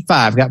hear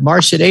 85? Got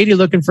Marcia at 80,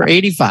 looking for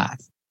 85.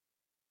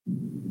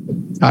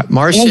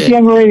 Marcia. Nancy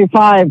under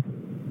 85.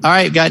 All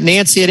right, got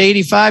Nancy at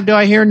 85. Do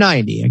I hear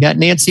 90? I got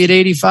Nancy at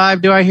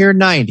 85. Do I hear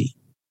 90?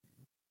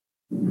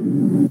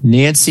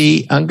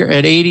 Nancy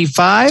at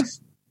 85.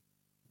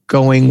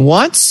 Going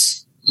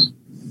once.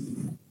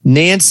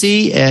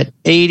 Nancy at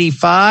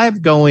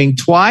 85. Going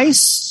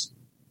twice.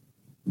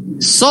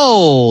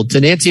 Sold to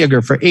Nancy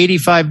Uger for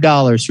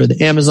 $85 for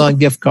the Amazon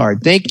gift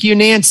card. Thank you,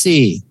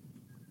 Nancy.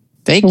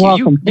 Thank you.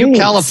 Welcome. You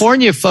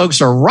California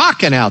folks are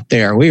rocking out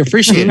there. We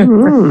appreciate it.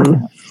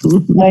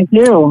 Thank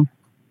you.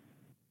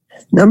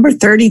 Number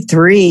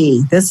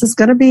 33. This is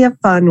going to be a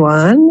fun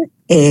one.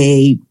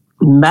 A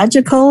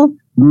magical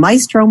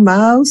Maestro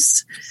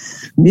Mouse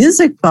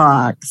music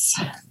box.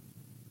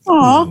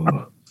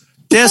 Aw.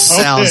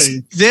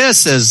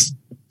 This is,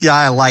 yeah,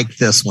 I like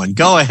this one.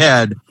 Go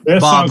ahead,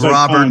 Bob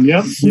Robert.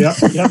 Yep.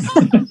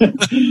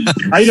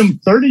 Item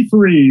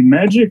 33,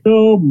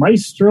 Magical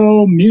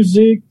Maestro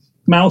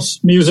Mouse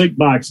Music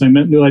Box.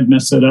 Knew I'd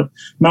mess that up.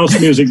 Mouse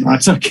Music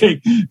Box.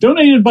 Okay.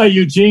 Donated by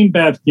Eugene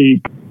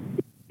Bathke.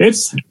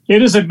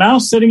 It is a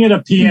mouse sitting at a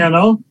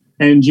piano,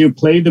 and you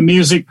play the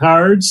music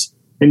cards,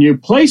 and you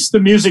place the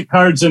music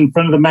cards in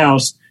front of the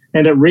mouse,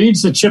 and it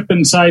reads the chip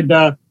inside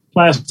the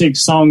plastic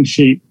song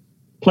sheet.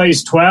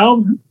 Plays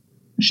 12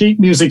 sheet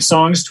music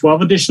songs,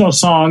 12 additional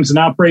songs, and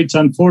operates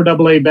on 4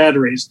 AA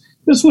batteries.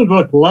 This would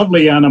look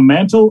lovely on a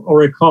mantle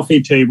or a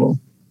coffee table.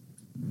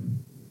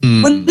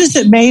 What is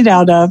it made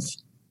out of?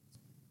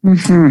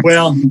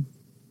 Well,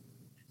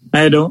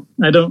 I don't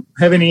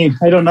have any.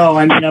 I don't know.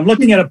 I mean, I'm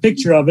looking at a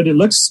picture of it. It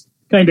looks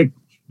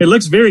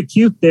very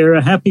cute there.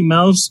 A happy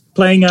mouse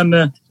playing on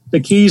the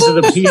keys of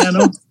the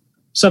piano.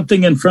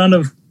 Something in front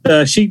of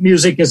sheet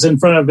music is in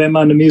front of him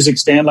on the music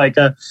stand, like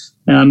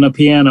on the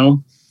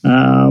piano.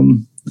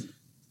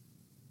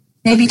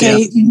 Maybe.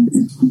 Okay.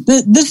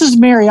 This is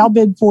Mary. I'll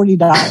bid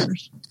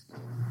 $40.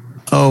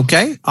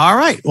 Okay. All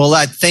right. Well,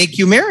 thank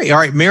you, Mary. All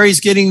right. Mary's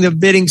getting the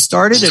bidding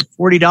started at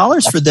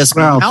 $40 for this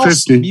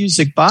mouse 50.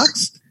 music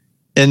box.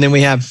 And then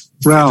we have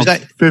Ralph.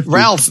 50.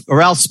 Ralph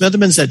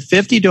Smitherman's at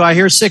 50. Do I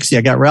hear 60?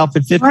 I got Ralph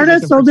at 50.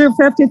 Artist will do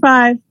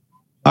 55.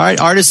 All right.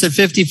 Artist at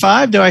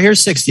 55. Do I hear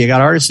 60? I got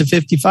Artist at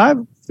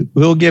 55.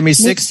 Who'll give me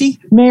 60?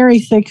 Mary,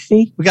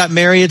 60. We got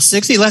Mary at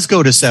 60. Let's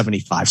go to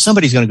 75.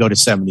 Somebody's going to go to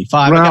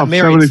 75. Ralph, I got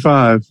Mary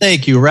 75.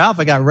 Thank you, Ralph.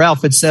 I got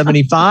Ralph at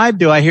 75.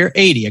 Do I hear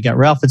 80? I got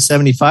Ralph at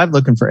 75,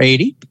 looking for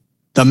 80.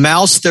 The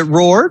mouse that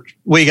roared.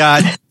 We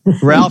got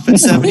Ralph at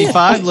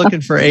 75,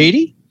 looking for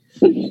 80.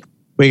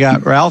 We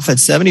got Ralph at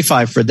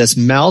 75 for this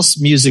mouse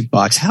music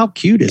box. How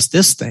cute is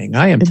this thing?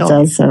 I am telling you.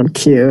 It does sound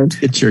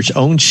cute. It's your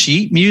own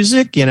sheet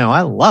music.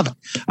 I love it.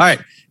 All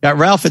right. Got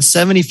Ralph at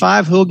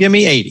 75. Who'll give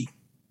me 80?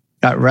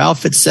 Got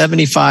Ralph at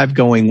 75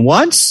 going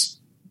once.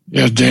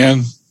 Yes,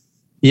 Dan.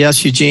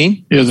 Yes,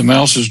 Eugene. Yeah, the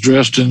mouse is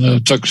dressed in a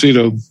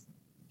tuxedo.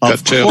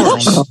 Of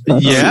course.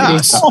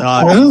 Yes.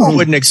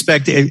 Wouldn't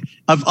expect it.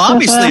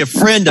 Obviously a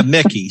friend of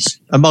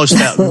Mickey's. Most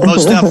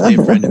definitely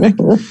a friend of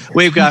Mickey.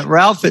 We've got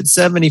Ralph at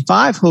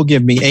 75. Who'll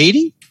give me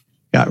 80?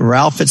 Got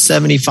Ralph at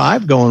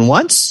 75 going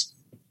once.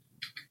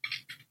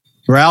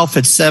 Ralph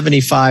at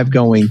 75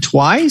 going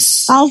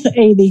twice. I'll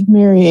 80.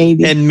 Mary,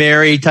 80. And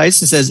Mary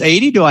Tyson says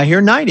 80. Do I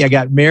hear 90? I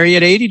got Mary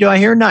at 80. Do I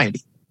hear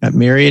 90? Got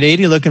Mary at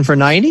 80 looking for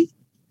 90.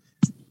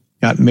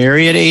 Got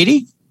Mary at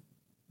 80.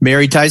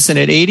 Mary Tyson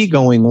at 80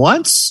 going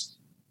once.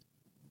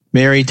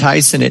 Mary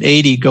Tyson at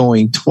 80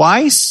 going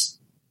twice.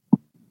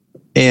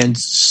 And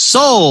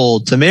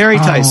sold to Mary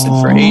Tyson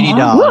for $80.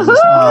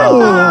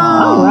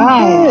 All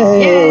right.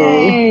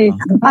 Yay.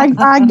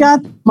 I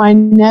got my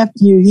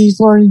nephew. He's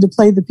learning to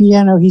play the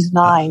piano. He's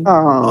 9.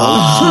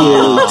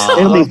 Oh, cute.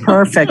 It'll be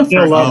perfect.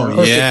 He'll love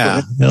it.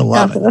 Yeah, he'll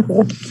love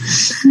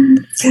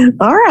it.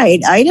 All right.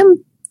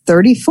 Item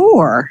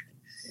 34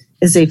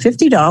 is a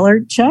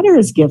 $50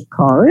 Cheddar's gift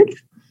card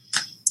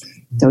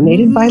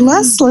donated by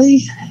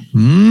Leslie.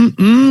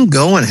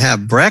 Go and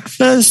have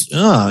breakfast.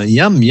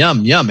 Yum,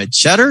 yum, yum at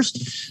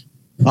Cheddar's.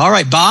 All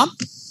right, Bob.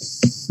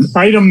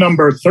 Item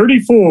number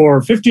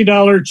 34,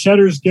 $50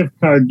 Cheddar's gift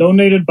card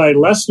donated by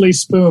Leslie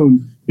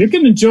Spoon. You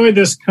can enjoy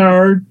this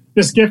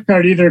gift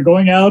card, either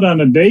going out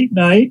on a date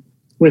night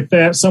with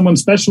someone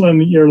special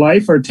in your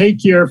life, or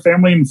take your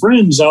family and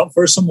friends out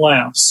for some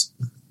laughs.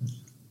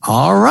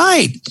 All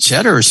right.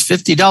 Cheddar's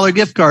 $50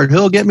 gift card.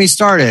 Who'll get me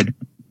started?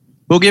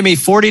 Who'll give me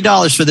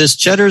 $40 for this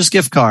Cheddar's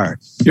gift card?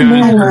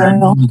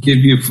 I'll give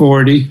you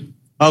 40.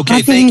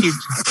 Okay, thank you.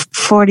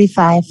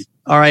 45.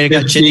 All right, I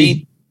got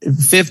Janine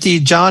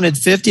 50, John at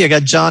 50. I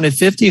got John at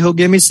 50. Who'll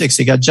give me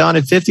 60? I got John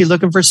at 50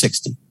 looking for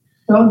 60.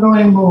 Don't go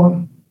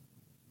anymore.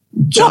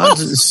 John,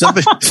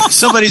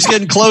 somebody's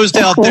getting closed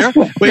out there.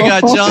 We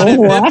got John at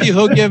 50.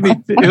 Who'll give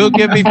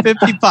me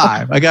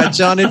 55? I got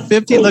John at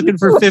 50 looking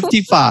for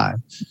 55.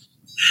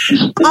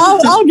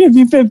 I'll give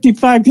you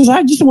 55 because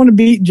I just want to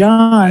beat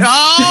John. Oh,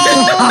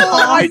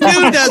 I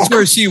knew that's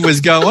where she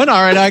was going.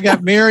 All right, I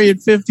got Mary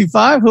at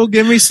 55. Who'll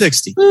give me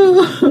 60?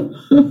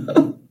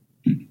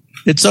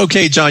 It's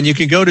okay, John. You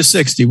can go to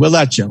 60. We'll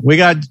let you. We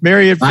got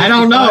Mary at 55. I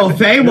don't know.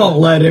 Faye won't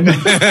let him.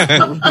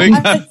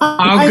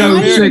 I'll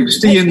go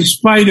 60 in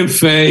spite of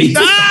Faye.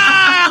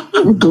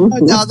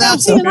 Now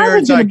that's a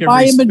marriage I can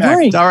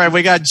respect. All right,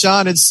 we got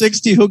John at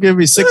 60. Who'll give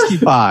me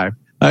 65?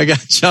 I got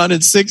John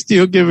at 60.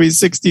 Who'll give me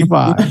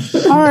 65?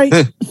 All right,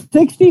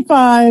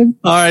 65.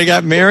 All right, I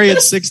got Mary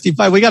at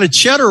 65. We got a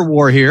cheddar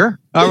war here.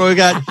 All right, we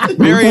got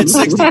Mary at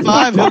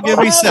 65. Who'll give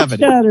me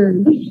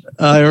 70?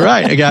 All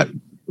right, I got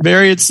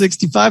Mary at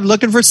 65,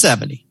 looking for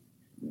 70.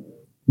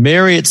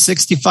 Mary at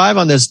 65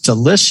 on this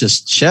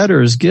delicious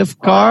Cheddar's gift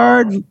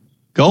card.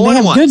 Going They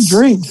have once. good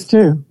drinks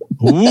too.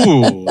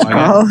 Ooh. I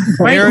got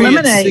Mary at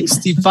lemonade.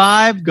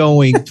 65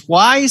 going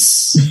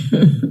twice.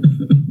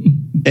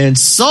 And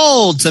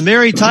sold to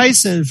Mary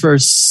Tyson for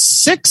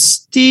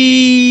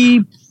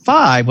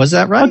 65. Was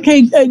that right?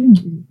 Okay,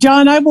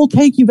 John, I will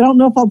take you, but I don't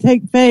know if I'll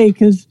take Faye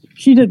because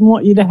she didn't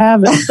want you to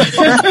have it.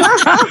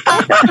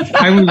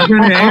 I was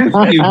going to ask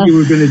you if you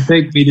were going to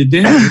take me to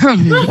dinner.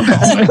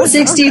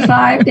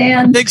 65,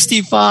 Dan.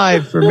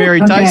 65 for Mary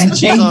Tyson. She's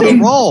Thank on a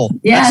you. roll.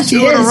 Yeah, That's she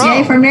 2 in a is. row.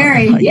 Yay for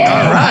Mary. Yay.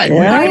 All right.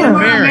 Right on,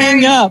 Mary. Mary.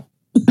 Hang up.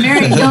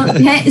 Mary, don't,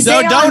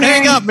 Don't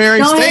hang up, Mary.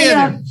 Don't Stay hang in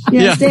up.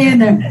 there. Yeah, stay in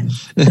there.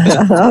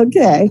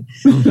 Okay.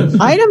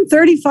 Item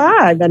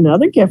 35,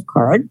 another gift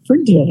card for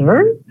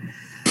dinner.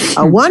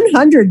 A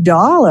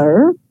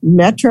 $100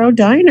 Metro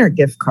Diner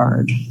gift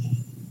card.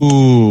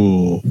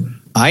 Ooh.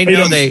 I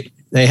know they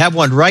have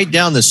one right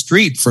down the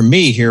street from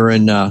me here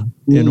in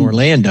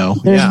Orlando.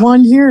 There's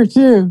one here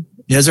too.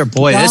 Yes, sir.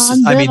 Boy,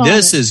 John bid on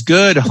this it. is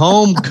good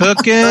home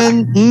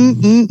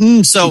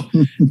cooking. So,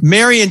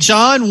 Mary and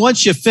John,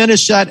 once you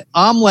finish that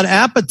omelet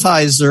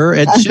appetizer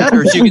at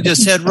Cheddar's, you can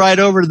just head right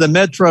over to the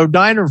Metro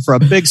Diner for a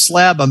big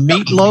slab of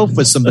meatloaf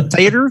with some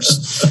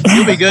potatoes.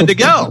 You'll be good to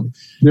go.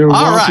 All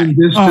right.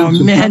 Oh,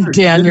 man,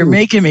 Dan, you're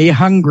making me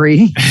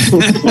hungry.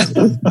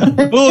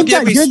 Who'll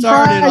get me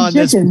started on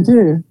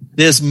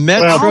this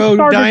Metro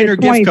Diner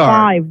gift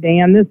card?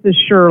 Dan. This is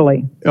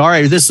Shirley. All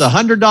right, this is a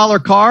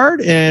 $100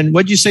 card, and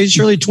what'd you say,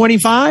 Shirley?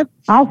 25?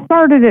 I'll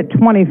start it at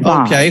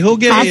 25. Okay, who'll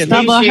give me? I'll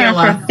double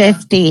her for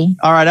 50.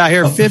 All right, I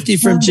hear 50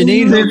 from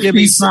Janine. Who'll give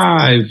me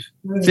 55?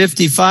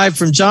 55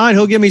 from John.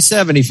 Who'll give me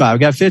 75?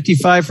 Got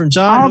 55 from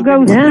John. I'll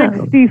go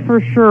 60 for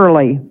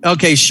Shirley.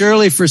 Okay,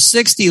 Shirley for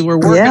 60. We're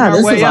working our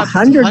this way is a up.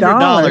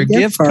 $100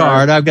 gift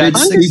card. I've got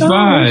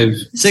 65.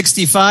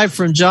 65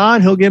 from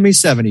John. He'll give me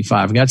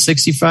 75. I got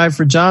 65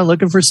 for John.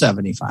 Looking for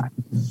 75.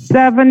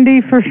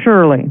 70 for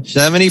Shirley.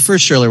 70 for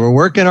Shirley. We're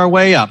working our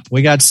way up.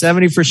 We got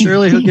 70 for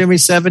Shirley. He'll give me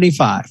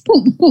 75.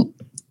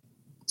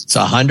 It's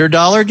a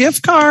 $100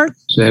 gift card.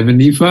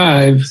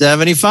 75.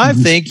 75.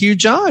 Thank you,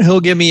 John. He'll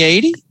give me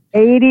 80.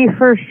 80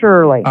 for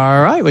Shirley.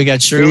 All right. We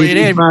got Shirley at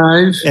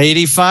 85.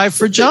 85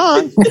 for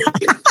John.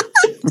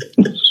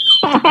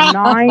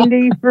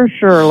 90 for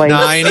Shirley.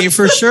 90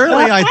 for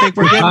Shirley. I think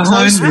we're getting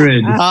close.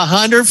 100.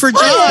 100 for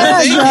John.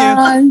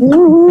 Thank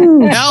you.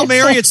 Now,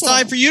 Mary, it's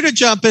time for you to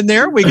jump in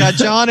there. We got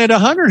John at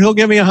 100. He'll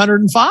give me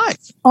 105.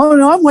 Oh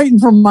no, I'm waiting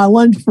for my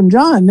lunch from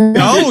John.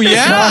 Oh,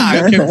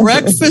 yeah. Okay,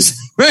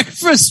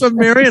 breakfast from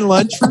Mary and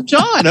lunch from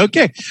John.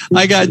 Okay.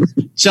 I got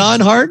John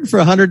Harden for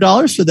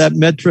 $100 for that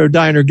Metro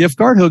Diner gift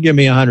card. He'll give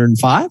me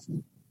 105.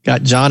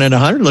 Got John at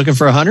 100, looking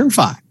for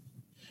 105.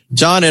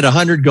 John at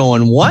 100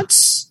 going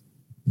once,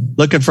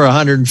 looking for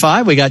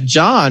 105. We got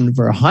John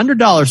for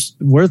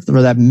 $100 worth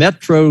for that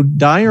Metro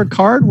Diner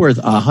card worth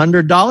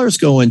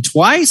 $100 going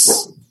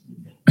twice.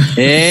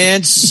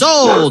 And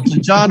sold to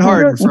John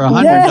Harden for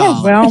 $100.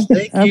 Yes. Well,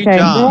 thank you, okay.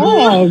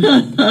 John.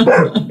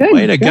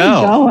 Way to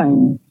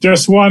go.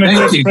 Just want to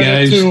Thank give you,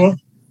 credit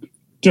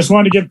guys.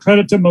 to give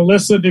credit to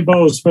Melissa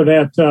DeBose for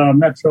that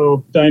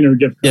Metro Diner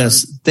gift card.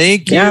 Yes.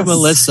 Thank you,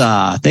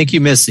 Melissa. Thank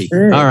you, Missy.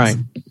 Thanks. All right.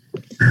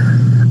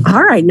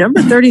 All right,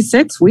 number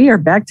 36. We are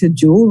back to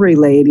jewelry,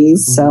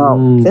 ladies.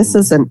 So this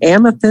is an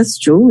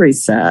amethyst jewelry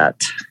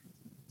set.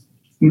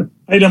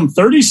 Item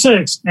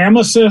 36,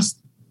 amethyst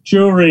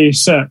jewelry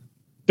set.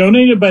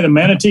 Donated by the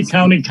Manatee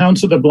County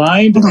Council of the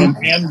Blind and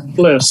Ann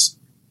Bliss.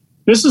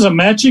 This is a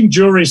matching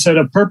jewelry set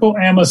of purple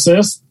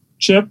amethyst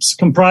chips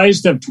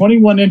comprised of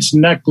 21-inch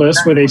necklace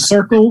with a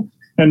circle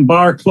and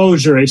bar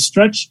closure, a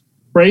stretch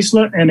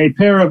bracelet, and a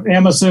pair of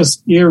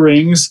amethyst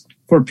earrings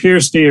for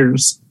pierced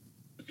ears.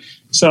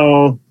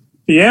 So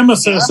the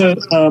amethyst,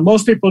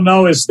 most people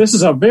know, this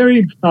is a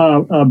very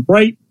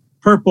bright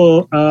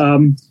purple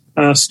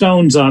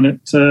stones on it.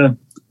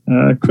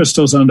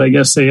 Crystals on it, I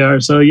guess they are.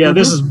 So yeah,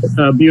 this is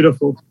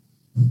beautiful.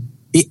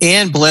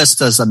 Ann Bliss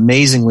does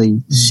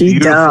amazingly She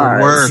beautiful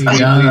does. work. She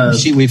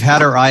does. We've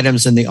had her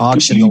items in the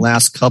auction the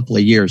last couple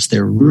of years.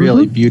 They're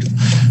really beautiful.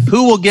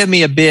 Who will give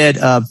me a bid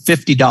of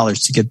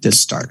 $50 to get this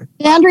started?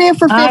 Andrea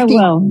for 50. I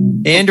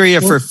will.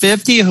 Andrea for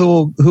 50.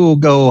 Who will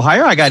go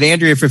higher? I got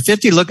Andrea for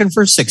 50, looking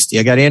for 60.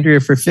 I got Andrea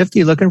for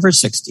 50, looking for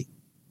 60.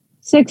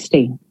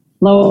 60.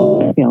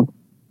 Low field.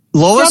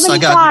 Lois, I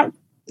got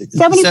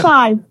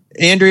 75.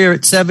 Andrea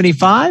at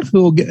 75.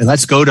 Who will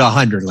let's go to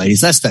 100,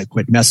 ladies. Let's not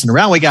quit messing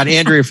around. We got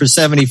Andrea for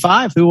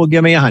 75. Who will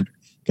give me 100?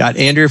 Got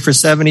Andrea for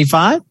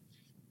 75.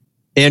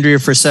 Andrea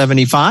for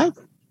 75.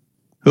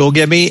 Who will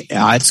give me?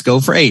 Let's go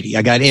for 80.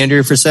 I got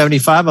Andrea for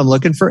 75. I'm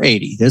looking for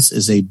 80. This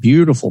is a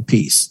beautiful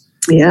piece.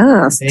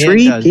 Yes, Ann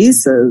three does-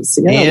 pieces.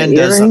 Yeah, Ann the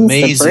does earrings,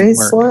 amazing the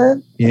work.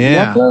 bracelet,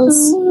 Yeah.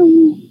 necklace.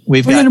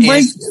 We've We're got gonna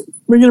break.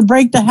 We're gonna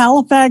break the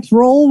Halifax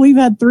roll. We've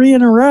had 3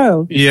 in a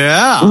row.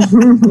 Yeah.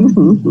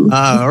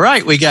 All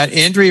right. We got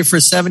Andrea for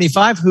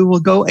 75. Who will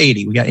go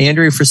 80? We got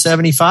Andrea for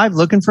 75,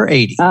 looking for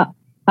 80.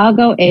 I'll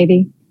go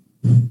 80.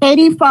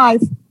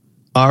 85.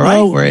 All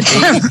right, we're at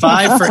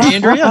 85 for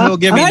Andrea. Who'll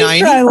give me 90?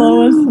 Try,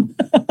 Lois.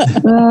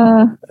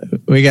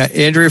 We got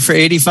Andrea for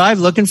 85,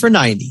 looking for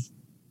 90.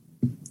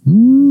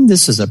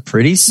 This is a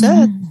pretty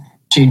set.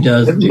 She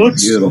does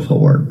beautiful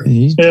work.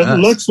 It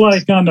looks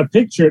like on the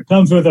picture it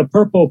comes with a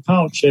purple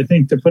pouch, I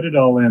think, to put it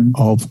all in.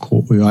 Oh,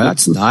 cool.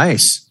 That's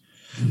nice.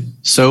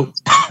 So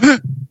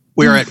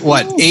we're at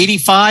what,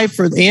 85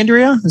 for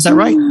Andrea? Is that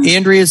right?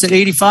 Andrea's at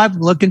 85,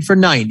 looking for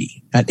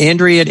 90. At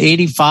Andrea at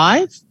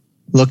 85,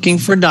 looking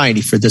for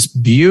 90 for this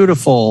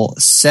beautiful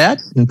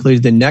set,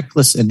 including the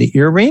necklace and the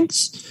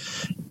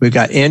earrings. We've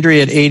got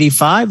Andrea at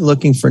 85,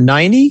 looking for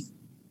 90.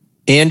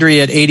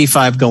 Andrea at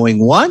 85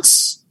 going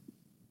once.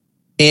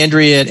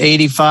 Andrea at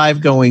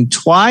 85 going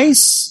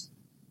twice.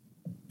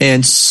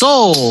 And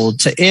sold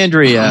to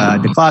Andrea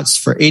DeClotz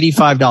for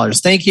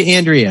 $85. Thank you,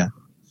 Andrea.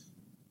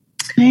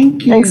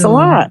 Thank you. Thanks a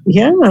lot.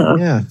 Yeah.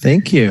 Yeah,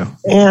 thank you.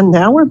 And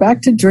now we're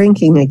back to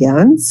drinking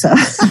again. So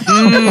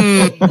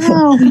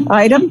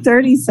item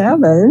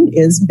 37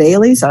 is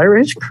Bailey's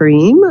Irish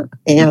Cream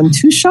and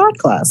 2 shot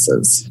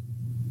glasses.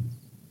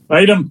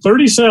 Item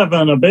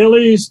 37,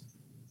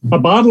 a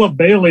bottle of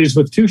Bailey's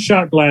with 2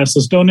 shot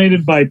glasses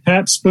donated by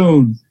Pat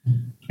Spoon.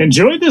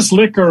 Enjoy this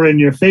liquor in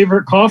your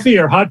favorite coffee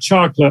or hot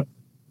chocolate.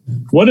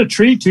 What a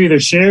treat to either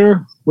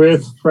share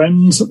with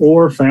friends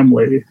or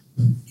family.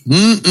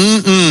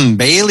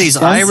 Bailey's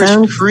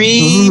Irish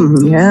Cream.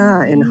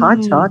 Yeah, and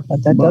hot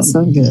chocolate. That does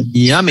sound good.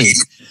 Yummy.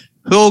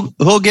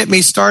 Who'll get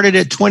me started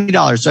at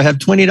 $20? So I have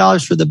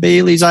 $20 for the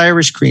Bailey's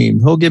Irish Cream.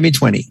 Who'll give me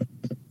 20?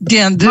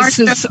 Dan, this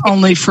is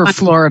only for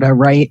Florida,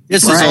 right?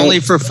 This is only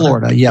for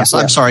Florida. Yes,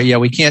 I'm sorry. Yeah,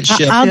 we can't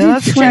ship. I'll do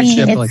 20.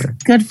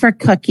 It's good for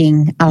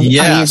cooking. I'll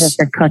use it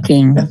for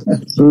cooking.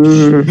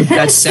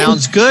 That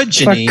sounds good,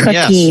 Janine. For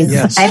cookies.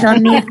 Yes. I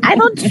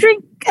don't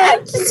drink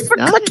just for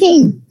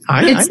cooking.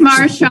 It's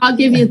Marsha. I'll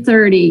give you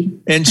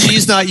 30. And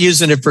she's not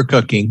using it for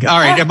cooking. All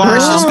right,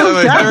 Marsha's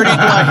going at 30.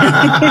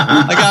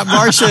 I got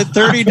Marsha at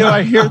 30. Do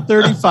I hear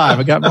 35?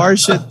 I got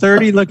Marsha at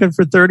 30, looking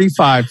for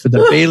 35 for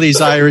the Bailey's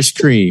Irish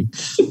Cream.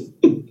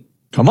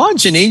 Come on,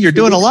 Janine, you're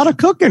doing a lot of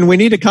cooking. We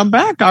need to come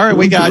back. All right,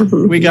 we got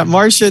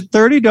Marsha at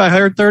 30. Do I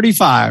hear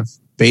 35?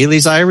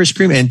 Bailey's Irish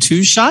Cream and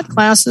 2 shot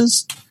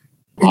glasses.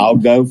 I'll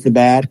go for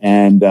that,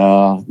 and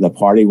the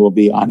party will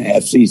be on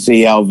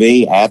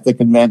FCCLV at the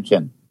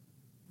convention.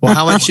 Well,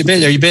 how much you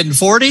bid? Are you bidding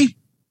 40?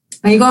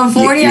 Are you going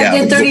 40? Yeah. I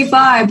did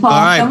 35, Paul. All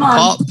right, Come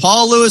on.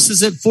 Paul Lewis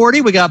is at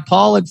 40. We got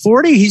Paul at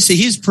 40.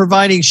 He's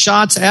providing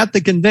shots at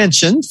the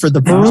convention for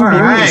the people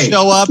to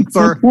show up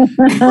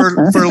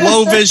for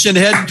low vision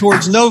heading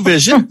towards no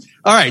vision.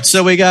 All right,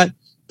 so we got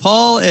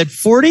Paul at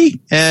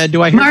 40. And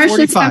do I hear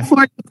Marsha's 45? at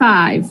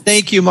 45.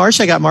 Thank you,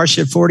 Marsha. I got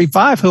Marsha at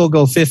 45. Who will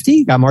go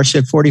 50? Got Marsha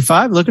at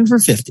 45, looking for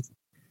 50.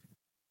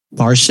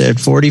 Marsha at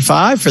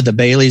 45 for the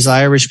Bailey's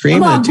Irish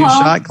Cream and the 2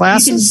 shot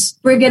glasses.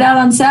 Bring it out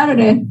on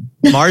Saturday.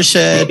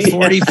 Marsha at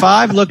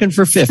 45, looking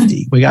for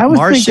 50. We got I was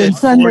Marsha thinking at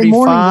Sunday morning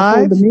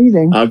 45. before the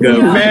meeting. I'll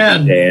go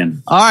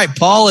Dan. All right,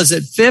 Paul is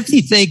at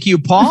 50. Thank you,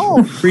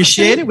 Paul.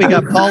 Appreciate it. We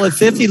got Paul at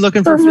 50,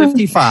 looking for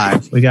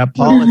 55. We got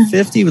Paul at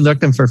 50, we're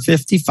looking for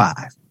 55.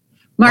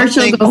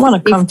 Marsha, I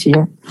want to come to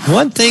you.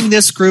 One thing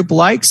this group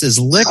likes is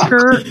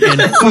liquor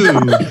and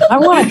food. I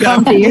want to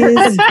come to you.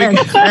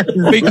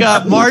 We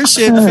got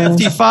Marsha at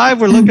 55.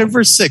 We're looking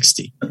for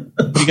 60.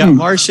 We got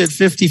Marsha at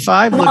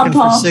 55, looking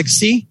for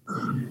 60.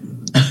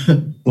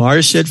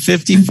 Marsha at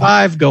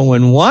 55,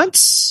 going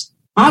once.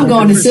 I'm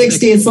going to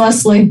 60. It's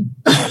Leslie.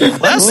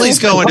 Leslie's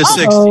going to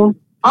 60.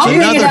 I'll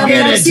bring it out.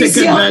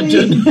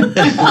 convention.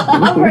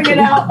 I'll bring it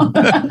out.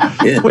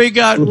 We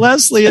got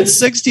Leslie at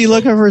 60,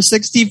 looking for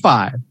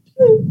 65.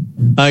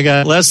 I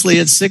got Leslie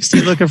at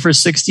 60, looking for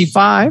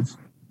 65.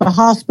 A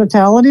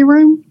hospitality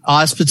room?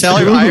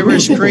 Hospitality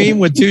Irish Cream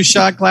with 2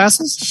 shot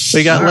glasses.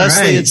 We got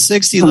Leslie at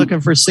 60,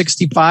 looking for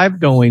 65,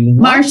 going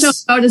once.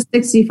 Marsha, go to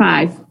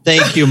 65.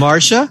 Thank you,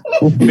 Marsha.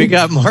 We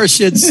got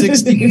Marsha at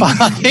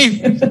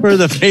 65 for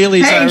the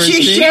Bailey's Irish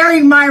she's Cream.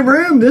 sharing my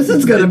room. This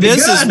is going to be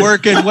This good. is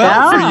working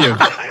well for you.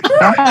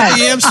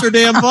 The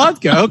Amsterdam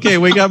vodka. Okay,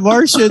 we got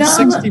Marsha at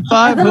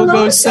 65. Who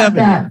goes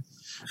 70?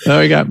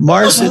 We got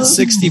Marsha at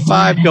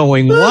 65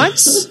 going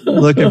once,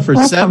 looking for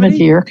 70.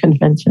 To your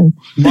convention.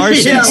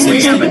 Marsha at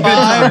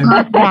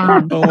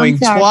 65 going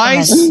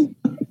twice.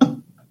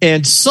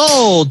 And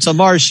sold to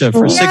Marsha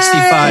for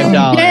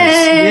 $65.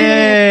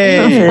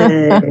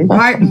 Yay! All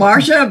right,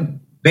 Marsha,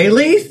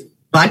 Bailey's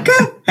vodka.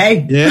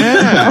 Hey,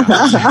 yeah.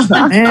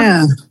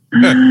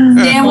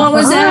 Dan, what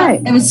was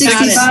that? It was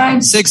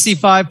 65.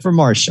 65 for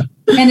Marsha.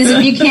 And is it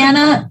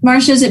Buchanan?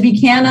 Marsha, is it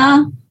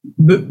Buchanan?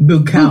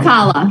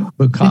 Bucala.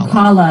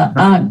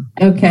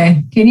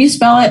 Okay. Can you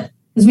spell it?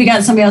 Because we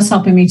got somebody else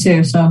helping me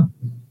too. So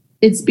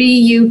it's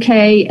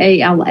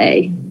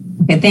Bukala.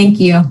 Okay, thank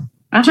you.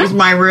 She's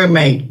my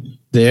roommate.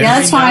 There yeah,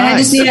 that's fine. I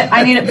just need it.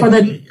 I need it for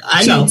the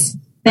I know. sheets.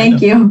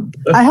 Thank you.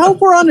 I hope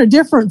we're on a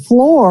different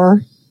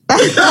floor.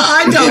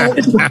 I don't.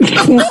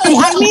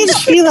 I made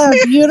Sheila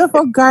a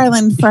beautiful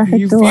garland for her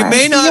door. You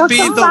may not be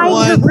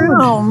the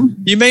one.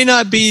 You may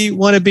not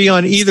want to be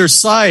on either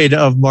side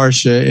of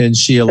Marcia and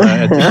Sheila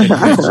at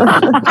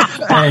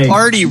the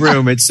party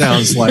room. It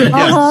sounds like.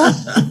 Yeah.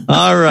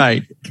 All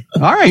right.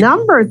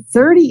 Number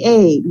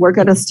 38. We're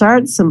going to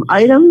start some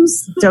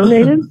items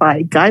donated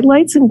by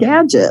Guidelights and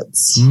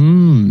Gadgets.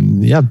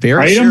 Yeah,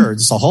 Barry sure.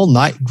 It's a whole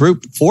night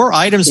group. 4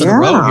 items in a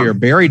row here.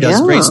 Barry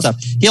does great stuff.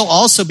 He'll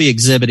also be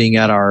exhibiting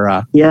at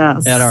our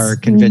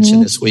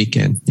convention this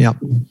weekend. Yep.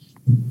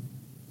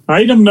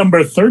 Item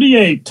number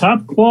 38,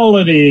 top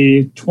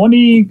quality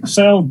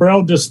 20-cell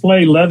Braille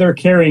display leather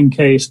carrying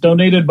case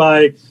donated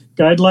by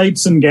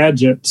Guidelights and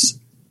Gadgets.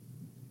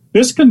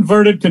 This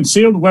converted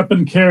concealed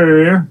weapon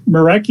carrier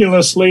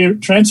miraculously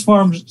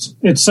transforms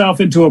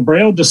itself into a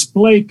Braille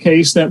display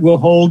case that will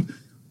hold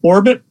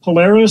Orbit,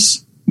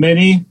 Polaris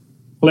Mini,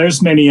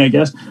 I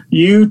guess,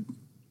 U2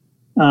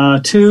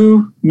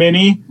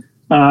 Mini,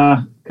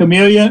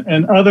 Camellia,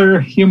 and other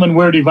human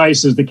wear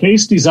devices. The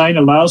case design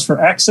allows for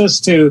access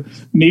to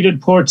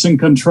needed ports and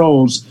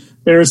controls.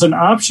 There's an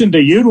option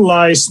to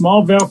utilize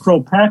small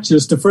Velcro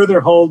patches to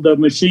further hold the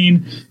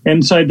machine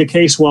inside the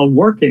case while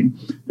working.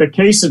 The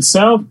case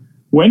itself,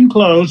 when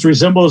closed,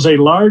 resembles a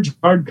large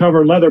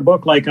hardcover leather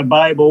book like a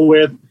Bible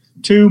with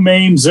 2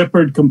 main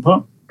zippered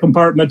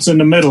compartments in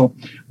the middle.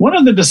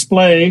 One is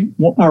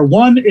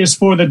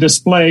for the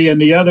display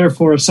and the other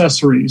for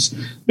accessories.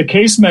 The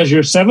case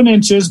measures 7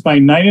 inches by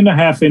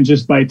 9.5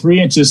 inches by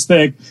 3 inches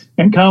thick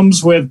and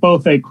comes with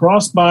both a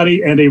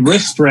crossbody and a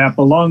wrist strap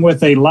along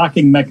with a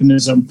locking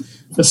mechanism.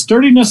 The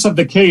sturdiness of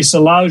the case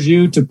allows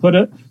you to put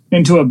it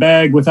into a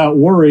bag without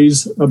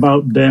worries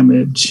about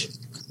damage.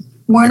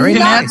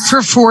 Jeanette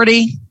for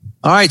 40.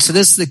 All right, so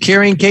this is the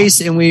carrying case,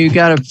 and we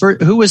got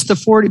who was the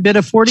 40 bid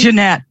of 40?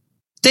 Jeanette.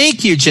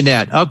 Thank you,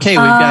 Jeanette. Okay,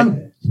 we've got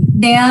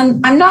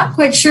Dan. I'm not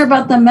quite sure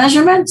about the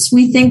measurements.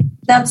 We think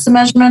that's the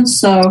measurements,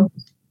 so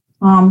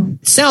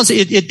sounds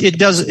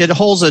it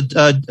holds a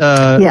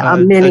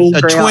mini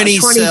 20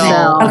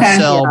 cell.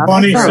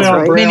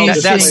 Mini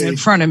is sitting in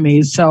front of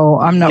me, so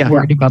I'm not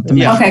worried about the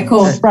measurements. Okay,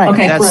 cool. Right.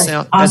 Okay,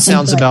 that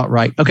sounds about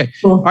right. Okay.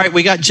 Cool. All right,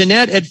 we got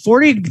Jeanette at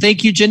 40.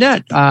 Thank you,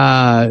 Jeanette.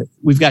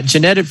 We've got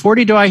Jeanette at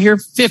 40. Do I hear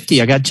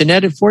 50? I got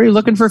Jeanette at 40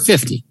 looking for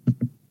 50.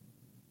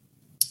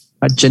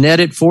 Jeanette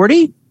at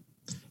 40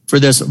 for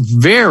this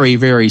very,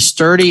 very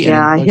sturdy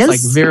and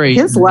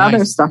his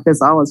leather stuff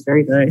is always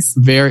very nice.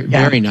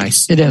 Very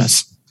nice. It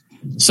is.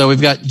 So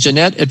we've got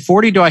Jeanette at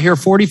 40. Do I hear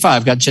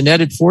 45? Got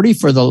Jeanette at 40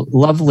 for the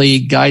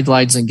lovely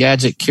Guidelights and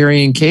Gadget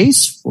carrying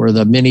case for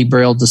the mini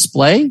Braille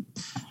display.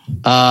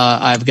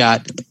 I've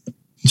got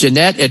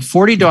Jeanette at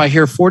 40. Do I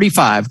hear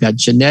 45? Got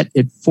Jeanette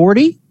at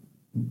 40.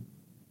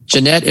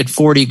 Jeanette at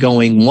 40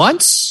 going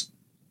once.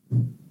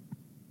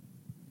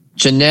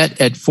 Jeanette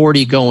at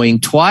 40 going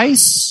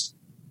twice.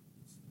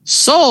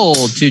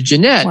 Sold to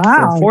Jeanette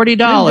for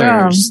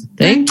 $40.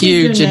 Thank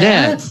you,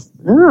 Jeanette.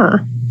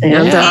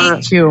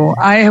 Thank you.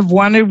 I have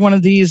wanted one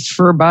of these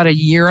for about 1.5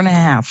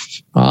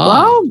 years.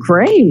 Oh,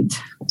 great.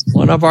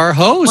 One of our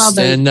hosts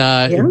and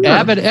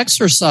avid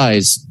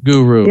exercise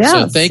guru. Yes,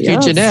 so thank you,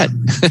 Jeanette.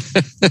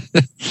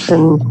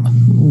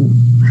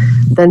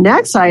 The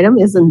next item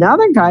is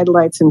another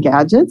Guidelights and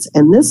Gadgets,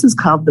 and this is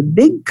called the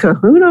Big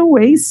Kahuna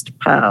Waist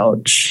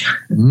Pouch.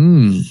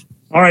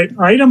 All right,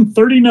 item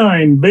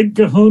 39, Big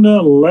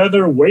Kahuna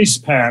Leather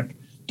Waist Pack,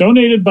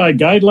 donated by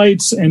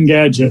Guidelights and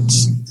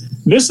Gadgets.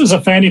 This is a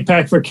fanny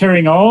pack for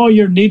carrying all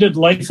your needed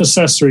life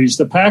accessories.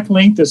 The pack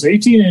length is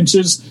 18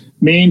 inches,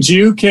 means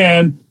you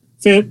can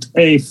fit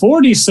a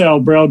 40-cell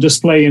Braille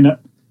display in it.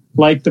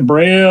 Like the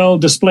Braille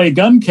display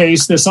gun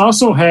case, this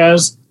also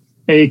has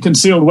a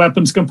concealed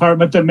weapons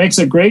compartment that makes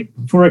it great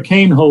for a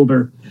cane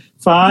holder.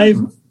 5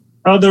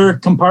 other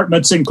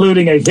compartments,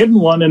 including a hidden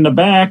one in the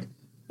back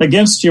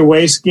against your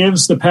waist,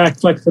 gives the pack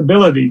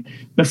flexibility.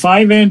 The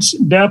 5-inch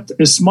depth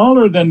is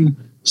smaller than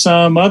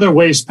some other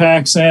waist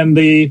packs, and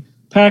the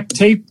pack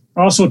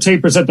also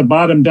tapers at the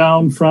bottom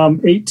down from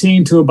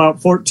 18 to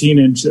about 14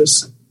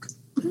 inches.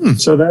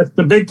 So that's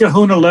the Big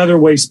Kahuna leather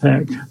waist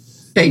pack.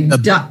 Okay,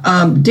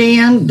 Diane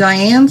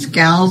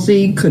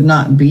Scalzi could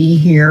not be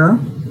here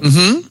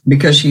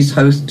because she's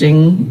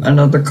hosting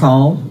another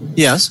call.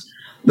 Yes.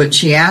 But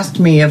she asked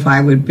me if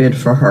I would bid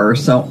for her,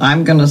 so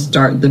I'm going to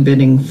start the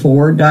bidding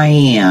for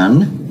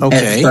Diane at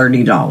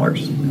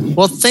 $30.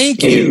 Well,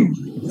 thank you.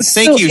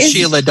 Thank you,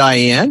 Sheila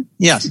Diane.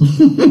 Yes.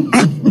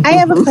 I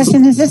have a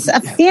question. Is this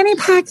a fanny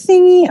pack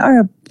thingy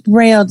or a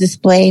Braille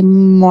display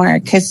more?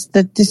 Because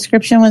the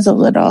description was a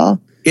little...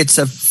 It's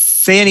a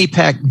fanny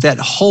pack that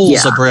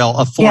holds a Braille,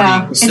 a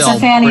 40-cell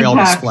Braille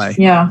display.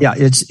 Yeah.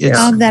 It's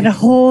that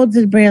holds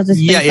a Braille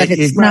display, but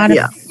it's not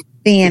a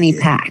fanny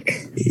pack.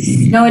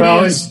 No,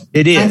 it is.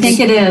 It is. I think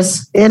it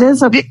is. It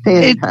is a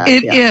fanny pack.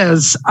 It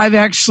is. I've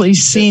actually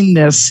seen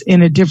this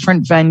in a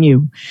different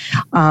venue.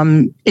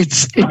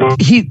 He's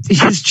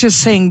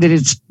just saying that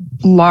it's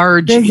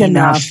large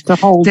enough to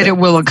hold that it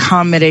will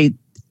accommodate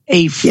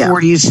a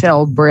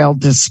 40-cell Braille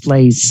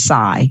display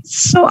size.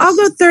 So I'll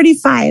go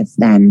 35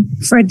 then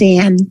for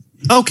Dan.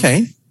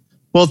 Okay.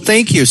 Well,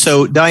 thank you.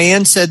 So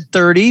Diane said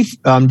 30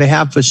 on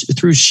behalf of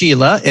through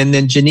Sheila, and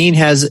then Janine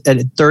has at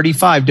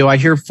 35. Do I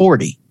hear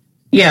 40?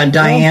 Yeah,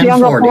 Diane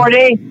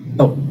 40.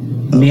 Oh,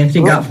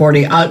 Nancy got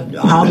 40.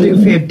 I'll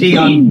do 50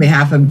 on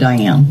behalf of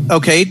Diane.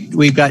 Okay,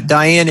 we've got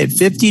Diane at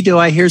 50. Do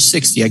I hear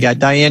 60? I got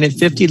Diane at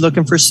 50,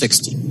 looking for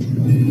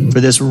 60 for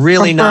this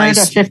really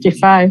nice.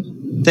 55.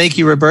 Thank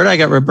you, Roberta. I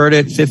got Roberta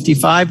at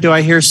 55. Do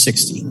I hear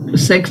 60?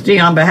 60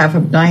 on behalf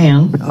of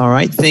Diane. All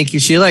right. Thank you,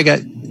 Sheila. I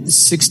got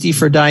 60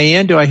 for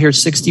Diane. Do I hear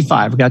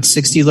 65? I got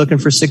 60, looking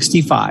for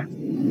 65.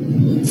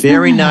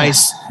 Very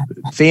nice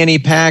fanny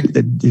pack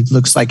that it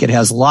looks like it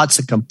has lots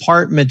of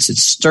compartments.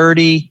 It's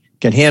sturdy,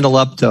 can handle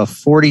up to a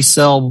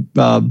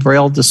 40-cell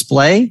braille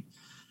display.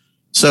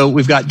 So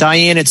we've got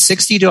Diane at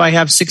 60. Do I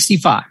have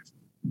 65?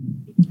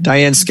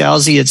 Diane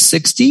Scalzi at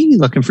 60,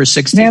 looking for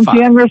 65.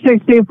 Nancy under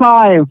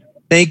 65.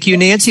 Thank you,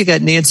 Nancy.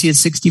 Got Nancy at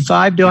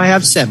 65. Do I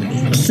have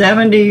 70?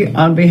 70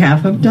 on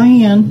behalf of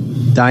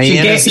Diane.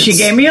 Diane. She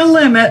gave me a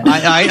limit.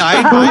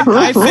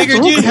 I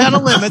figured you had a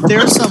limit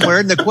there somewhere.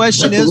 And the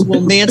question is,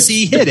 will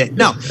Nancy hit it?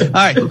 No. All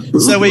right.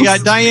 So we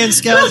got Diane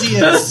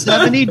Scalzi at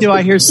 70. Do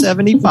I hear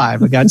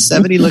 75? I got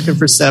 70, looking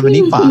for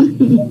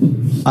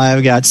 75.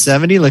 I've got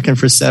 70, looking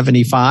for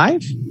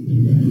 75.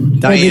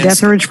 Debbie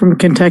Detheridge from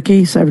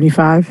Kentucky,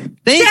 75.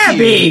 Thank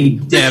you,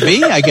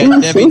 Debbie. I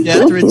got Debbie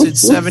Detheridge at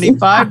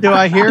 75. Do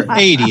I hear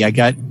 80? I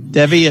got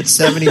Debbie at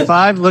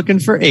 75, looking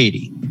for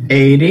 80.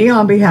 80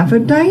 on behalf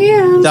of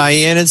Diane.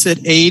 Diane is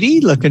at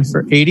 80, looking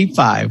for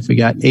 85. We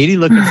got 80,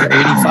 looking for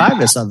 85.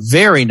 That's a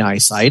very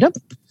nice item.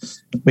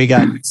 We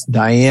got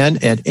Diane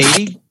at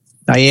 80.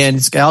 Diane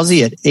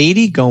Scalzi at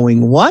 80,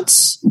 going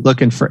once,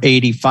 looking for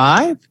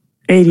 85.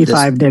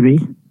 85, Debbie.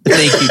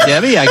 Thank you,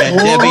 Debbie. I got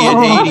Debbie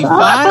at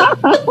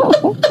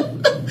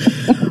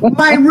 85.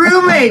 My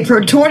roommate for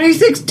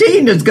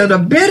 2016 is going to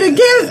bid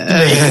against me.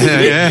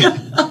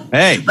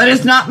 Hey. But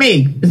it's not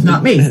me. It's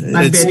not me.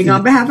 I'm bidding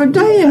on behalf of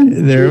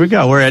Diane. There we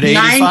go. We're at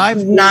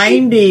 85.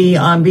 90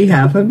 on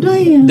behalf of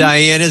Diane.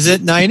 Diane is at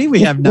 90.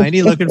 We have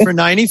 90 looking for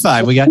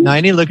 95. We got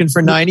 90 looking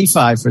for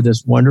 95 for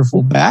this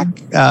wonderful back.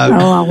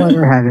 I'll let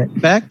her have it.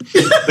 Back.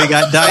 We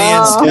got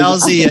Diane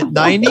Scalzi at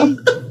 90.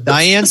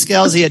 Diane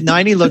Scalzi at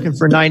 90 looking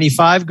for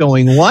 95,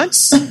 going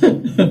once.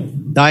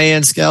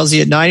 Diane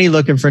Scalzi at 90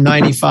 looking for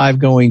 95,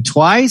 going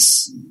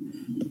twice.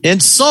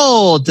 And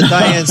sold to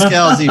Diane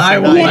Scalzi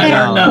for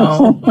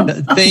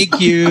 $90.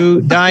 Thank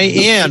you,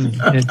 Diane.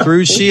 And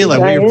through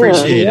Sheila, we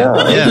appreciate it.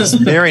 Yes,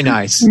 very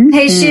nice.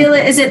 Hey, Sheila,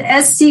 is it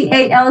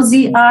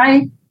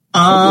SCALZI?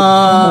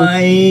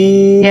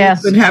 I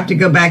would have to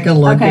go back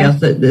and look. Okay.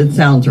 Yes, it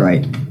sounds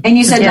right. And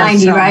you said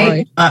 90,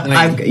 right?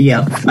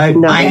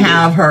 I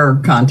have her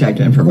contact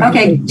information.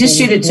 Okay, just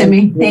shoot it to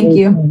me. Thank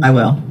you. I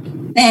will.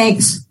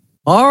 Thanks.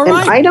 All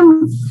right. And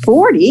item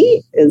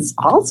 40 is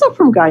also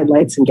from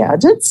Guidelights and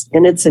Gadgets,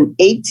 and it's an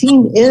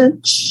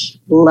 18-inch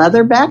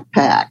leather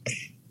backpack.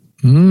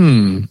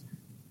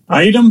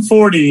 Item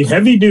 40,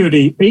 heavy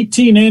duty,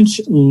 18-inch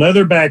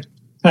leather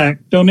backpack,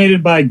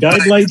 donated by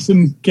Guidelights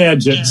and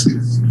Gadgets.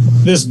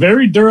 This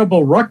very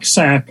durable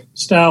rucksack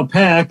style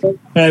pack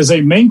has a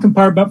main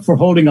compartment for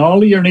holding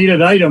all of your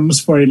needed items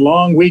for a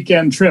long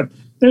weekend trip.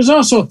 There's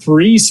also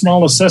 3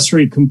 small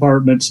accessory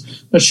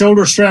compartments. The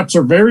shoulder straps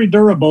are very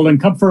durable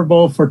and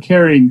comfortable for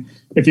carrying.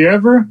 If you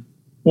ever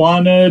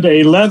wanted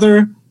a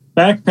leather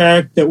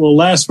backpack that will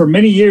last for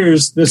many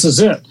years, this is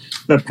it.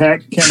 The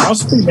pack can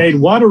also be made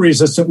water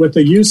resistant with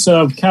the use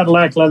of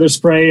Cadillac leather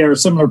spray or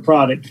similar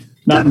product,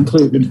 not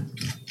included.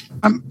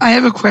 I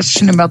have a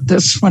question about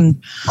this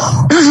one.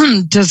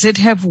 Does it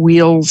have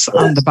wheels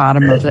on the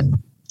bottom of it?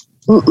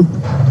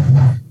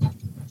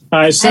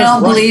 I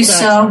don't believe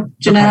so,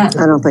 Jeanette.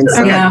 I don't think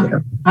so. Yeah,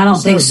 I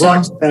don't think so.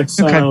 Rucksack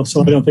style,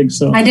 so I don't think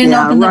so. I didn't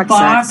open the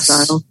box.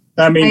 Style.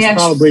 That means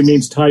probably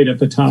means tight at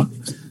the top.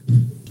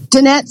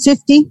 Danette,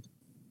 50.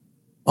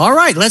 All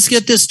right, let's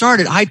get this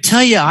started. I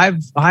tell you,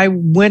 I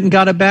went and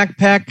got a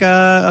backpack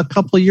a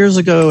couple of years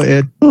ago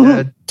at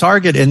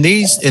Target, and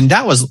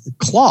that was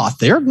cloth.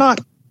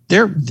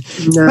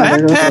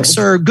 Backpacks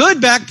are good.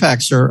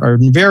 Backpacks are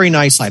very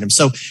nice items.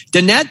 So,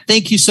 Danette,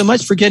 thank you so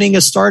much for getting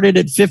us started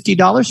at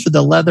 $50 for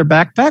the leather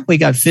backpack. We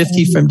got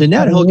 50 from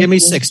Danette. He'll give me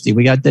 60.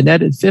 We got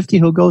Danette at 50.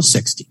 He'll go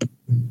 60.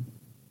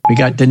 We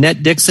got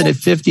Danette Dixon at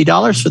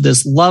 $50 for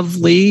this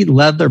lovely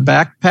leather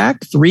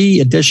backpack. 3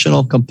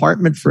 additional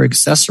compartment for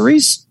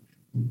accessories.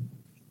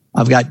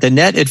 I've got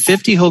Danette at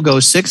 50. He'll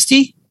go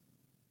 60.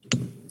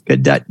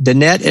 Got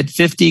Danette at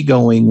 50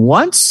 going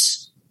once.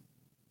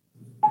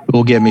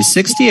 Will give me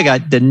 60. I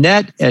got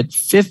Danette at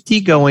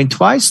 50 going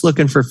twice,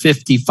 looking for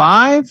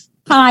 55.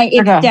 Hi,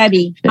 it's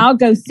Debbie. I'll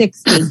go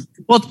 60.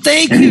 Well,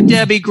 thank you,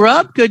 Debbie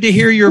Grubb. Good to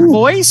hear your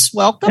voice.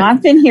 Welcome.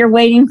 I've been here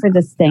waiting for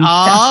this thing.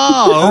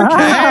 Oh,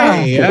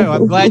 okay. Oh,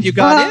 I'm glad you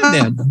got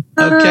in then.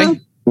 Okay.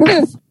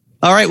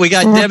 All right, we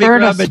got Debbie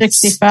Grubb at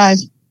 65.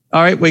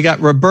 All right, we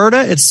got Roberta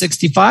at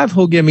 65.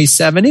 Who'll give me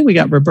 70? We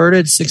got Roberta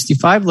at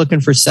 65,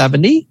 looking for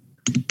 70.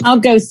 I'll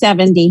go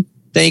 70.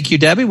 Thank you,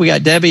 Debbie. We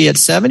got Debbie at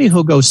 70.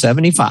 Who'll go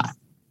 75?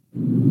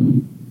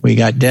 We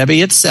got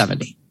Debbie at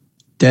 70.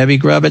 Debbie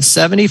Grubb at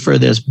 70 for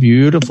this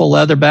beautiful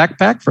leather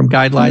backpack from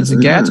Guidelines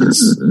and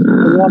Gadgets.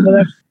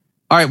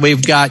 All right,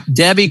 we've got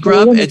Debbie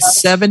Grubb at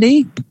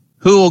 70.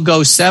 Who will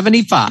go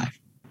 75?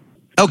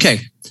 Okay,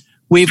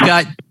 we've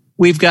got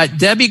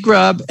Debbie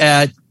Grubb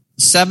at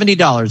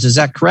 $70. Is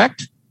that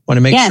correct? Want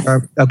to make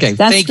sure? Okay,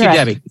 thank you,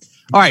 Debbie.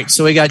 All right,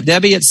 so we got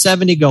Debbie at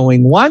 70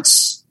 going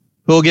once.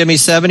 Who will give me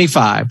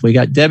 75? We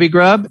got Debbie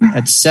Grubb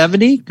at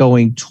 70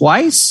 going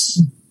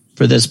twice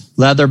for this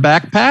leather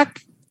backpack.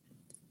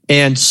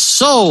 And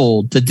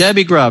sold to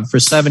Debbie Grubb for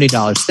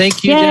 $70.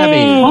 Thank you,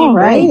 Debbie. All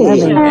right.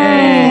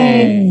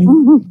 Yay.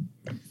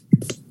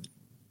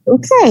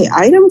 Okay,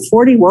 item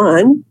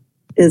 41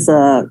 is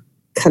a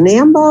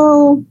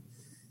Canambo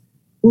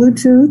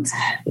Bluetooth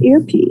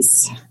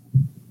earpiece.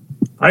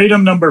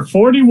 Item number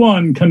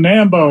 41,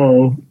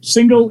 Canambo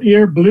single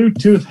ear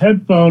Bluetooth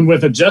headphone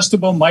with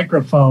adjustable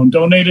microphone,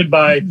 donated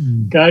by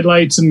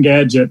Guidelights and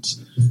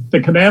Gadgets. The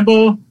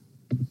Canambo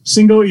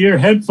single ear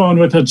headphone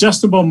with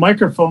adjustable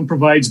microphone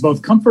provides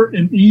both comfort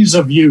and ease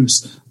of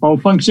use. All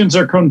functions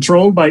are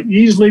controlled by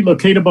easily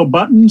locatable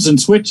buttons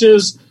and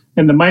switches,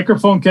 and the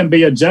microphone can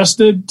be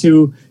adjusted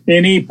to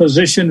any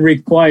position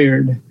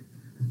required.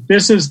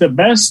 This is the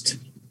best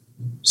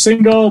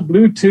single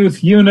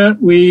Bluetooth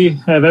unit we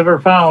have ever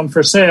found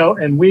for sale,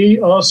 and we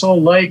also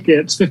like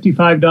its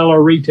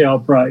 $55 retail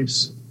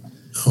price.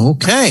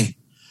 Okay.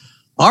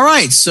 All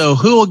right. So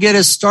who will get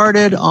us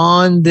started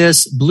on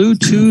this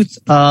Bluetooth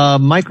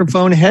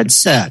microphone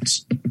headset?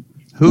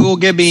 Who will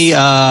give me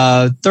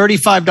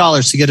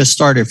 $35 to get us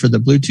started for the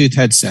Bluetooth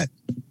headset?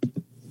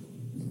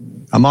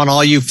 I'm on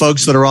all you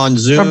folks that are on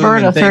Zoom.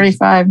 Roberta,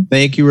 35.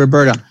 Thank you,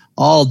 Roberta.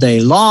 All day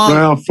long.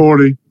 Ralph,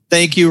 40.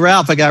 Thank you,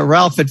 Ralph. I got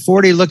Ralph at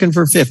 40 looking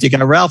for 50.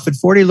 Got Ralph at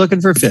 40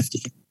 looking for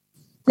 50.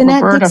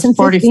 Roberta, Dixon,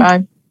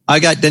 45. I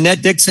got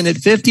Danette Dixon at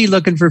 50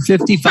 looking for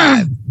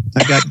 55.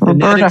 I got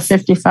Roberta,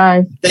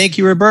 55. Thank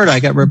you, Roberta. I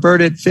got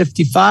Roberta at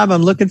 55.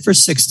 I'm looking for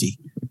 60.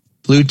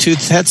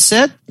 Bluetooth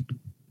headset.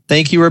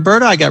 Thank you,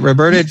 Roberta. I got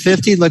Roberta at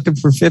 50 looking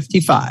for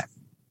 55. Is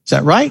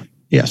that right?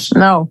 Yes.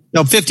 No,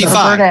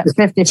 55. Roberta at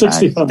 55.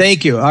 65.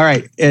 Thank you. All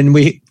right.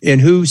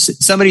 And who,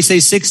 somebody say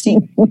 60?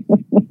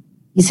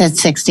 He said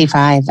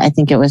 65. I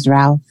think it was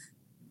Ralph.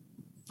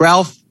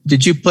 Ralph,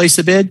 did you place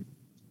a bid?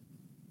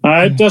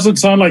 It doesn't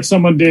sound like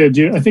someone did.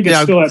 I think it's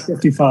still at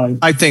 55.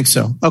 I think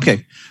so.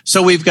 Okay.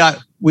 So we've got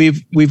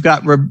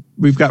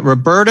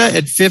Roberta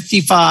at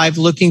 55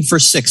 looking for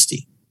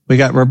 60. We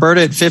got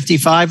Roberta at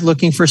 55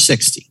 looking for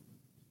 60.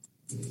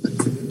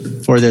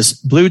 For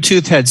this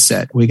Bluetooth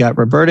headset, we got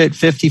Roberta at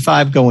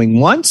 55 going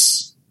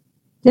once.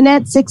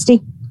 Danette,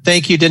 60.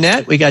 Thank you,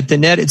 Danette. We got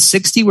Danette at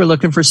 60. We're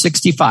looking for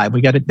 65.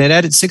 We got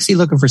Danette at 60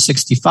 looking for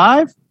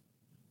 65.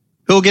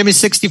 Who will give me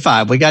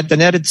 65? We got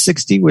Danette at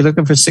 60. We're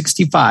looking for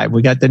 65.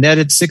 We got Danette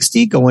at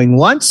 60 going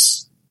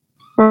once.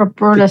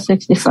 Roberta,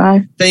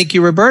 65. Thank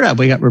you, Roberta.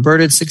 We got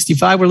Roberta at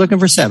 65. We're looking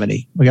for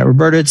 70. We got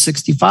Roberta at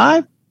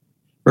 65.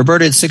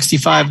 Roberta at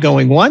 65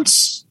 going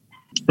once.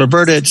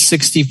 Roberta at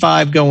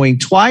 65 going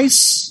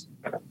twice.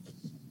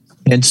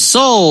 And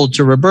sold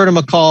to Roberta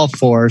McCall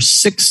for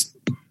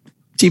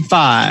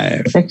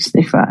 65.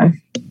 65.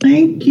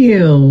 Thank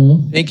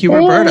you. Thank you,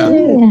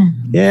 Roberta.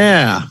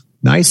 Yeah.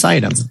 Nice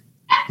item.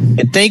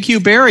 And thank you,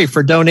 Barry,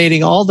 for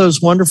donating all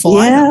those wonderful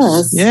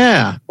items.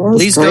 Yeah.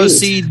 Please go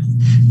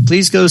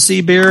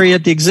see Barry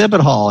at the exhibit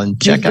hall and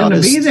check out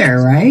his. Be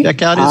there, right?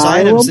 Check out his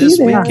items this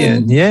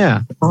weekend.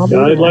 Yeah.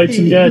 Guidelights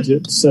and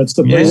Gadgets. That's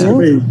the place to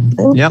be.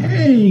 Yep.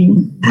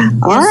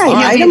 All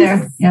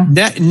right.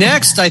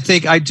 Next, I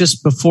think I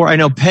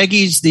know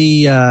Peggy's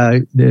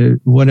the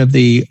one of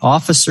the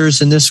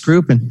officers in this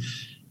group, and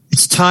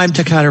it's time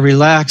to kind of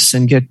relax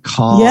and get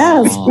calm.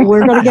 Yes,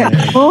 we're going to get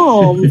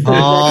calm. We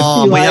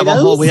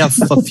have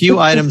a few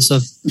items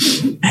of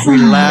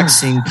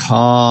relaxing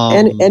calm.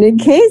 And in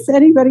case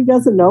anybody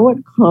doesn't know what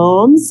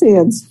CALM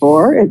stands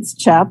for, it's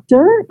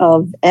Chapter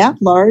of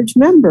At-Large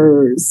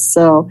Members.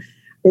 So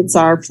it's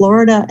our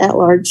Florida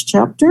At-Large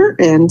chapter,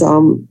 and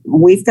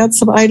we've got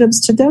some items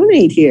to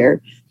donate here.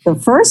 The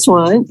first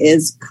one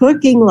is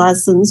Cooking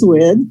Lessons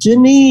with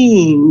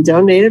Janine,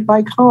 donated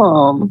by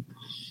CALM.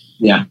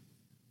 Yeah.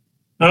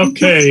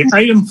 Okay,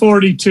 item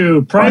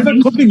 42,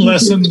 private cooking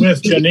lesson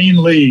with Janine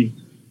Lee,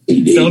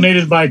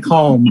 donated by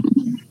Calm.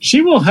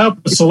 She will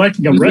help with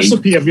selecting a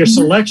recipe of your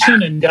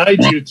selection and guide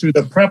you through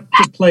the prep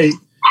to plate.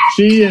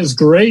 She is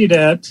great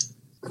at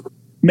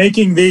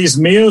making these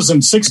meals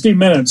in 60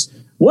 minutes.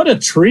 What a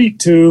treat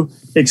to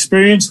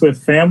experience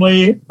with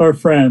family or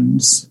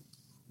friends.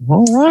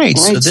 All right.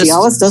 So she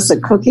always does the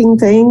cooking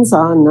things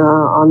on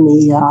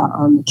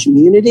the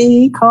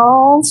community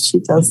calls. She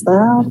does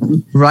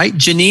that. Right.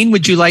 Janine,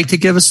 would you like to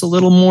give us a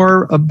little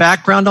more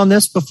background on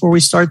this before we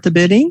start the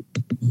bidding?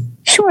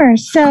 Sure.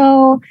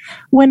 So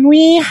when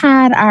we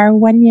had our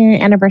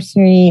 1-year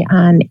anniversary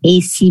on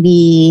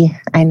ACB,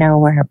 I know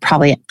we're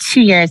probably at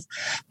 2 years,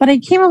 but I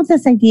came up with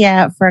this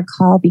idea for a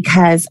call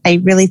because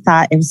I really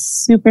thought it was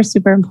super,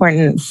 super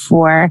important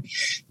for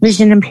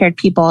vision impaired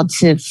people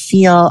to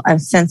feel a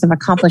sense of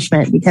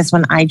accomplishment, because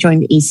when I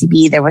joined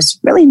ACB, there was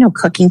really no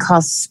cooking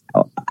calls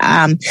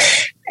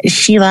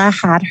Sheila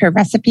had her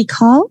recipe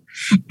call,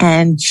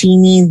 and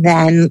Jeannie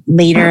then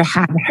later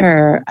had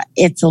her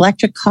It's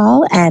Electric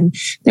call. And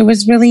there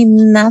was really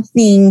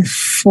nothing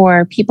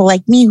for people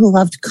like me who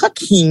loved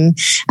cooking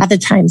at the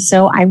time.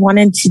 So I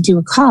wanted to do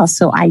a call.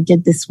 So I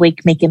did this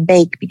Wake, Make, and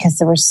Bake because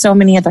there were so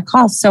many other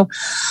calls. So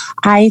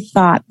I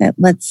thought that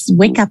let's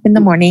wake up in the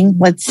morning,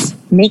 let's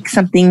make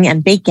something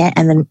and bake it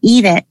and then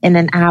eat it in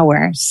an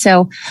hour.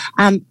 So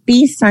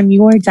based on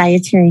your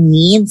dietary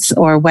needs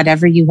or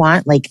whatever you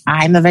want, like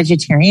I'm a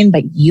vegetarian,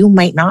 but you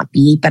might not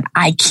be, but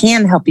I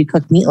can help you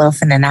cook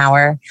meatloaf in an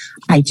hour.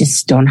 I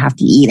just don't have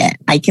to eat it.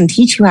 I can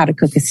teach you how to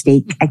cook a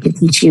steak. I can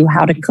teach you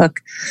how to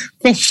cook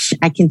fish.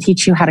 I can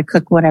teach you how to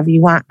cook whatever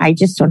you want. I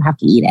just don't have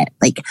to eat it.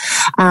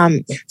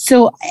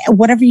 So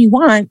whatever you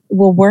want,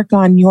 we'll work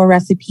on your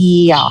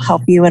recipe. I'll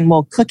help you and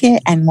we'll cook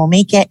it and we'll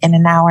make it in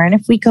an hour. And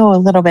if we go a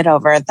little bit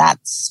over,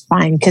 that's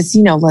fine. Cause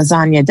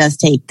lasagna does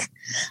take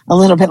a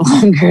little bit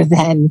longer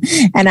than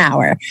an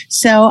hour.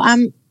 So,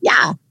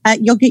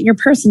 you'll get your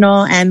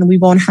personal and we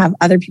won't have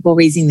other people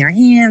raising their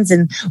hands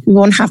and we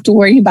won't have to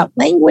worry about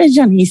language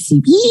on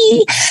ACB.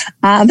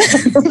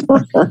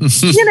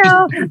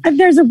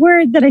 There's a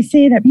word that I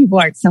say that people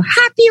aren't so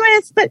happy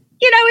with, but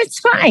it's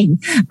fine.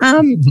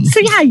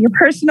 Your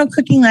personal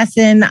cooking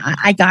lesson,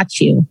 I got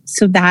you.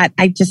 So that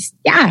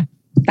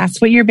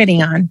that's what you're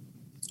bidding on.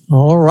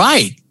 All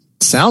right.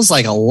 Sounds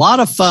like a lot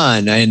of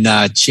fun and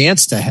a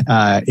chance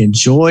to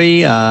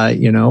enjoy,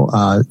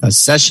 a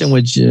session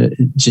with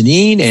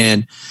Janine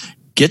and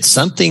get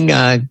something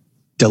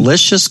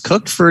delicious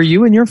cooked for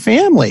you and your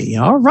family.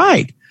 All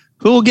right.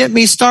 Who will get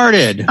me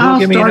started?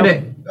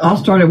 I'll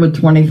start it with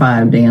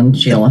 25, Dan.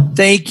 Sheila.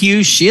 Thank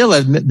you,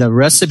 Sheila. The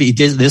recipe,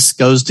 this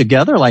goes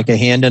together like a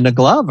hand in a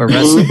glove, a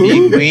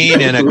recipe queen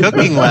and a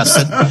cooking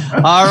lesson.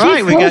 All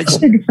right.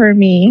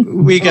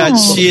 We got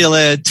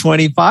Sheila at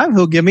 25.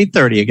 Who'll give me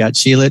 30? I got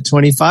Sheila at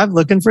 25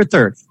 looking for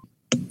 30.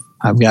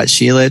 I've got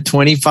Sheila at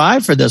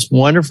 25 for this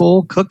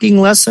wonderful cooking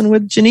lesson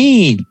with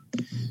Janine.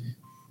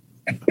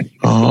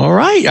 All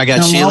right. I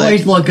got Sheila. I'm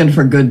always looking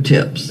for good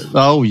tips.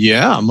 Oh,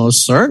 yeah,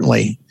 most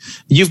certainly.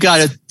 You've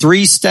got a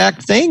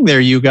 3-stack thing there.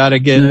 You got to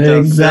get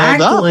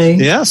exactly.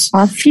 Filled up. Yes.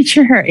 I'll teach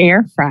you her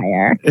air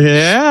fryer.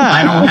 Yeah.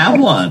 I don't have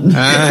one.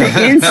 It's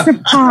the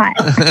Instant Pot.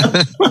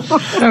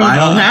 I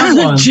don't have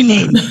one.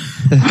 Janine.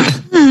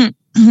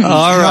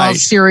 All right. All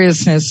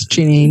seriousness,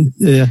 Janine.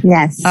 Yeah.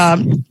 Yes.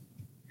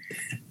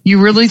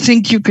 You really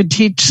think you could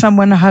teach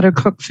someone how to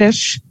cook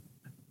fish?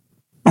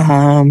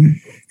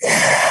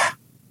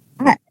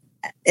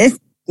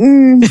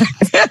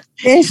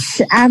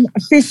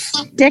 Fish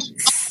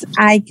sticks.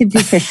 I could do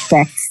fish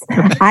sticks.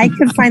 I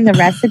could find the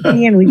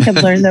recipe and we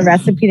could learn the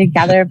recipe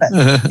together. But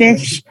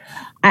fish,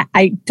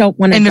 I don't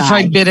want to. And if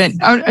I bid it,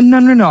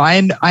 no.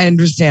 I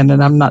understand,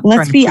 and I'm not.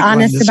 Let's be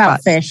honest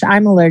about fish.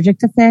 I'm allergic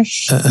to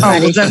fish.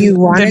 But if then, you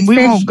want then we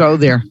won't go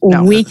there.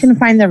 No. We can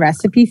find the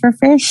recipe for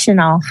fish,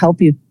 and I'll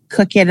help you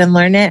cook it and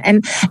learn it.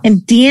 And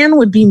Dan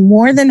would be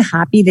more than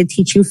happy to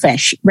teach you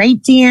fish. Right,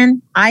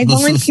 Dan? I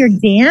volunteered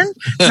Dan,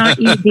 not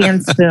you,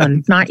 Dan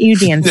Spoon. Not you,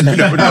 Dan Spoon.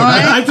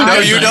 No,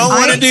 you don't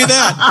want to do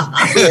that.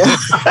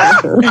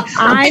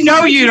 I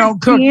know you don't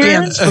cook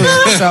Dan Spoon.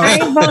 So I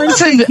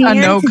volunteered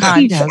Dan to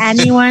teach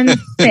anyone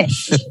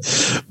fish.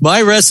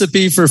 My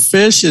recipe for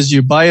fish is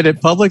you buy it at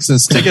Publix and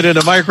stick it in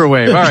a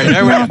microwave. All right.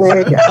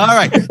 All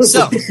right.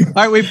 So,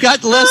 we've got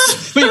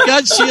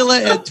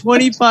Sheila at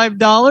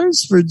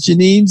 $25 for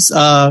Janine's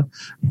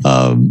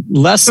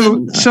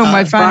lesson. So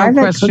my final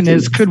question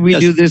is, could we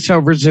do this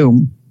over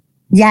Zoom?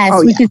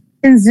 Yes, we could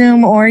do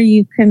Zoom, or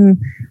you can.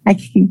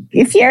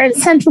 If you're in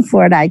Central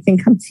Florida, I can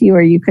come to you,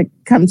 or you could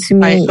come to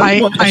me. I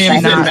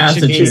am not.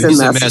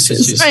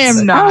 Massachusetts. I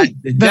am not.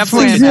 That's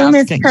why Zoom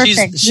is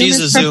perfect. She's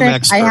a Zoom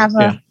expert.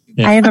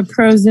 I have a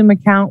pro Zoom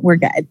account.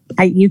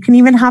 You can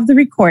even have the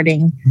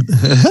recording.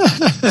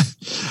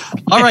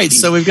 All right,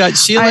 so we've got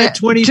Sheila at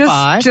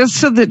 25. Just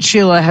so that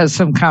Sheila has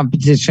some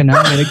competition,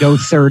 I'm going to go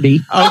 30.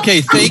 Okay,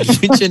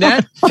 thank you,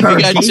 Jeanette. We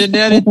got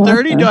Jeanette at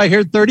 30. Do I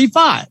hear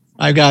 35?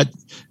 I've got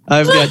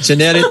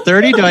Jeanette at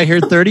 30. Do I hear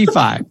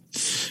 35?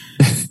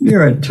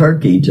 You're a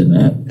turkey,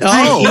 Jeanette.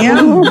 Oh, I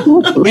am.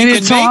 And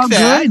it's all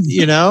that, good.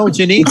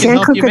 Janine can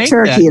help you make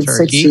turkey that in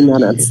 60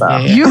 minutes. So.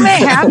 You may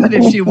have it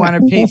if you want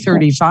to pay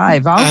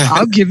 35.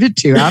 I'll give it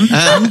to you.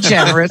 I'm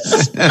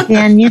generous.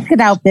 And you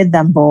could outbid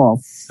them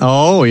both.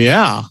 Oh,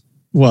 yeah.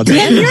 Well,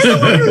 Dan, you're the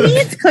one who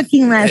needs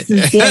cooking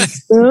lessons, Dan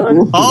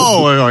Spoon. No.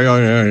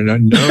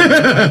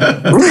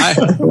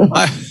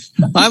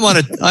 I'm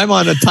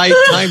on a tight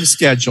time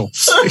schedule.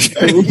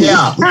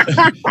 Yeah.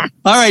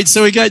 All right.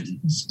 So we got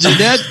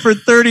Jeanette for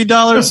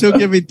 $30. Who'll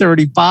give me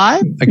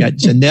 35? I got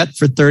Jeanette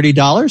for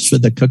 $30 for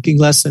the cooking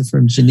lesson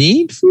from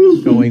Janine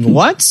going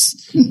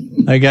once.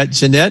 I got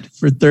Jeanette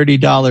for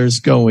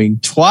 $30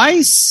 going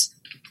twice.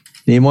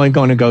 Anyone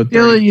going to go 35?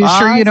 Bill, you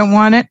sure you don't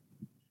want it?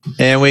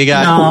 And we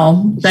got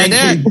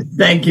Jeanette.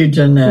 Thank you,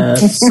 Jeanette.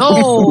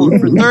 Sold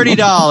for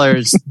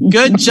 $30.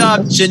 Good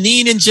job,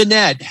 Janine and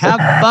Jeanette. Have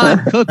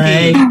fun cooking.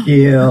 Thank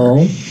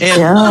you.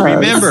 And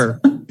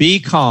remember, be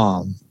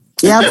calm.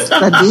 Yep,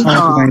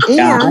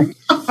 the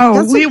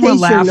decom. We will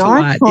laugh a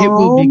lot. It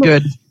will be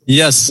good.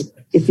 Yes.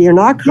 If you're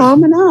not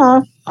calm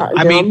enough,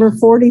 number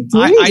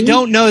 43. I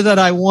don't know that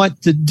I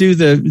want to do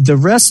the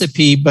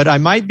recipe, but I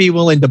might be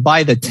willing to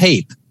buy the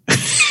tape.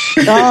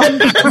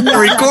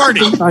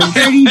 Recording. $30 for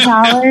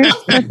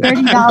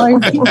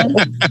 $30.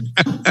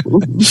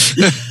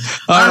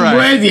 I'm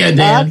with you,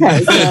 Dan. Okay,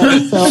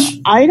 so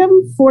item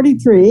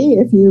 43,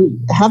 if you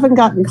haven't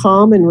gotten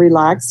calm and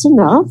relaxed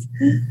enough,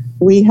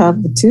 we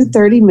have the 2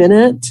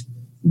 30-minute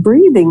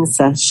breathing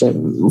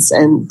sessions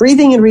and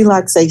breathing and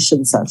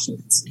relaxation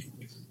sessions.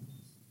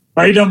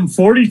 Item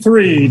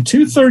 43,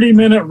 2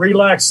 30-minute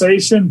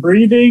relaxation,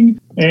 breathing,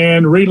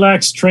 and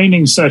relax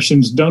training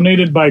sessions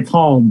donated by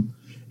Calm.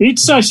 Each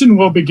session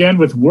will begin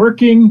with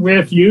working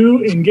with you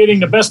in getting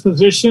the best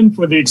position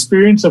for the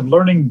experience of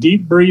learning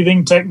deep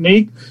breathing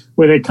technique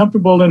with a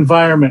comfortable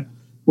environment.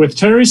 With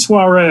Terry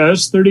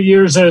Suarez, 30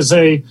 years as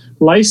a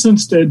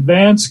licensed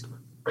advanced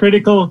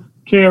critical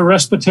care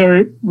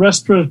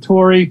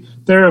respiratory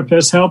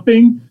therapist,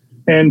 helping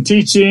and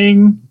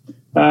teaching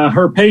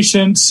her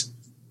patients.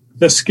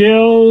 The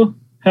skill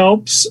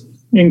helps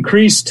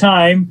increase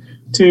time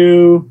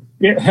to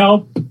get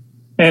help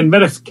and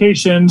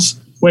medications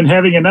when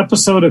having an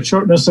episode of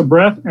shortness of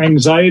breath,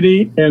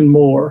 anxiety, and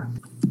more.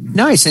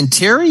 Nice. And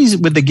Terry's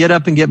with the Get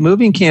Up and Get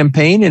Moving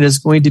campaign and is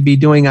going to be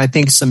doing, I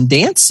think, some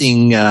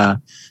dancing at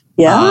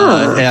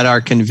our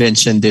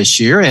convention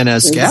this year and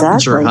a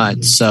scavenger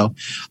hunt. So,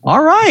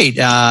 all right.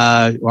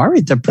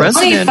 The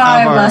president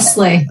 25, of our,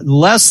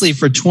 Leslie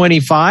for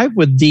 25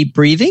 with deep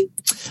breathing.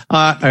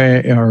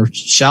 Or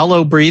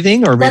shallow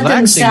breathing or that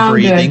relaxing sound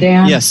breathing. Good,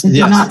 Dan. Yes. Did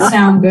not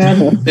sound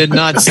good. Did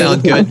not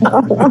sound good.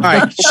 All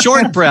right.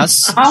 Short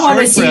breaths. I want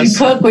to see you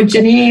cook with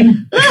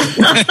Janine.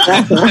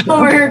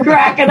 Over here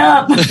cracking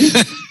up.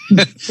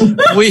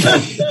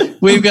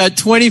 We've got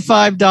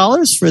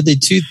 $25 for the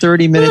 2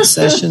 30-minute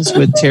sessions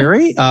with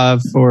Terry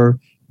for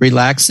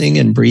relaxing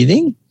and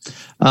breathing.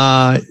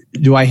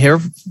 Do I hear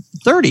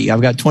 30?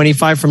 I've got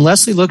 25 from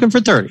Leslie, looking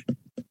for 30.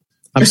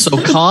 I'm so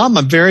calm.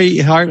 I'm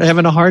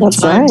having a hard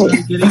time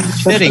getting the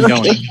fitting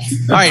going.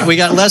 All right, we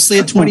got Leslie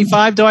at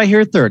 25. Do I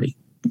hear 30?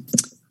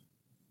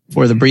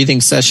 For the breathing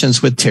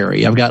sessions with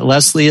Terry. I've got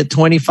Leslie at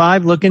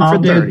 25, looking for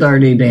 30. I'll do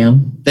 30,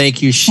 Dan.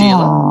 Thank you, Sheila.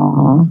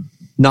 Aww.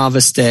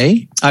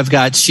 Namaste. I've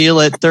got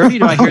Sheila at 30.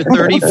 Do I hear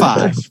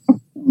 35?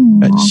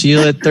 Got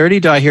Sheila at 30.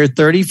 Do I hear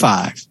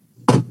 35?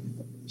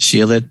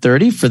 Sheila at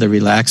 30 for the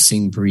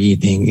relaxing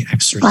breathing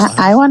exercise.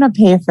 I want to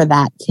pay for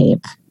that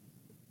tape.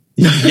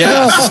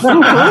 Yes.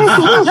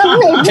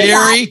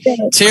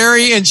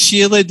 Terry and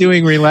Sheila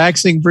doing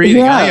relaxing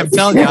breathing. Yes. I am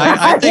telling you,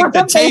 I think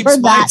the tapes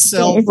might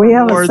sell. We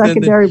have a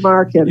secondary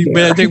market here.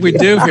 I think we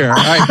do here. All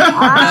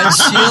right.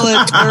 Sheila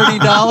at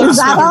 $30. Is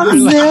that on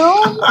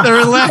Zoom? The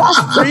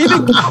relaxed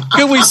breathing.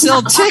 Could we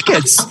sell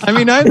tickets? I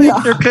mean, I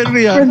think there could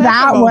be for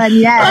that one,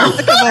 yes.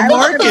 A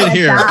market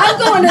here. I'm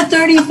going to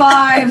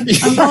 35.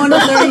 I'm going to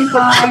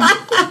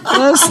 35.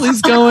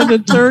 Leslie's going to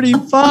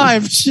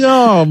 35.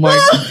 Oh my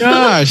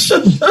gosh.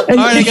 All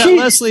right, I got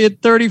Leslie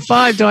at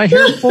 35. Do I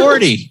hear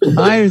 40?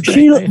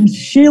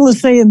 Sheila's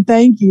saying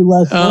thank you,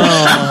 Leslie. Oh,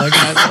 I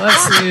got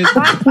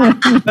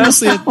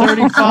Leslie at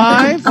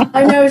 35.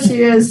 I know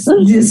she is.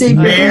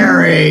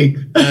 Mary.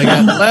 I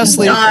got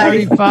Leslie at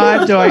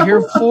 35. Do I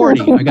hear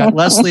 40? I got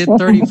Leslie at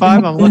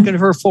 35. I'm looking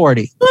for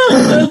 40.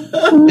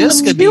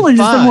 This could be fun.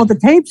 Just didn't want the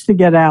tapes to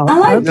get out. I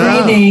like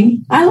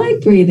breathing. I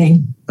like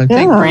breathing. I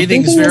think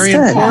breathing is very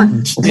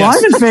important. Well,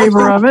 I'm in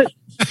favor of it.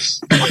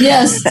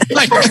 Yes. It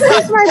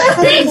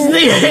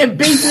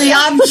beats the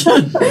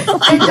option.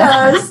 It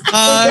does.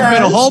 I'm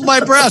going to hold my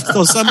breath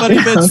till somebody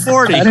bids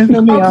 40.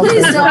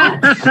 Please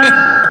don't.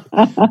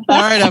 All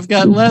right, I've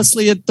got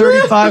Leslie at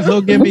 35. Who'll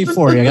give me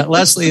 40? I got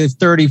Leslie at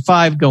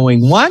 35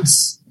 going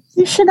once.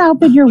 You should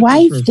outbid your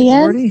wife,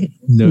 Dan.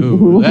 No,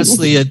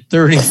 Leslie at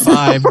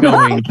 35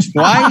 going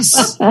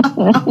twice.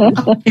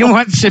 He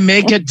wants to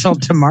make it till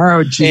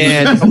tomorrow,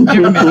 Gene. And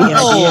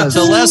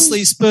to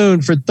Leslie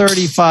Spoon for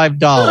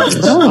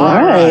 $35. All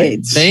right.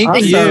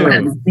 Thank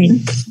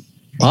you.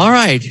 All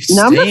right.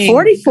 Number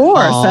 44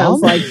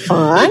 sounds like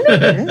fun.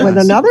 With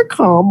another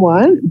calm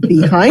one,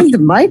 behind the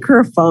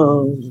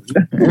microphone.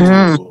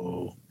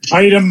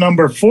 Item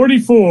number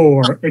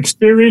 44,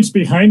 Experience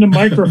Behind the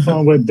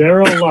Microphone with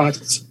Daryl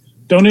Lutz,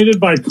 donated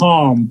by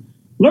Calm.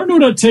 Learn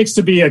what it takes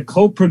to be a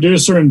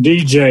co-producer and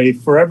DJ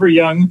for every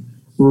young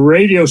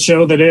radio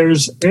show that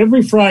airs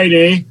every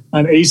Friday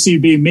on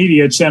ACB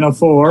Media Channel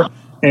 4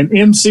 and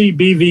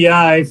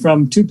MCBVI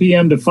from 2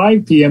 p.m. to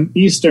 5 p.m.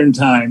 Eastern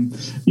Time.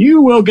 You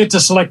will get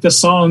to select the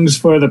songs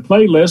for the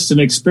playlist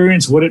and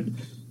experience what it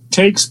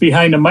takes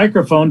behind a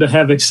microphone to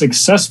have a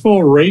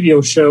successful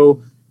radio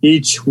show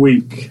each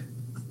week.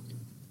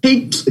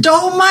 He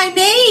stole my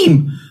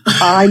name.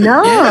 I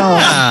know.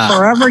 Yeah.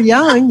 Forever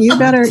young. You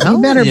better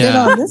bid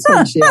on this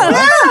one, Sheila.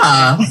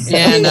 Yeah.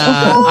 And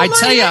I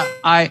tell you,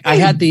 I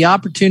had the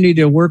opportunity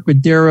to work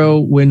with Darrow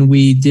when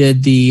we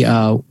did the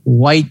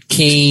White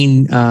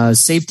Cane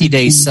Safety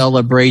Day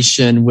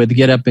celebration with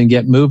Get Up and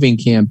Get Moving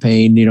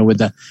campaign, with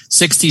the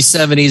 60s,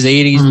 70s,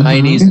 80s,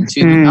 90s, and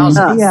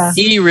 2000s. Yeah.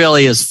 He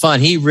really is fun.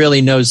 He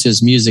really knows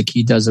his music.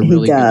 He does a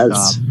really good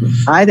job.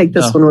 I think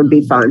this one would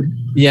be fun.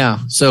 Yeah.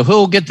 So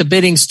who'll get the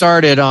bidding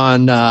started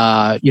on,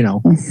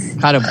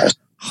 kind of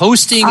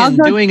hosting and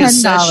doing $10. A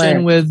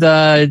session with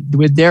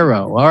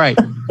Darrow. All right.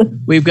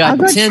 We've got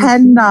 $10.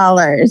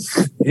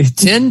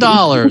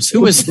 $10.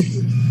 Who was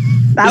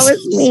that?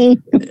 Was me.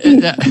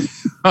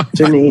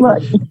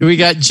 Janine. We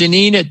got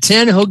Janine at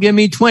 10. He'll give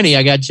me 20.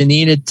 I got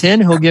Janine at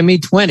 10. He'll give me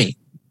 20.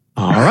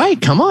 All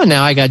right. Come on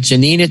now. I got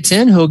Janine at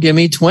 10. He'll give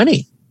me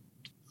 20.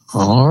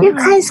 All right. You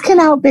guys can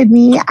outbid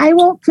me. I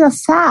won't feel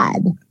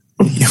sad.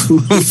 You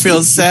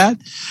feel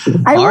sad?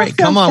 All right,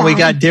 come on. Sad. We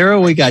got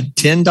Darrow. We got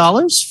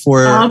 $10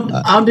 for.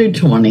 I'll do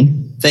 20.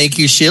 Thank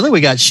you, Sheila.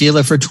 We got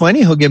Sheila for 20.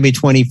 He'll give me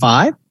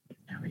 25.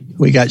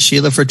 We got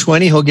Sheila for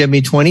 20. He'll give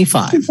me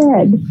 25.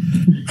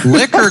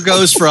 Liquor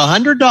goes for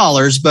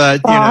 $100,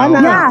 but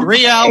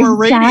 3-hour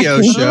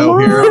radio show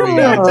here. We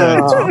got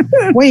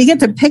well, you get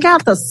to pick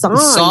out the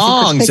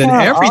songs and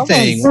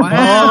everything.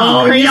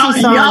 Wow!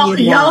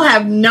 Y'all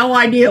have no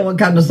idea what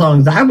kind of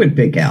songs I would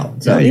pick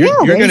out. So you're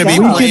going to be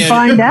playing. We can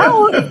find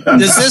out.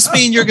 Does this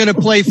mean you're going to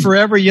play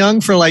Forever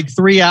Young for like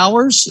 3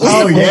 hours?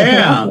 Oh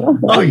yeah!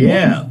 Oh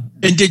yeah!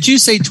 And did you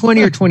say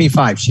 20 or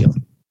 25, Sheila?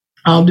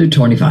 I'll do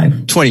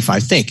 25.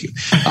 25. Thank you.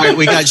 All right.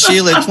 We got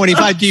Sheila at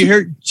 25. Do you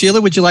hear, Sheila,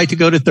 would you like to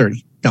go to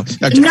 30? No.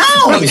 No.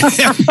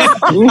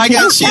 I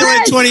got Sheila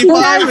at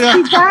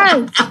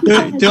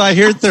 25. Do I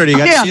hear 30?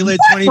 I got Sheila at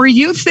 25. What were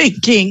you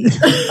thinking?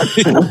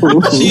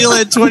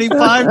 Sheila at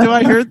 25. Do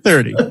I hear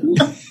 30?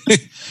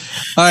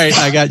 All right.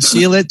 I got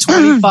Sheila at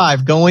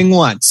 25 going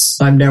once.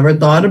 I've never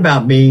thought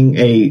about being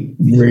a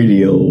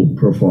radio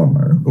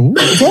performer.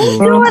 They do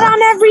it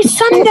on every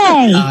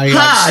Sunday.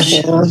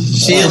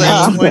 Sheila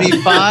at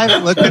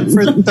 25 looking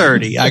for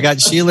 30. I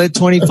got Sheila at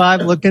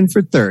 25 looking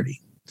for 30.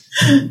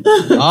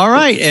 All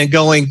right. And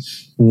going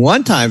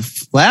one time,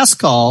 last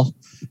call,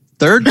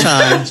 third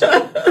time,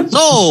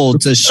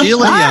 sold to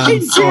Sheila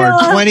Young for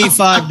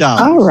 $25.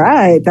 All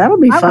right. That'll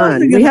be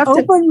fun. We have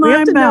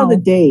to know the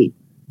date.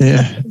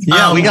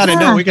 Yeah, we got to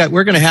know.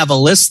 We're going to have a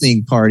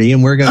listening party,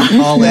 and we're going to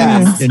call in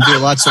and do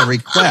lots of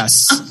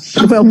requests.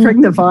 We'll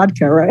drink the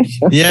vodka, right?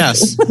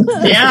 Yes.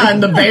 Yeah,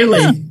 and the Bailey.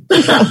 All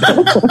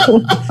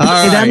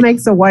right. That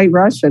makes a White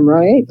Russian,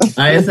 right?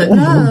 Yes, it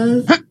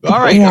does. All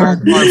right, our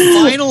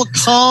final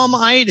calm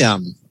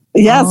item.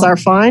 Yes, our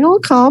final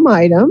calm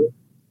item.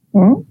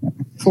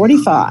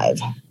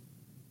 45.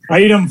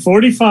 Item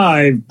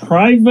 45,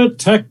 Private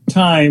Tech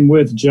Time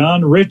with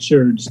John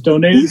Richards,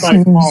 donated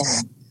by Paul.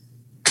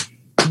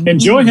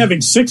 Enjoy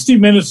having 60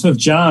 minutes with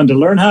John to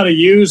learn how to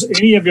use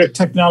any of your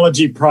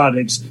technology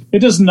products. It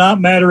does not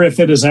matter if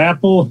it is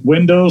Apple,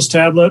 Windows,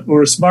 tablet,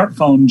 or a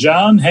smartphone.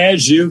 John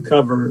has you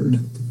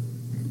covered.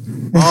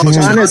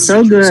 John is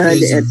so good.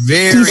 He's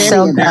very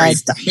patient.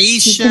 He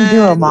can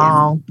do them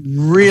all.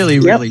 Really,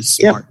 really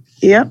smart.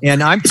 Yep.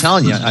 And I'm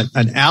telling you,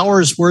 an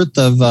hour's worth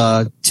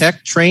of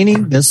tech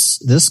training,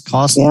 this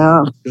costs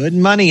good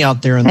money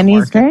out there in the market. And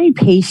he's very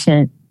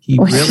patient. He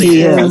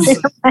really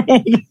is.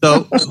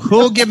 So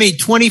who'll give me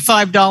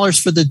 $25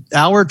 for the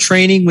hour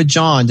training with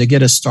John to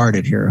get us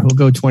started here? Who'll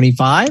go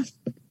 25?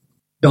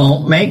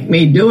 Don't make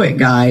me do it,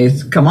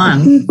 guys. Come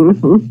on.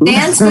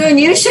 Dan Spoon,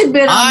 you should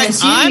bid on this.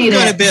 I'm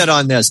going to bid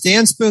on this.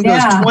 Dan Spoon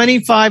goes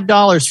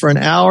 $25 for an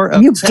hour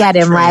of You tech get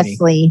him, training.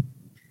 Leslie.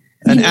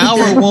 An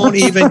hour won't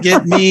even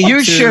get me.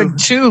 You should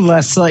too,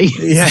 Leslie.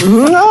 Yeah.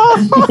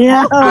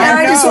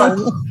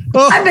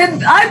 I've been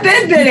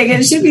bidding.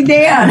 It should be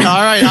Dan.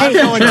 All right, I'm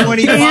going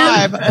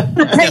 25.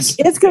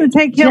 It's going to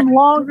take him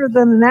longer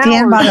than an hour.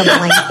 Dan bought a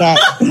blanket.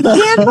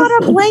 Dan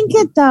bought a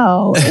blanket,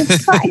 though.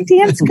 It's fine.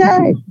 Dan's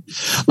good.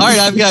 All right,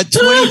 I've got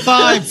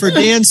 25 for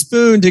Dan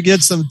Spoon to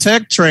get some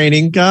tech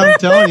training. I'm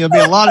telling you,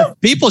 there'll be a lot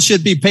of people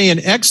should be paying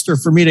extra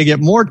for me to get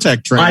more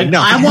tech training.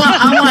 I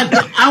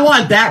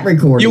want that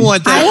recording. You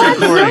want that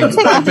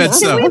recording? I bet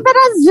so. We bet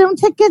on Zoom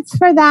tickets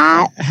for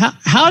that.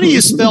 How do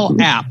you spell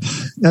app?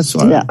 That's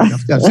what. I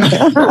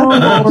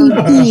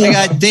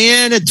got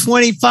Dan at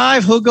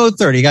 25. Who'll go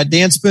 30? I got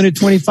Dan Spoon at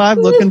 25,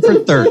 looking for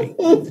 30.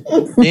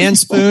 Dan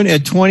Spoon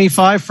at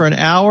 25 for an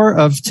hour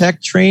of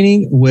tech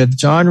training with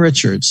John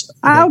Richards.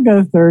 I'll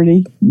go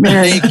 30.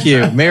 Thank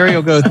you. Mary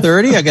will go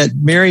 30. I got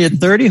Mary at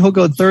 30. He'll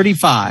go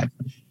 35.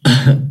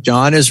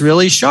 John is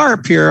really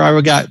sharp here. I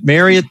got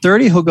Mary at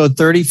 30. He'll go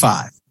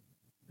 35.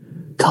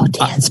 Go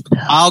Dan Spoon.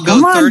 I'll go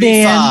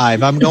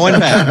 35. I'm going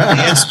back.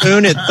 Dan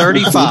Spoon at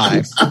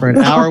 35 for an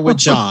hour with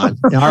John.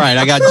 All right,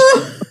 I got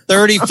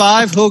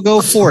 35. Who'll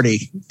go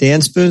 40?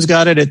 Dan Spoon's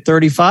got it at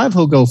 35.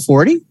 Who'll go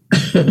 40?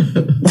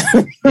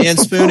 Dan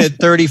Spoon at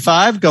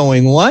 35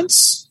 going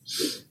once.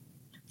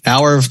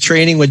 Hour of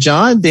training with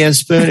John. Dan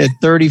Spoon at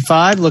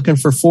 35, looking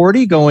for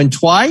 40, going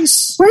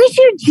twice. Where's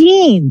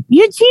Eugene?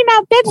 Eugene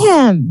outbid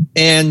him.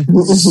 And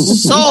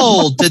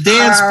sold to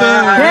Dan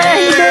Spoon.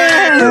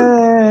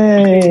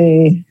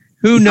 Hey.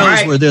 Who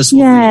knows where this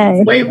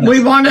will be?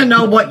 We want to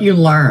know what you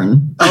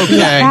learn. Okay.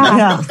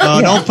 Yeah.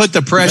 Don't put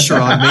the pressure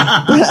on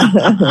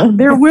me.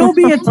 There will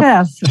be a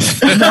test.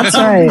 That's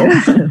right.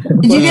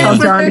 Did you get it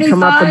for 35?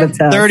 Come up with a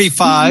test.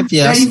 35,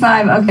 yes.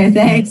 35. Okay,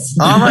 thanks.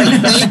 All right.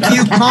 Thank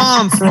you,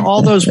 Tom, for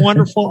all those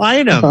wonderful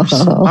items.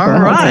 All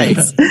right.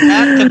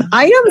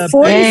 Item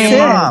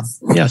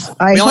 46. Yes.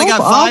 We only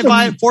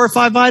got 4 or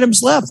 5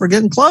 items left. We're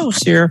getting close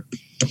here.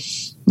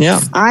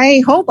 Yeah.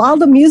 I hope all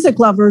the music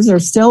lovers are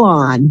still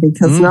on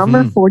because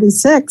number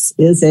 46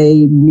 is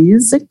a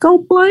musical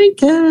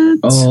blanket.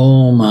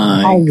 Oh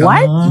my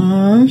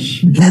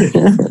gosh.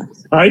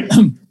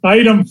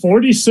 Item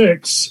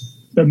 46,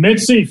 the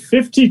Mitzi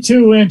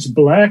 52-inch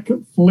black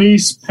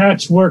fleece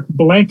patchwork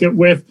blanket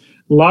with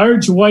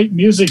large white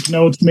music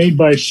notes made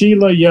by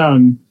Sheila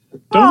Young,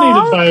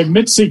 donated by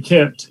Mitzi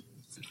Kit.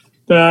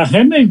 The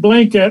handmade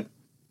blanket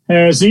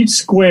has each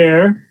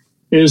square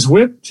is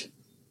whipped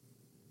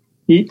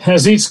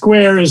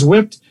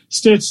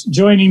stitched,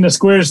 joining the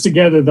squares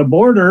together. The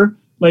border,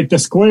 like the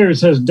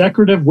squares, has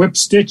decorative whip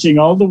stitching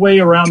all the way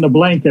around the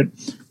blanket.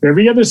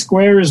 Every other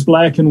square is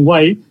black and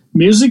white.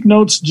 Music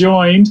notes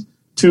joined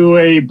to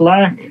a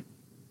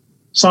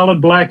solid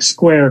black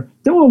square.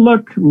 It will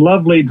look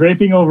lovely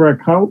draping over a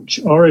couch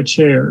or a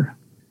chair.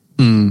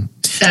 And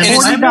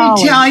let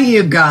me tell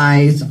you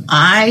guys,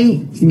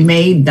 I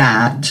made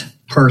that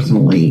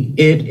personally.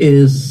 It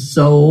is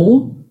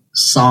so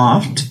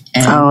soft.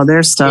 And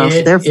their stuff.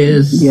 It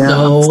is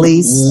so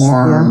fleece.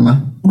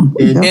 Warm.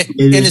 Yeah.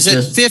 Is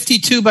it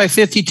 52 by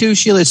 52,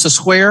 Sheila? It's a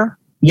square?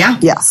 Yeah.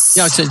 Yes.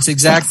 Yeah, it's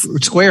exact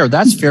square.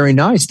 That's very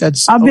nice.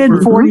 That's I bid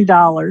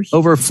 $40.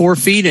 Over 4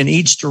 feet in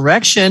each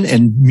direction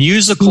and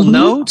musical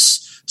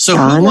notes. So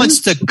who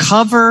wants to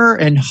cover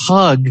and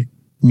hug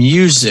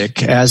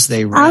music as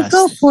they rest?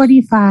 I'll go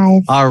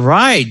 45. All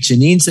right.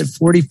 Janine's at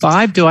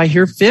 45. Do I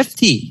hear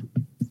 50?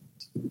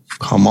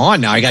 Come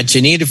on now. I got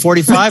Janine at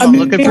 45. I'm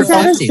looking for 50. Is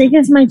that as big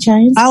as my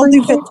giant? I'll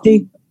do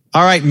 50.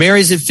 All right.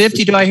 Mary's at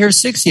 50. Do I hear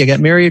 60? I got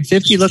Mary at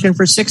 50 looking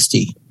for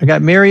 60. I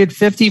got Mary at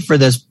 50 for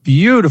this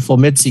beautiful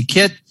Mitzi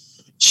kit.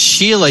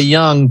 Sheila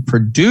Young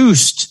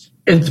produced.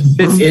 It's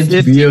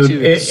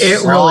beautiful.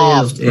 It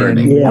really is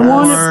pretty. I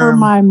want it for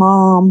my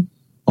mom.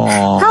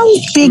 How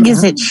big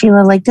is it,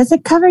 Sheila? Like, does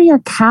it cover your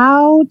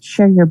couch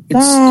or your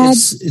bed?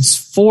 It's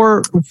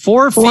 4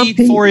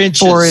 feet, 4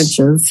 inches. 4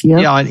 inches,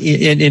 yeah.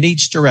 In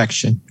each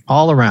direction,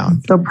 all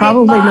around. So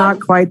probably not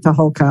quite the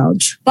whole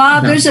couch.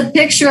 Bob, there's a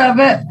picture of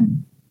it.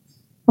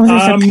 Well,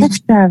 there's a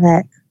picture of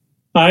it.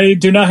 I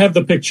do not have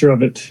the picture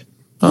of it.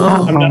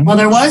 Well,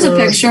 there was a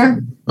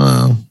picture.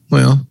 Oh,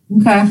 well.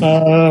 Okay.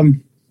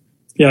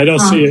 Yeah, I don't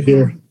see it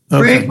here.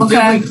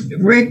 Okay.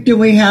 Rick, do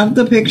we have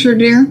the picture,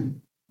 dear?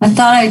 I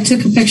thought I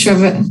took a picture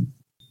of it.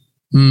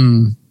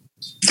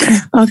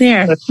 Oh,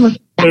 there.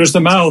 There's the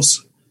mouse.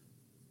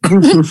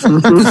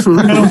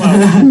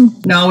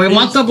 No, we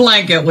want the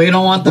blanket. We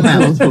don't want the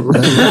mouse.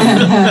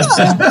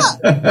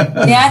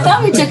 Yeah, I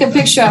thought we took a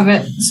picture of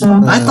it.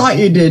 So I thought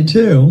you did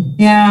too.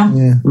 Yeah.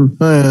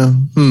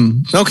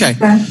 Okay.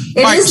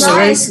 It is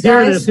nice.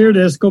 Here it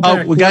is. Go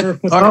back. We got.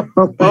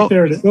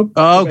 There it is.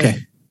 Okay.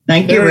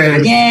 Thank you,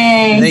 Rick.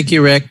 Yay. Thank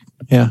you, Rick.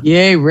 Yeah.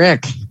 Yay,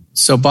 Rick.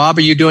 So, Bob,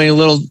 are you doing a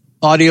little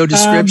audio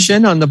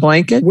description on the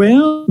blanket?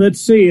 Well, let's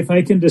see if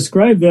I can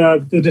describe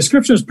the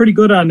description is pretty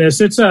good on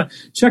this. It's a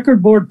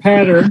checkerboard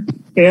pattern.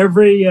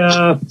 Every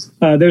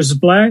there's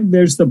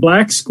the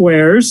black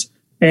squares,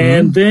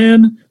 and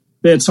then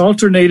it's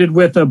alternated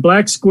with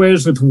black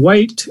squares with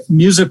white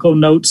musical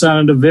notes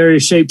on it of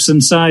various shapes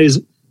and size.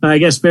 I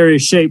guess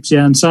various shapes,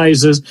 and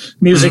sizes,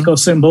 musical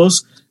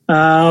symbols.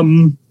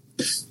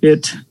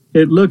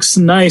 It looks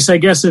nice. I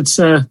guess it's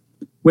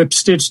whip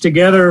stitched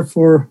together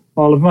for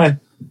all of my.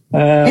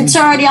 It's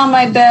already on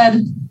my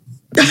bed.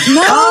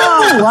 No,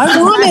 I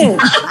want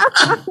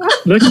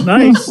it. Looks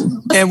nice.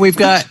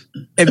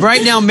 And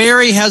right now,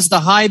 Mary has the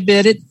high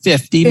bid at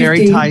 50,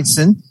 Mary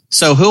Tyson.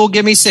 So who'll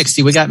give me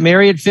 60? We got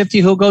Mary at 50.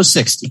 Who'll go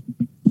 60?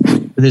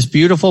 For this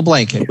beautiful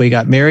blanket. We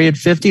got Mary at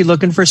 50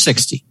 looking for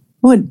 60.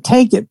 Wouldn't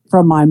take it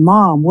from my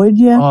mom, would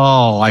you?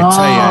 Oh, I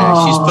tell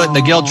you, she's putting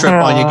the guilt trip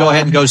on you. Go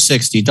ahead and go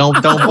 60.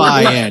 Don't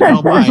buy in.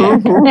 Don't buy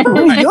in.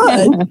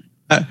 Good.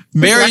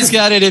 Mary's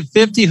got it at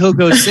 50. Who'll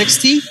go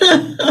 60?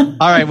 All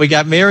right. We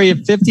got Mary at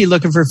 50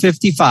 looking for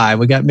 55.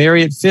 We got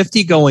Mary at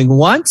 50 going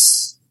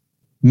once.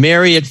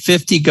 Mary at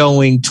 50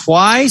 going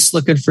twice,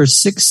 looking for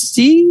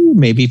 60,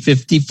 maybe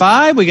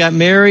 55. We got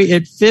Mary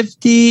at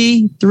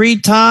 50 3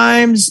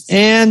 times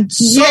and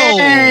sold.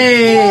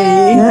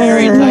 Yay!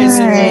 Mary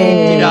Tyson,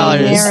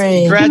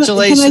 $50.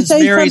 Congratulations, Can I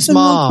say Mary's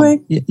something mom. real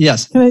quick?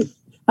 Yes.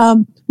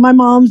 My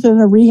mom's in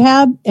a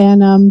rehab,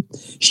 and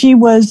she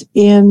was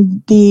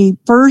in the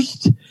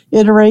first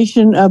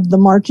iteration of the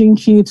marching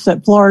chiefs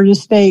at Florida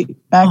State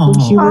back when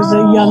she was a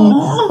young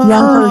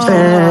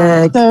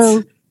person.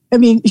 So I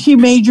mean, she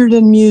majored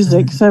in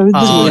music, so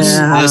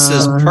this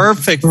is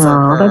perfect for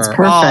her. That's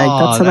perfect.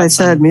 That's what I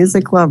said.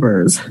 Music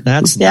lovers.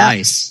 That's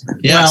nice.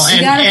 Yes. Well,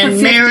 You got it for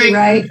 50, Mary,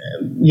 right?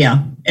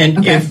 Yeah.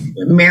 And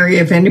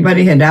if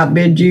anybody had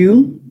outbid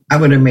you, I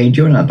would have made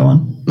you another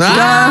one.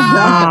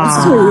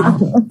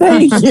 sweet.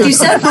 Thank you. She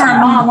said for her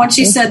mom, once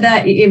she said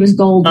that, it was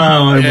gold.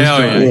 Oh, it was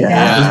good.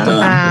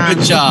 Yeah.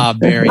 Good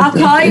job, Mary. I'll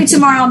call you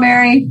tomorrow,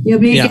 Mary. You'll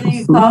be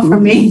getting a call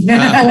from me.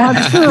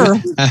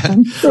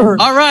 I'm sure.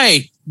 All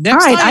right.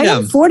 Next All right,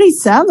 item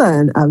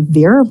 47, a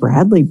Vera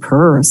Bradley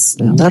purse.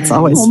 Now, that's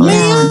always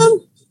fun.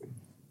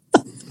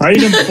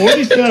 Item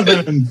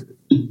 47.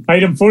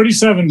 Item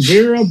 47,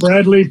 Vera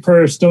Bradley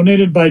purse,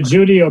 donated by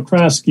Judy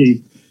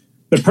Okraski.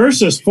 The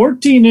purse is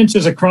 14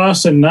 inches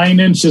across and 9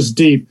 inches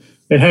deep.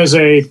 It has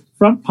a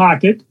front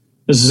pocket,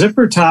 a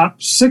zipper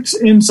top, 6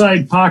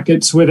 inside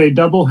pockets with a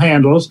double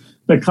handles.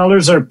 The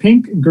colors are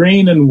pink,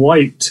 green, and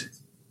white.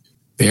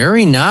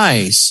 Very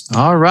nice.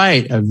 All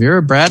right, a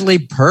Vera Bradley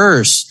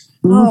purse.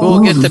 We'll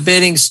get the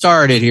bidding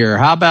started here.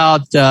 How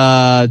about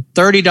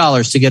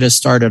 $30 to get us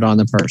started on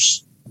the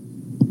purse?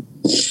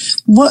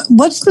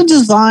 What's the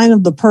design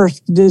of the purse?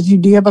 Do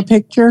you have a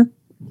picture?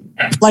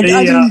 Like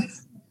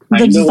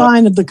the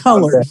design of the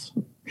colors.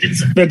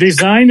 The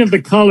design of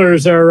the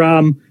colors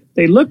are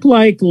they look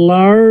like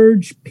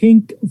large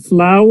pink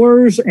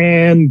flowers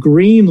and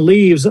green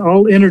leaves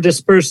all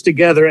interdispersed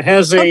together. It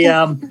has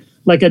a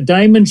like a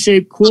diamond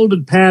shaped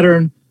quilted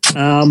pattern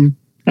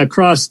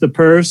across the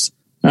purse,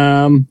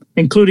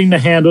 including the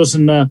handles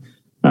and the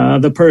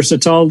purse.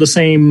 It's all the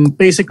same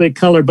basically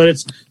color, but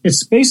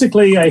it's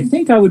basically, I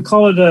think I would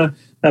call it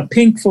a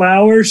pink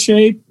flower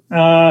shape,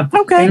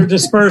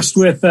 interdispersed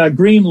with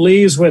green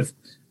leaves with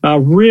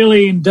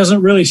really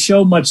doesn't really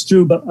show much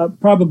through, but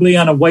probably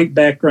on a white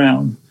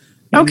background.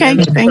 Okay,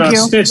 thank you.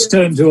 Stitched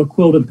into a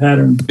quilted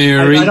pattern.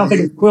 Mary, I don't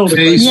think it's quilted.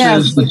 Kay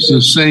says it's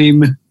the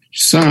same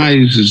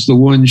size as the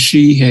one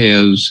she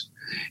has,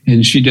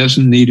 and she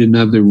doesn't need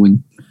another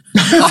one.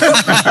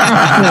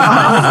 I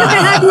was going to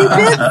have you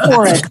bid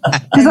for it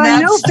because I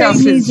know stuff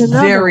Faye needs is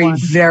another very, one.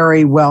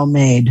 very well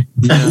made.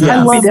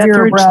 I love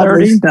Vera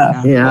Bradley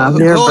stuff. Yeah,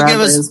 Vera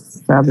Bradley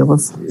is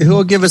fabulous. Who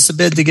will give us a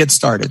bid to get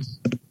started?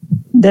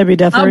 Debbie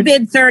Dethridge. I'll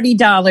bid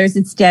 $30.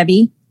 It's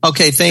Debbie.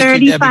 Okay, thank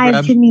you, Debbie.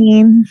 35,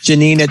 Janine.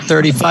 Janine at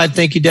 35.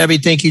 Thank you, Debbie.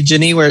 Thank you,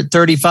 Janine. We're at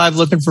 35,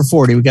 looking for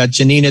 40. We got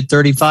Janine at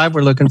 35.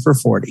 We're looking for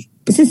 40.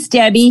 This is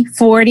Debbie,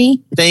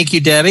 40. Thank you,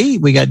 Debbie.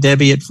 We got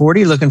Debbie at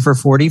 40, looking for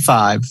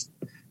 45.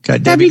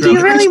 Got Debbie, do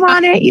you really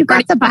want it? You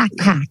got the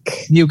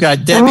backpack. You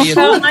got Debbie.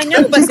 I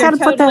know, but they're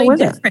totally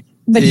different.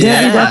 But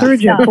Yeah. Debbie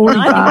Dethridge at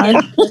 45.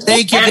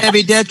 Thank you,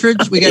 Debbie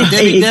Dethridge. We got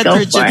Debbie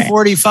Dethridge at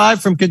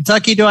 45 from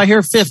Kentucky. Do I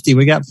hear 50?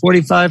 We got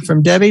 45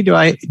 from Debbie.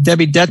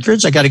 Debbie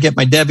Dethridge? I got to get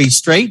my Debbie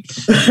straight.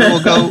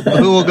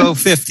 Who will go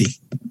 50?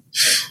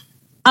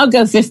 I'll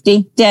go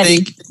 50.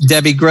 Debbie.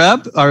 Debbie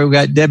Grubb. All right, we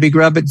got Debbie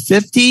Grubb at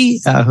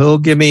 50. Who'll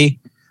give me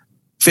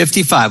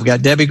 55? We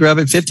got Debbie Grubb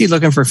at 50,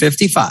 looking for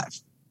 55.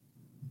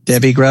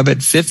 Debbie Grubb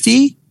at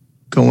 50,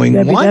 going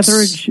Debbie once.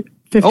 Dethridge,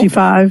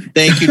 55.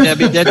 Thank you,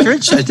 Debbie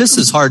Dethridge. This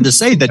is hard to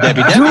say, the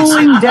Debbie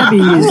Dueling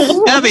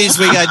Debbies. Debbies,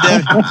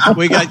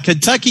 we got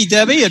Kentucky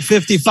Debbie at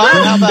 55.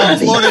 How about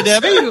Florida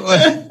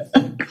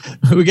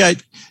Debbie? We got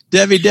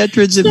Debbie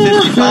Dethridge at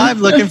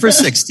 55, looking for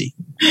 60.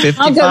 55.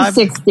 I'll go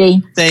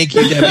 60. Thank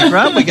you, Debbie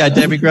Grubb. We got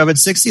Debbie Grubb at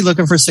 60,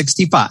 looking for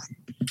 65.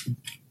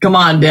 Come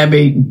on,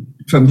 Debbie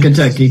from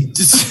Kentucky.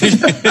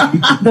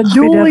 The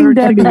dueling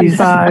Debbie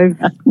 5.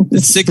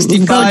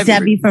 65. Go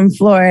Debbie from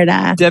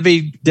Florida.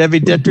 Debbie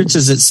Dethridge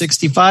is at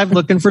 65,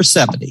 looking for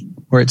 70.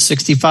 We're at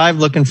 65,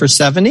 looking for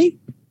 70.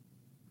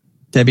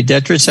 Debbie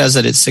Dethridge has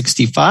it at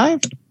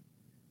 65.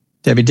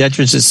 Debbie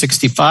Dethridge is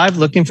 65,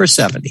 looking for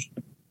 70.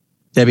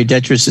 Debbie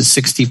Dethridge is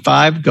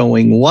 65,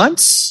 going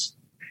once,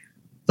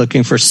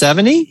 looking for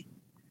 70.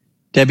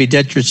 Debbie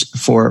Dethridge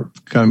for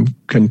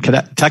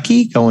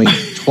Kentucky, going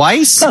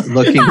twice,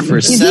 looking for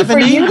 70. For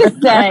you to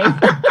say.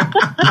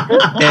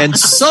 And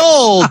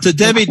sold to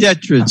Debbie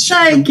Dethridge.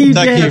 Thank you,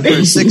 Kentucky Debbie.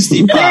 for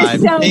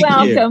 65. You're so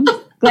welcome.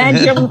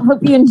 Glad you hope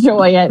you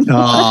enjoy it.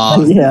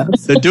 Oh,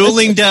 Yes. the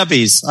dueling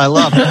Debbies. I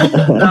love it.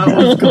 That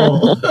was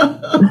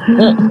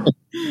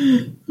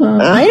cool.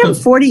 Item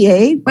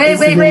 48.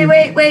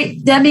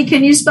 Wait. Debbie,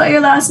 can you spell your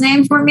last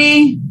name for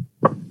me?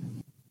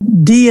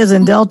 D as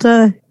in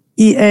Delta,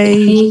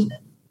 EATHERAGE.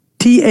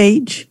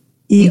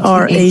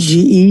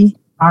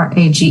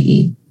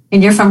 RAGE.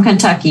 And you're from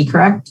Kentucky,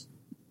 correct?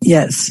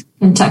 Yes.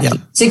 Kentucky. Yep.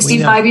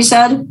 65, you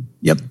said?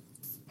 Yep. Okay,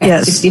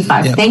 Yes.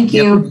 65. Yep. Thank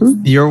you.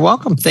 You're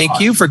welcome. Thank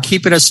you for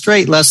keeping us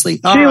straight, Leslie.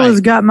 All Sheila's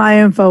right. got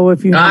my info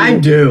if you I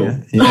do.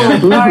 Yeah.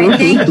 All right.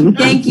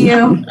 Thank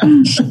you.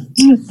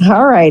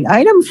 All right.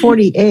 Item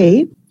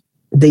 48,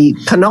 the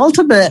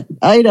penultimate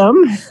item,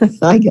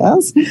 I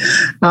guess,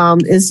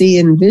 is the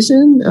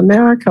Envision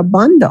America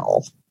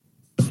bundle.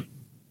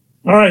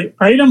 All right,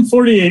 item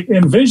 48,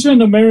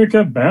 Envision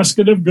America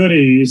Basket of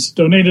Goodies,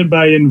 donated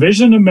by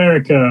Envision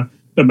America.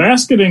 The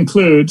basket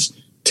includes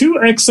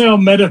 2 XL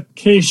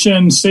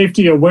medication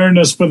safety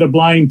awareness for the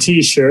blind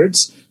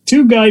t-shirts,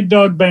 2 guide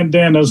dog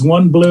bandanas,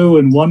 1 blue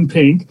and 1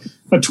 pink,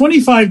 a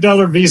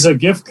 $25 Visa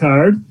gift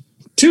card,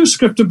 2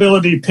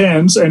 scriptability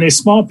pens, and a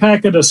small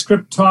packet of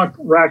Script Talk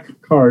rack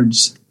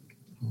cards.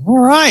 All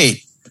right.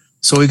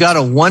 So we got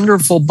a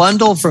wonderful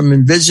bundle from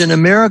Envision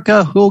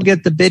America. Who'll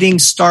get the bidding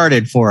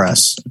started for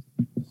us?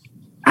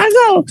 I'll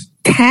go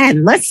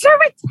 10. Let's start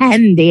with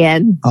 10,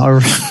 Dan. All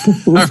right,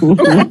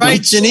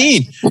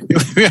 Janine.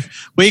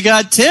 We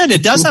got 10.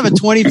 It does have a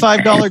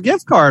 $25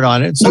 gift card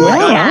on it. So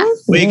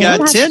we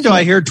got 10. Do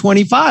I hear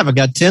 25? I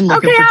got 10.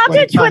 Okay, I'll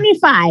do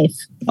 25.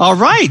 All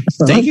right.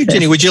 Thank you,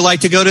 Janine. Would you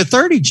like to go to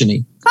 30,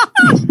 Janine?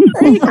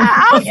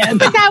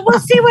 We'll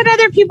see what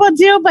other people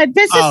do, but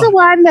this is the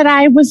one that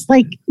I was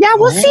like,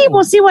 we'll see.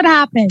 We'll see what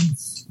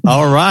happens.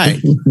 All right.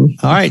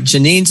 All right.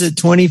 Janine's at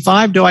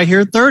 25. Do I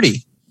hear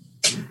 30?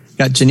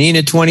 Got Janine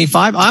at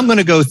 25. I'm going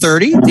to go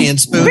 30. Dan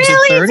Spoon's at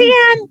 30. Really,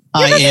 Dan?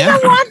 You don't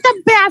even want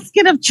the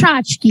basket of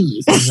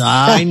tchotchkes.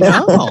 I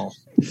know.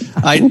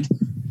 I'm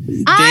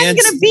going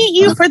to beat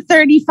you for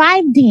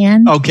 35,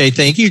 Dan. Okay,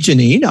 thank you,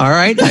 Janine. All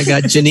right, I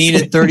got Janine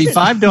at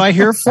 35. Do I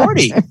hear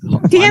 40?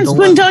 Dan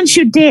Spoon, don't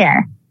you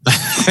dare.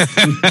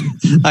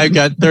 I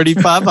got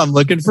 35. I'm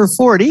looking for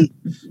 40.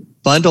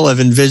 Bundle of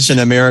Envision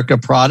America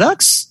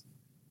products.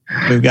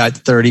 We've got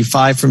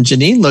 35 from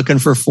Janine, looking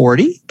for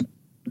 40.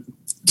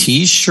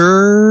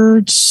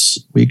 T-shirts.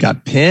 We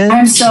got pins.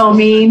 I'm so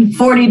mean.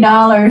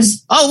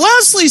 $40. Oh,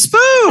 Leslie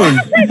Spoon.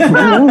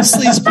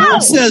 Leslie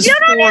Spoon says 40. You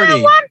don't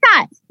even want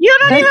that. You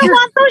don't even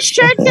want those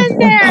shirts in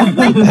there.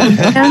 Like,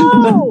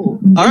 no.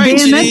 All right,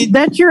 Dan,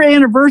 that's your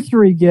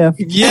anniversary gift.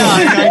 Yeah,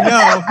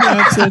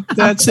 I know.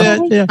 That's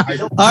it. Yeah.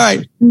 All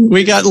right.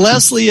 We got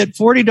Leslie at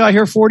 40. Do I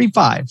hear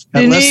 45?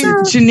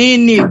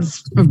 Janine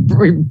needs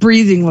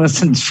breathing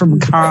lessons from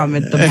Calm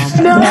at the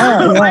moment.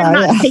 No, I'm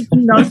not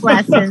taking those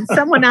lessons.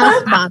 Someone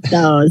else bought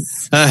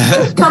those.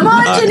 Come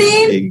on,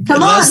 Janine.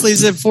 Come on.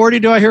 Leslie's at 40.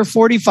 Do I hear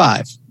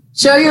 45?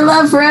 Show your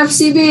love for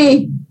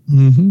FCB.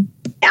 Mm-hmm.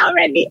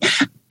 Already.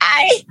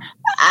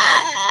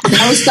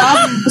 No,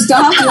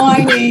 stop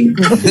whining.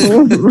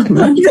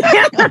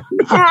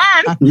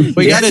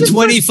 We got a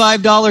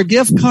 $25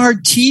 gift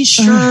card,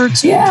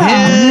 T-shirts, pins.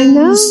 I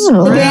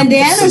know. The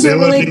bandanas are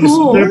really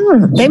cool.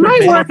 They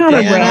might work on a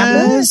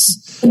rabbit.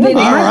 All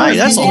right,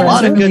 that's a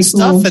lot of good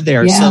stuff in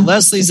there. Yeah. So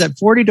Leslie's at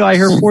 40. Do I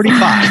hear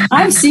 45?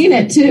 I've seen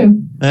it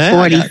too.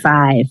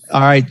 45.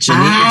 All right,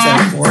 Janine's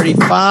at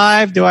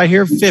 45. Do I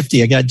hear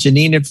 50? I got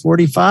Janine at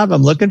 45.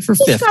 I'm looking for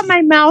 50. I got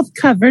my mouth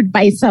covered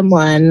by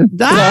someone.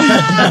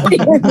 I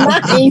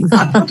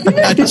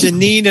got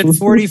Janine at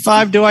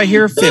 45. Do I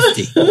hear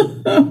 50?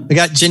 I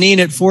got Janine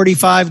at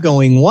 45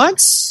 going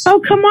once. Oh,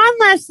 come on,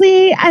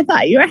 Leslie. I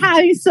thought you were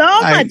having so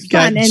much fun. I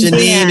got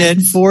Janine at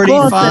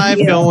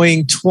 45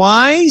 going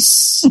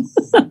twice.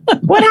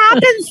 What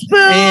happened, Spoon?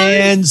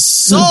 And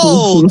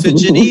sold to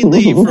Janine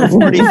Lee for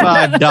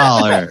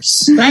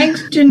 $45.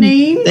 Thanks,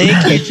 Janine.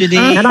 Thank you,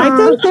 Janine. And I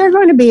think they're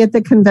going to be at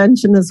the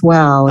convention as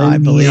well. I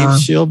believe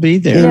she'll be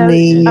there.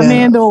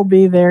 Amanda will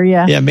be there,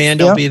 yeah. Yeah,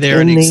 Amanda will be there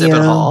in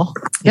exhibit hall.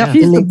 Yep,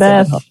 she's the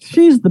best.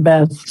 She's the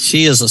best.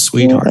 She is a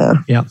sweetheart.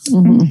 Yeah.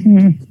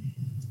 Mm-hmm.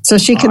 So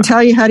she can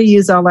tell you how to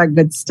use all that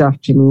good stuff,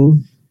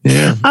 Janine.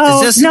 Yeah.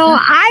 Oh, no,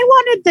 I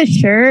wanted the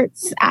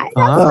shirts.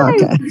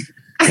 Okay.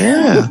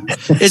 Yeah.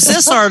 Is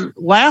this our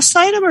last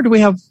item or do we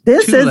have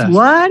This two is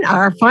left?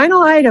 our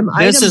final item.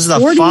 This item is the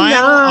 49.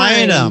 final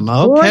item.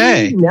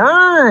 Okay.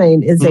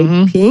 49 is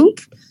a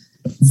pink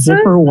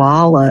zipper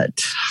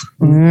wallet.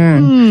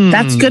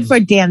 That's good for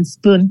Dan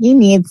Spoon. He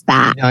needs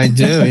that. I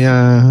do,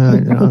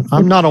 yeah.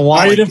 I'm not a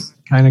wallet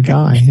kind of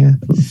guy. Yeah.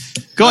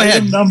 Go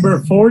ahead. Item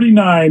number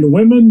 49,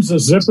 women's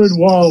zippered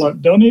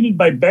wallet, donated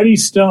by Betty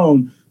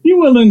Stone. You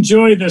will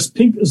enjoy this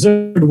pink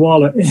zippered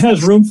wallet. It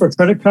has room for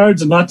credit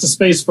cards and lots of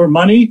space for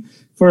money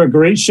for a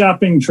great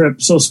shopping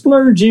trip. So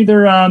splurge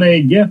either on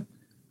a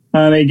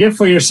gift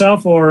for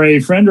yourself or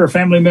a friend or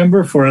family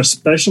member for a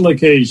special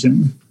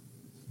occasion.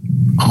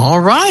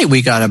 All right.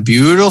 We got a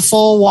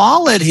beautiful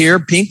wallet here,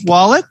 pink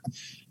wallet.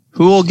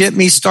 Who will get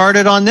me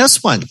started on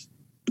this one?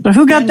 So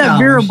who got that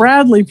Vera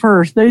Bradley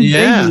purse? They need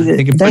it.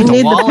 They can They put need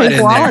the the wallet pink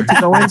in wallet there.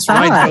 to go That's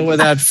right. inside. Go with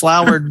that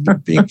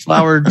pink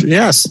flowered,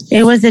 yes.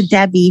 It was a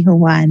Debbie who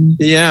won.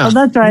 Yeah. Oh,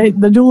 that's right.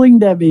 The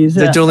Dueling Debbies.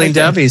 The Dueling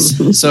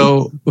Debbies.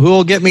 So who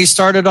will get me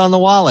started on the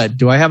wallet?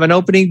 Do I have an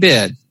opening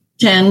bid?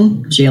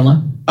 10,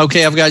 Sheila.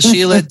 Okay, I've got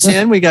Sheila at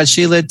 10. We got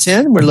Sheila at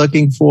 10. We're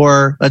looking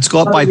for, let's go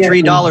up by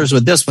 $3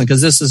 with this one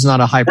because this is not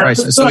a high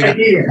price. So we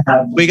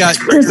got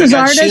This is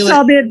Artist. Sheila.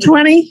 I'll be at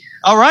 20.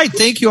 All right.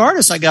 Thank you,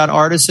 Artist. I got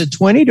Artist at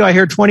 20. Do I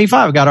hear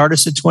 25? I got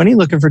Artist at 20,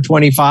 looking for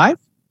 25.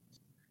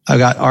 I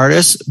got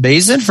Artist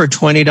Bazin for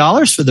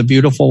 $20 for the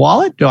beautiful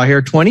wallet. Do I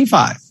hear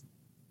 25?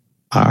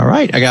 All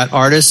right. I got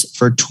Artist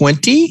for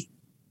 20.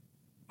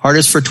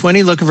 Artist for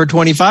 20, looking for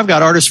 25.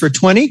 Got Artist for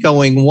 20,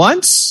 going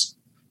once.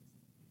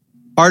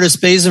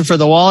 Artist Bazin for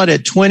the wallet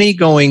at 20,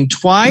 going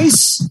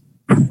twice.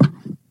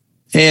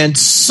 And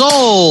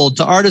sold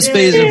to Artis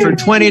Basin for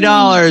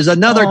 $20.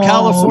 Another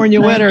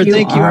California winner.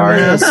 Thank you,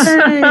 Artis.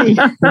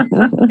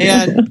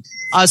 And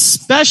a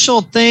special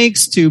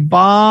thanks to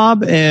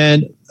Bob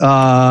and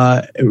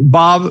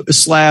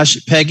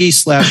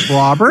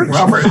Bob/Peggy/Robert.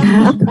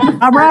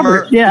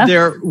 Robert, yeah.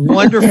 Their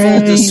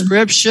wonderful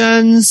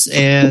descriptions.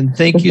 And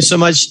thank you so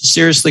much,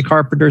 Seriously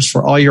Carpenters,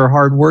 for all your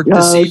hard work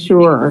this evening.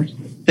 Sure.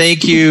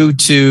 Thank you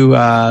to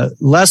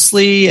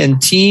Leslie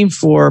and team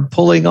for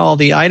pulling all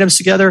the items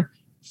together.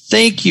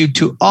 Thank you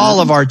to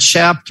all of our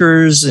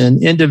chapters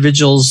and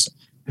individuals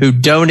who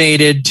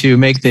donated to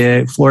make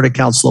the Florida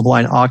Council of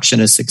Blind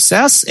auction a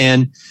success.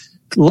 And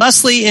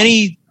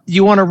Leslie,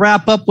 you want to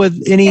wrap up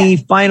with any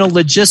final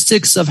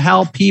logistics of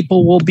how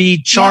people will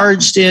be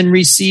charged and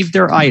receive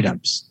their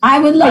items? I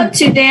would love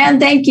to, Dan.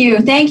 Thank you.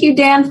 Thank you,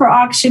 Dan, for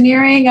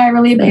auctioneering. I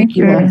really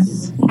appreciate it.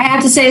 I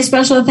have to say a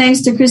special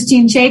thanks to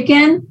Christine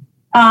Chaikin.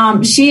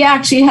 She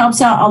actually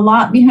helps out a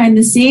lot behind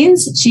the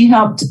scenes. She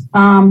helped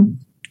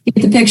get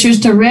the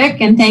pictures to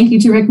Rick, and thank you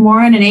to Rick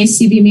Morin and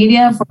ACB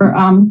Media for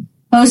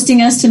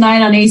hosting us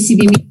tonight on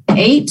ACB Media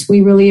 8.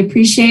 We really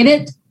appreciate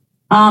it.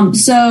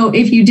 So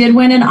if you did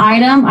win an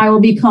item, I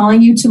will be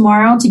calling you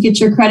tomorrow to get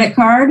your credit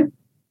card.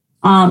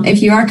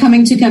 If you are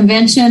coming to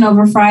convention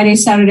over Friday,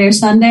 Saturday, or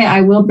Sunday,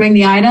 I will bring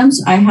the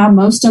items. I have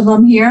most of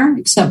them here,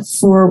 except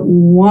for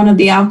one of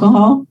the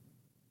alcohol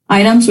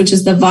items, which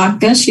is the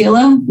vodka,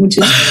 Sheila, which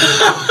is...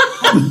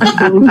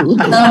 I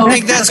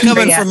think that's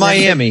coming from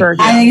Miami.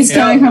 I think it's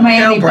coming from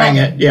Miami. He'll bring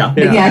it. Yeah.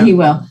 Yeah, he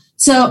will.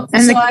 So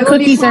the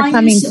cookies are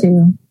coming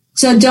too.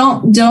 So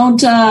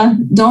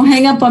don't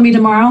hang up on me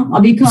tomorrow. I'll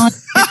be calling.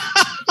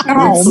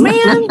 Oh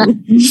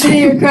man!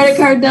 Your credit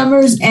card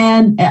numbers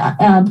and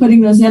putting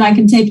those in. I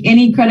can take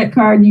any credit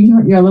card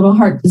your little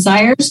heart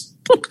desires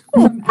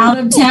from out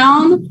of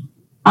town.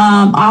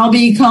 I'll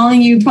be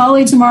calling you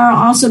probably tomorrow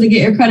also to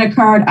get your credit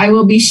card. I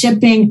will be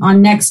shipping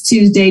on next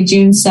Tuesday,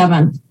 June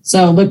 7th.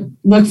 So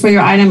look for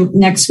your item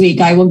next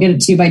week. I will get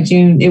it to you by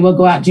June. It will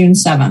go out June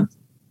 7th.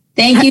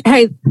 Thank you.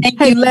 Thank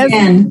you Leslie.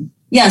 again.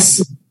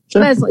 Yes.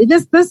 Leslie,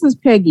 this is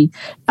Peggy.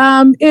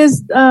 I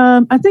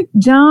think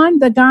John,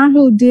 the guy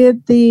who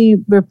did the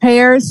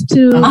repairs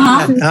to,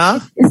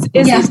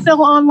 is he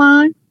still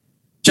online?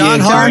 John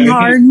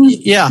Harden.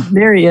 Yeah,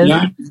 there he is.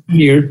 Yeah,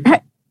 here.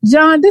 Hey,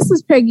 John, this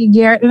is Peggy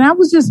Garrett, and I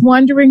was just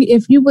wondering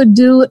if you would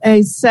do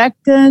a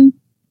second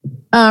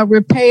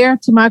repair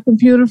to my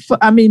computer,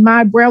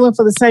 my Umbrella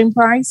for the same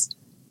price.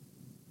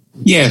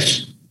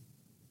 Yes.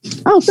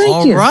 Oh,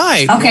 thank you. All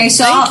right. Okay,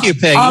 so thank you,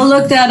 Peggy. I'll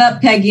look that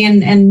up, Peggy,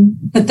 and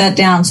put that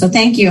down. So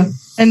thank you.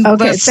 And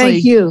okay, Leslie,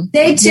 thank you.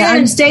 Stay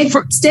tuned. Stay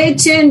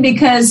tuned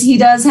because he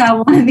does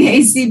have one in the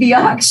ACB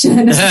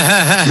auction.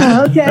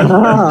 Okay.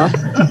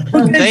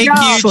 Thank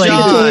you,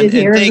 John, and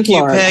thank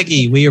you,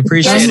 Peggy. We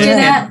appreciate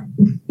it.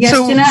 Yes,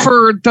 so Jeanette.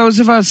 for those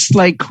of us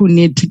who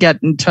need to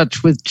get in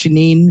touch with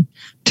Janine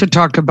to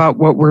talk about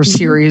what we're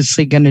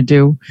seriously going to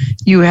do,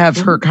 you have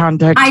her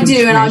contact. I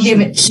do, and I'll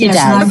give it. She yes,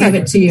 does. and I'll give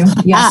it to you.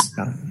 Yes.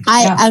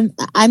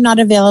 I'm not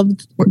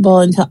available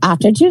until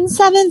after June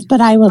 7th,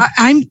 but I will.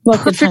 I'm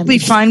perfectly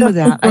fine with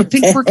that. I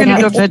think we're going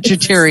to go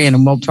vegetarian,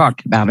 and we'll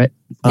talk about it.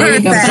 There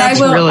you go. But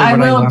I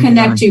will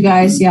connect you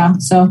guys. Yeah.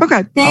 So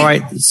okay. All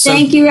right.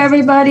 Thank you,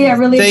 everybody. I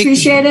really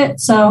appreciate it.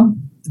 So.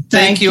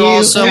 Thank you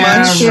all so much.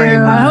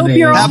 I hope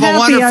you're all have a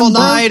wonderful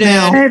night.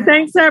 Hey,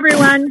 thanks,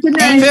 everyone. Good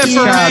night. Good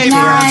night.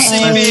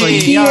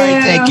 Thank you. All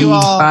right. Thank you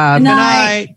all. Good night.